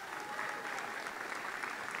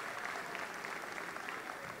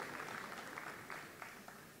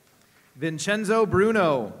 Vincenzo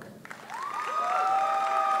Bruno.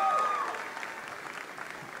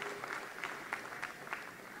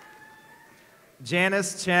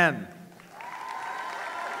 Janice Chen.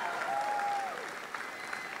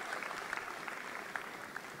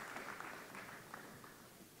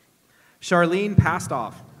 Charlene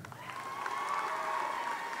Pastoff.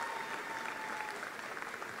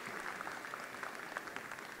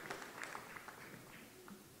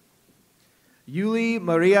 Yuli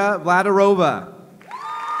Maria Vladarova.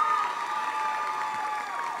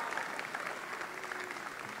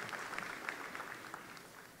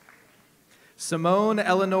 Simone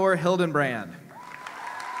Eleanor Hildenbrand.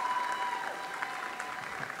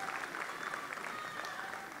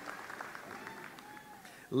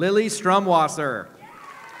 Lily Strumwasser.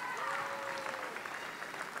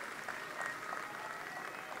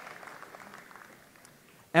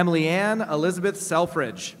 Emily Ann Elizabeth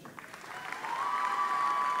Selfridge.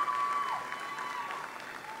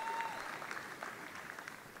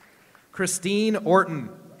 Christine Orton.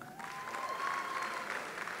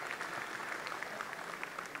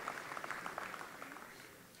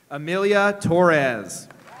 Amelia Torres.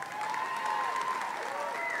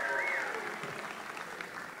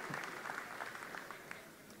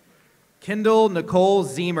 Kendall Nicole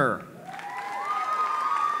Zemer.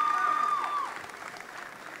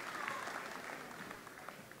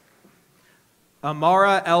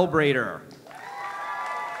 Amara Elbrader.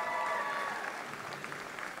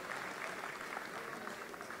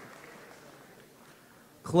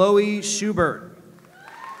 Chloe Schubert.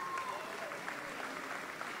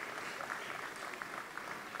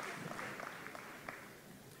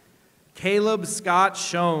 Caleb Scott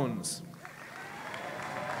Shones.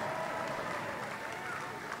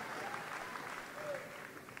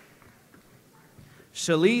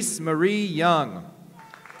 Shalise Marie Young.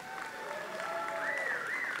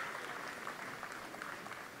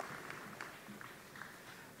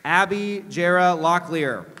 Abby Jera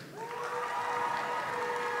Locklear.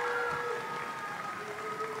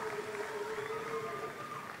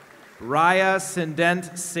 Raya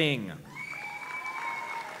Sindent Singh.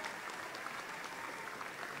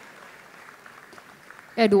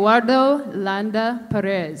 Eduardo Landa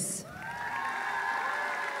Perez.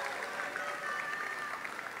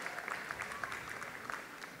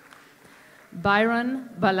 Byron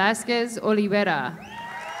Velasquez Olivera.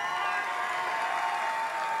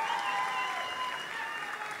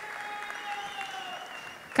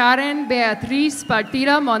 Karen Beatriz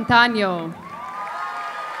Partida Montaño.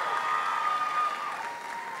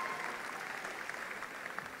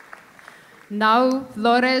 Nau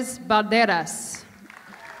Flores Balderas.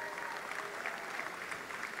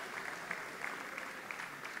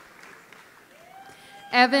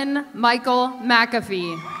 Evan Michael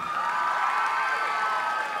McAfee.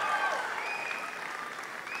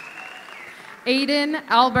 Aiden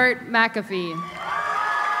Albert McAfee.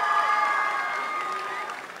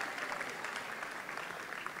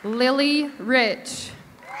 Lily Rich.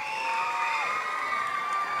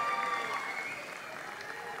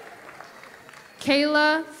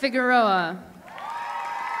 Kayla Figueroa.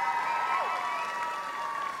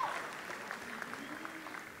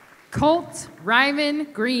 Colt Ryman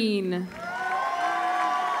Green.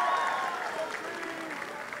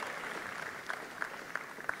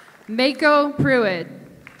 Mako Pruitt.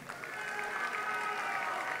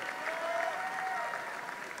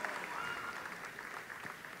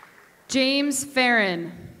 James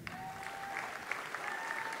Farron.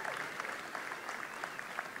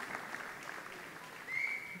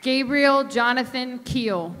 Gabriel Jonathan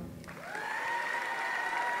Keel.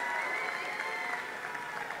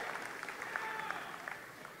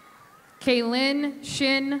 Kaylin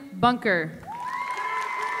Shin Bunker.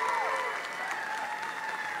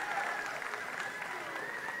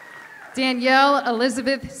 Danielle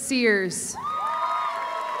Elizabeth Sears.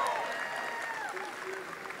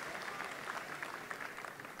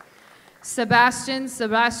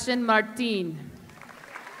 Sebastian Martin.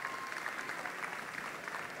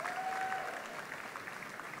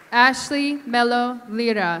 Ashley Melo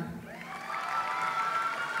Lira.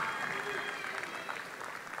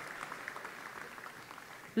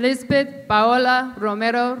 Lisbeth Paola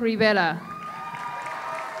Romero Rivera.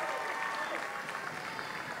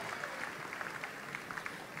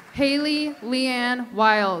 Haley Leanne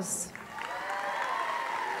Wiles.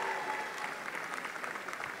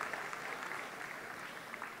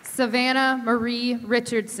 Savannah Marie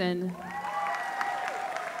Richardson.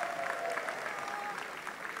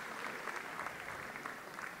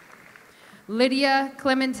 Lydia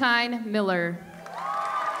Clementine Miller.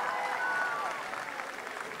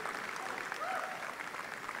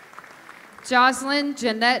 Jocelyn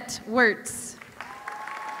Jeanette Wirtz.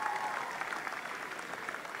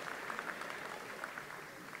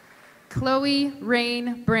 Chloe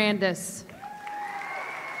Rain Brandis.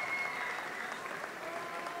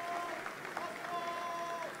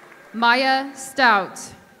 Maya Stout.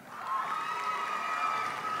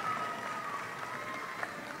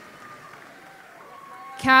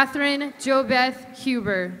 Catherine Jobeth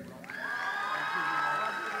Huber.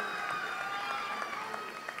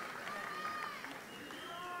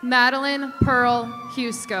 Madeline Pearl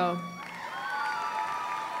Husco.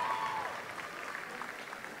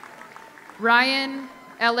 Ryan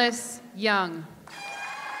Ellis Young.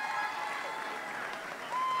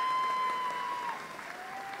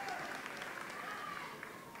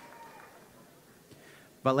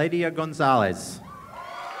 Valeria Gonzalez.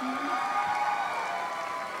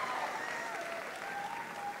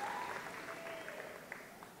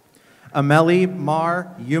 Amelie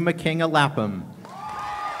Mar Yumakinga Lapham.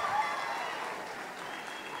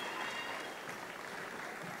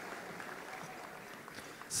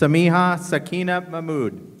 Samiha Sakina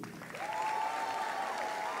Mahmood.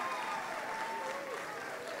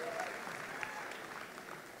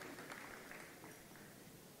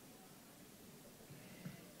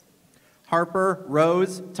 Harper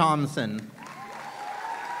Rose Thompson.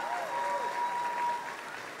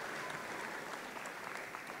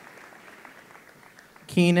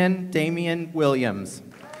 Keenan Damian Williams.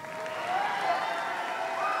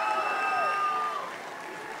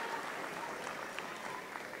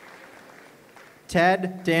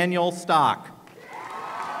 Ted Daniel Stock.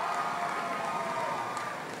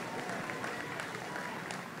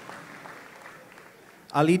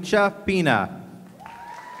 Alicia Pina.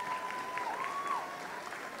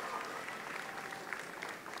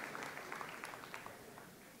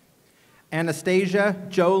 Anastasia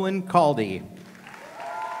Jolyn Caldy.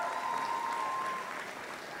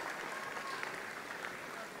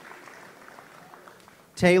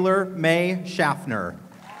 Taylor May Schaffner.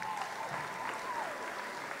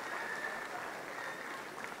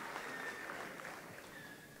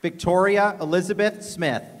 Victoria Elizabeth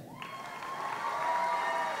Smith.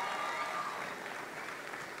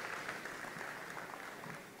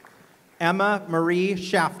 Emma Marie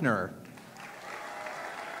Schaffner.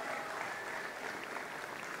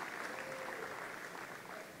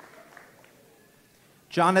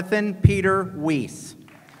 Jonathan Peter Weiss.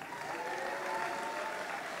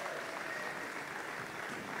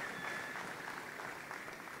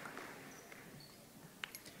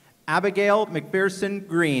 Abigail McPherson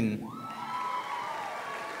Green.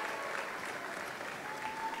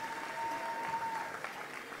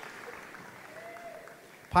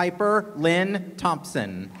 Piper Lynn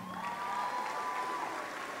Thompson.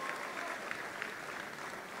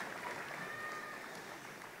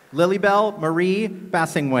 Lilybell Marie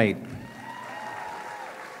Bassingwaite.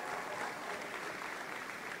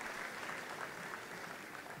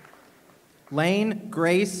 Lane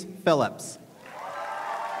Grace Phillips.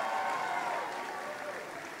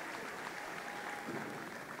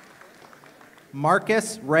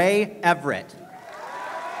 Marcus Ray Everett.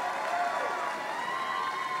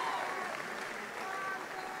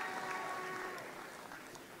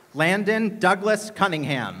 Landon Douglas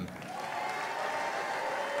Cunningham.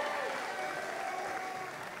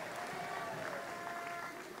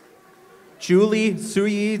 Julie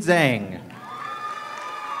Suyi Zhang.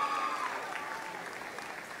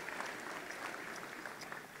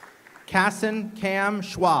 Casson Cam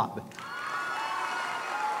Schwab.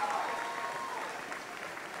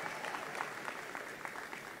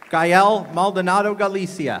 Gael Maldonado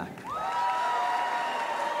Galicia.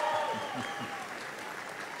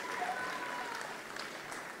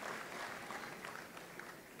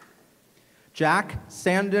 Jack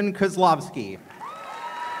Sandon Kozlovsky.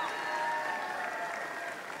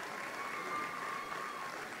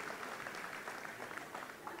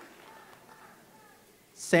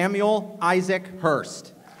 Samuel Isaac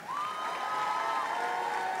Hurst.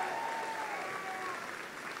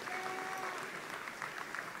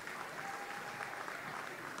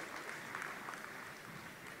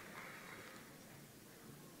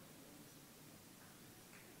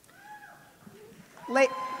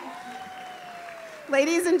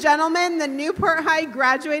 Ladies and gentlemen, the Newport High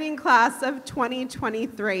graduating class of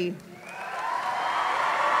 2023.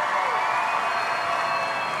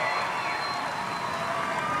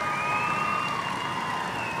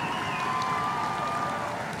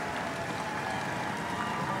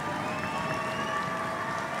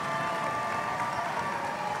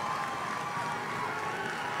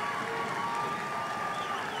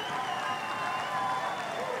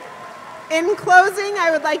 In closing, I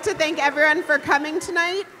would like to thank everyone for coming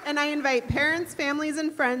tonight, and I invite parents, families,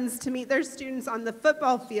 and friends to meet their students on the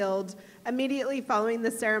football field immediately following the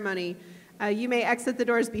ceremony. You may exit the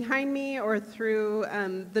doors behind me or through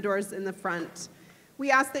the doors in the front.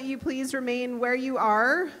 We ask that you please remain where you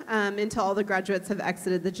are until all the graduates have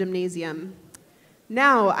exited the gymnasium.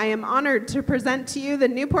 Now, I am honored to present to you the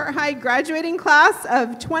Newport High graduating class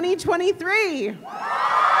of 2023.